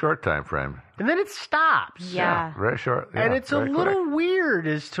 A very short time frame. And then it stops. Yeah. Very short. Yeah, and it's a quick. little weird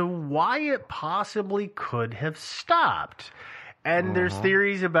as to why it possibly could have stopped. And there's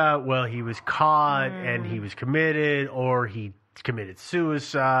theories about, well, he was caught and he was committed, or he committed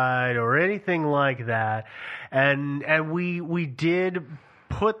suicide or anything like that. And we did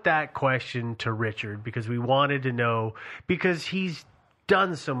put that question to Richard because we wanted to know, because he's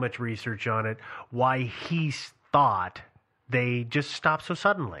done so much research on it, why he thought they just stopped so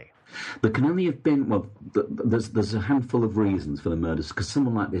suddenly. There can only have been, there's a handful of reasons for the murders, because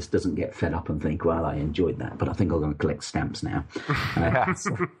someone like this doesn't get fed up and think, well, I enjoyed that, but I think I'm going to collect stamps now.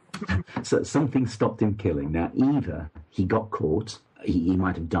 So something stopped him killing. Now, either he got caught, he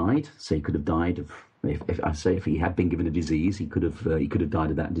might have died, so he could have died of, if he had been given a disease, he could have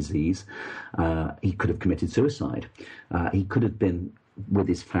died of that disease. He could have committed suicide. He could have been with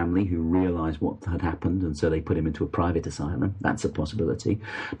his family, who realised what had happened, and so they put him into a private asylum. That's a possibility.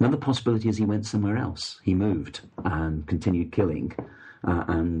 Another possibility is he went somewhere else. He moved and continued killing,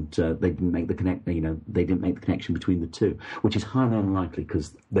 and they didn't make the They didn't make the connection between the two, which is highly unlikely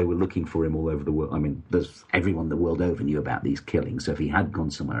because they were looking for him all over the world. I mean, everyone the world over knew about these killings. So if he had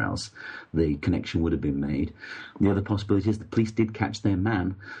gone somewhere else, the connection would have been made. The other possibility is the police did catch their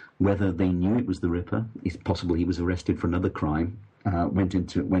man. Whether they knew it was the Ripper, it's possible he was arrested for another crime. Went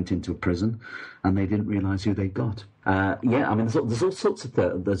into a prison, and they didn't realise who they got. I mean, there's all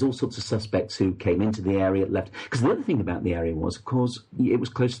sorts of suspects who came into the area, left. Because the other thing about the area was, of course, it was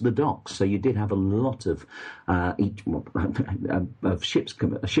close to the docks, so you did have a lot of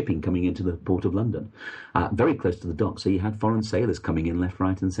shipping coming into the port of London, very close to the docks. So you had foreign sailors coming in left,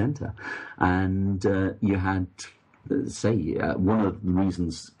 right, and centre, and you had. One of the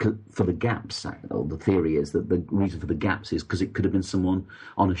reasons for the gaps, or the theory is that the reason for the gaps is because it could have been someone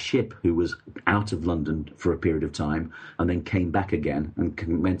on a ship who was out of London for a period of time and then came back again and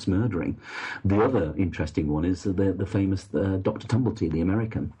commenced murdering. The other interesting one is the famous Dr. Tumblety, the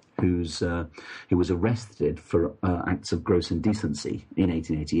American, who was arrested for acts of gross indecency in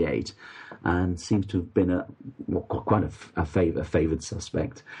 1888 and seems to have been quite a favoured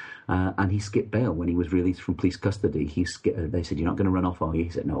suspect. And he skipped bail when he was released from police custody. They said, "You're not going to run off, are you?" He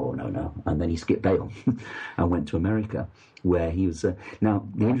said, "No." And then he skipped bail and went to America, where he was. Now,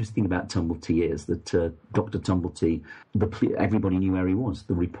 the interesting thing about Tumblety is that Dr. Tumblety, everybody knew where he was.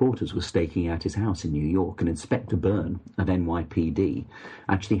 The reporters were staking out his house in New York, and Inspector Byrne of NYPD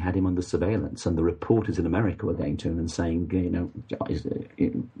actually had him under surveillance. And the reporters in America were going to him and saying,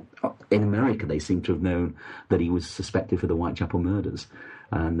 in America, they seem to have known that he was suspected for the Whitechapel murders.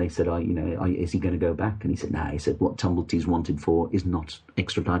 And they said, is he going to go back? And he said, no. He said, what Tumblety's wanted for is not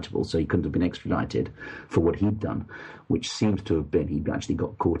extraditable, so he couldn't have been extradited for what he'd done, which seems to have been, he actually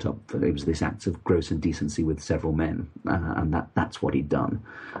got caught up for, it was this act of gross indecency with several men, and that's what he'd done.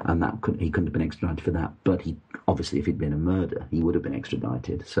 And he couldn't have been extradited for that. But obviously, if it'd been a murder, he would have been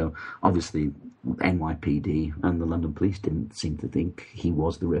extradited. So obviously, NYPD and the London police didn't seem to think he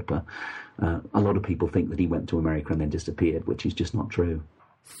was the Ripper. A lot of people think that he went to America and then disappeared, which is just not true.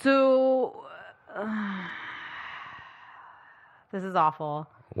 So, this is awful.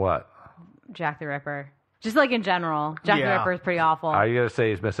 What? Jack the Ripper. Just like in general. Jack the Ripper is pretty awful. Are you going to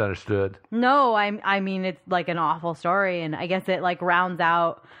say he's misunderstood? No, I mean, it's like an awful story, and I guess it like rounds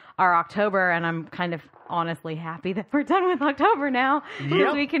out our October, and I'm kind of honestly happy that we're done with October now,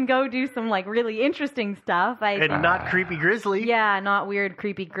 because we can go do some like really interesting stuff. Not creepy grisly. Yeah, not weird,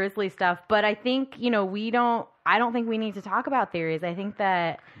 creepy, grisly stuff. But I think, I don't think we need to talk about theories. I think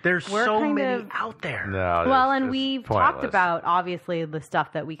that there's so many out there. No, and we've talked about, obviously, the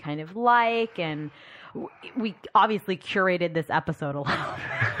stuff that we kind of like, and we obviously curated this episode a little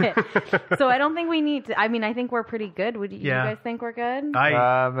bit. So I don't think we need to. I mean, I think we're pretty good. You guys think we're good?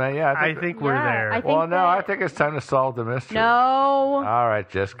 I think we're there. I think it's time to solve the mystery. No. All right,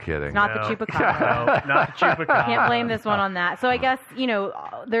 just kidding. It's not the Chupacabra. No, not the Chupacabra. Can't blame this one on that. So I guess,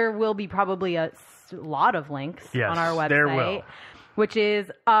 there will be probably a lot of links on our website. There will. Which is,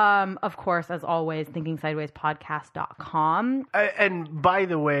 of course, as always, thinkingsidewayspodcast.com. And by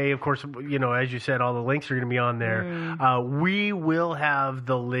the way, of course, as you said, all the links are going to be on there. We will have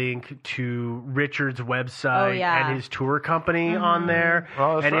the link to Richard's website and his tour company on there.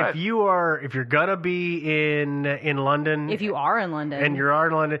 Oh, that's right. If you're going to be in London. If you are in London. And you are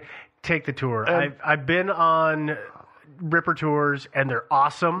in London, take the tour. I've been on Ripper tours, and they're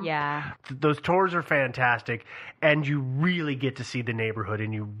awesome. Yeah. Those tours are fantastic, and you really get to see the neighborhood,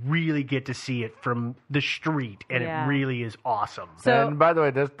 and you really get to see it from the street, and it really is awesome. So, and by the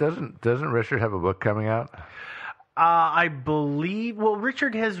way, doesn't Richard have a book coming out? I believe,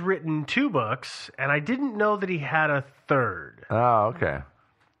 Richard has written 2 books, and I didn't know that he had a third. Oh, okay.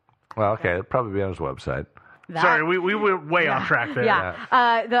 Well, okay, it'll probably be on his website. Sorry, we went way off track there.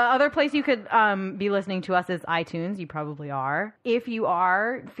 Yeah. The other place you could be listening to us is iTunes. You probably are. If you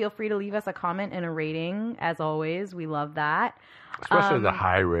are, feel free to leave us a comment and a rating. As always, we love that. Especially the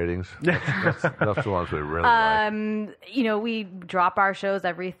high ratings. That's the ones we really like. We drop our shows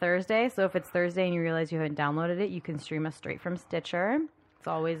every Thursday. So if it's Thursday and you realize you haven't downloaded it, you can stream us straight from Stitcher. It's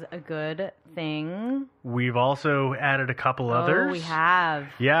always a good thing. We've also added a couple others. Oh, we have.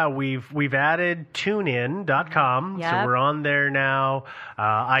 Yeah, we've added TuneIn.com, so we're on there now.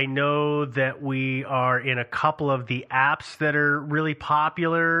 I know that we are in a couple of the apps that are really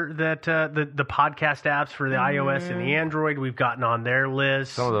popular, that the podcast apps for the iOS and the Android. We've gotten on their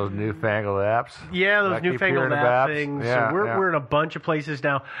list. Some of those newfangled apps. Yeah, those newfangled app things. Yeah, so we're in a bunch of places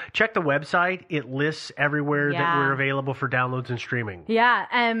now. Check the website. It lists everywhere that we're available for downloads and streaming. Yeah.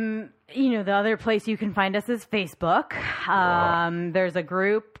 The other place you can find us is Facebook. There's a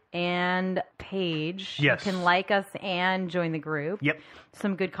group and page. Yes. You can like us and join the group. Yep.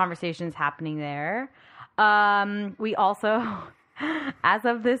 Some good conversations happening there. We also, as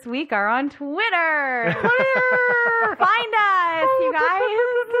of this week, are on Twitter. Find us, you guys.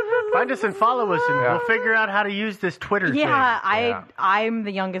 Find us and follow us, and we'll figure out how to use this Twitter thing. I'm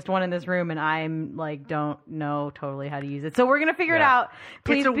the youngest one in this room, and I'm don't know totally how to use it. So we're gonna figure it out.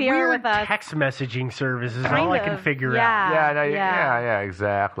 Please be here with us. It's a weird text messaging service is all I can figure out. Yeah,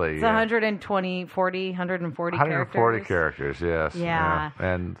 exactly. It's 140 characters, yes. Yeah.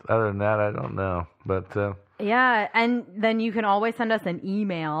 And other than that, I don't know. But yeah, and then you can always send us an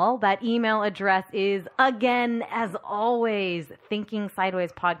email. That email address is, again, as always,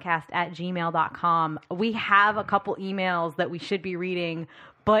 thinkingsidewayspodcast@gmail.com. We have a couple emails that we should be reading,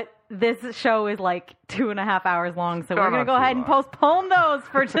 but this show is like 2.5 hours long, so we're going to go ahead and postpone those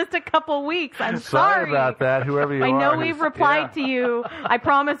for just a couple weeks. I'm sorry about that, whoever you are. I know we've replied to you. I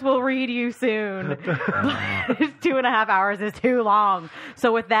promise we'll read you soon. 2.5 hours is too long.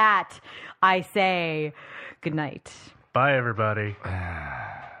 So with that, I say good night. Bye, everybody.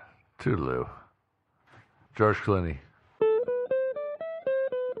 Toodaloo. George Clooney.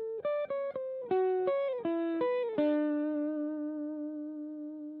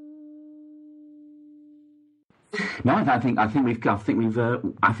 No, I think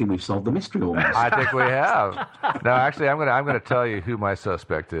we've solved the mystery almost. I think we have. No, actually, I'm gonna tell you who my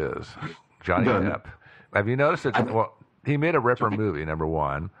suspect is. Johnny Depp. Have you noticed that? Well, he made a Ripper movie, number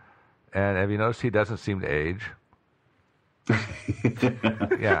one, and have you noticed he doesn't seem to age?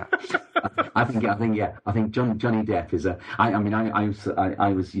 Yeah. I think Johnny Depp is a.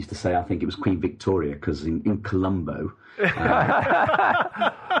 I was used to say I think it was Queen Victoria because in Columbo.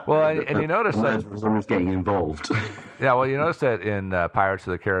 Well, and you notice that was always getting involved. Yeah, well, you notice that in Pirates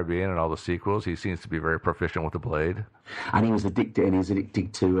of the Caribbean and all the sequels, he seems to be very proficient with the blade. And he was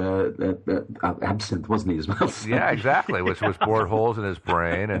addicted to absinthe, wasn't he, as well? So. Yeah, exactly, which was bored holes in his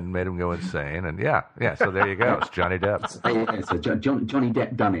brain and made him go insane. And yeah, so there you go. It's Johnny Depp. So Johnny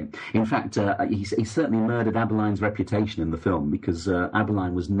Depp done it. In fact, he certainly murdered Abeline's reputation in the film because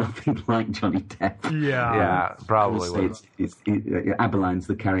Abeline was nothing like Johnny Depp. Yeah, probably was. Abeline's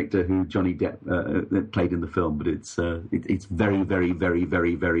the character who Johnny Depp played in the film, but it's very, very, very,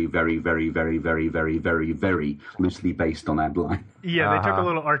 very, very, very, very, very, very, very, very, very loosely based on Adeline. Yeah, they took a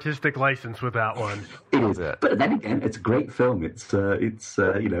little artistic license with that one. It is, but then again, it's a great film. It's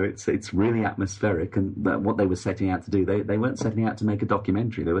really atmospheric, and what they were setting out to do, they weren't setting out to make a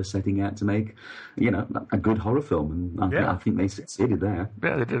documentary. They were setting out to make, a good horror film, and I think they succeeded there.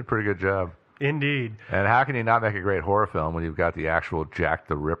 Yeah, they did a pretty good job. Indeed. And how can you not make a great horror film when you've got the actual Jack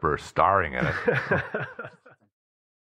the Ripper starring in it?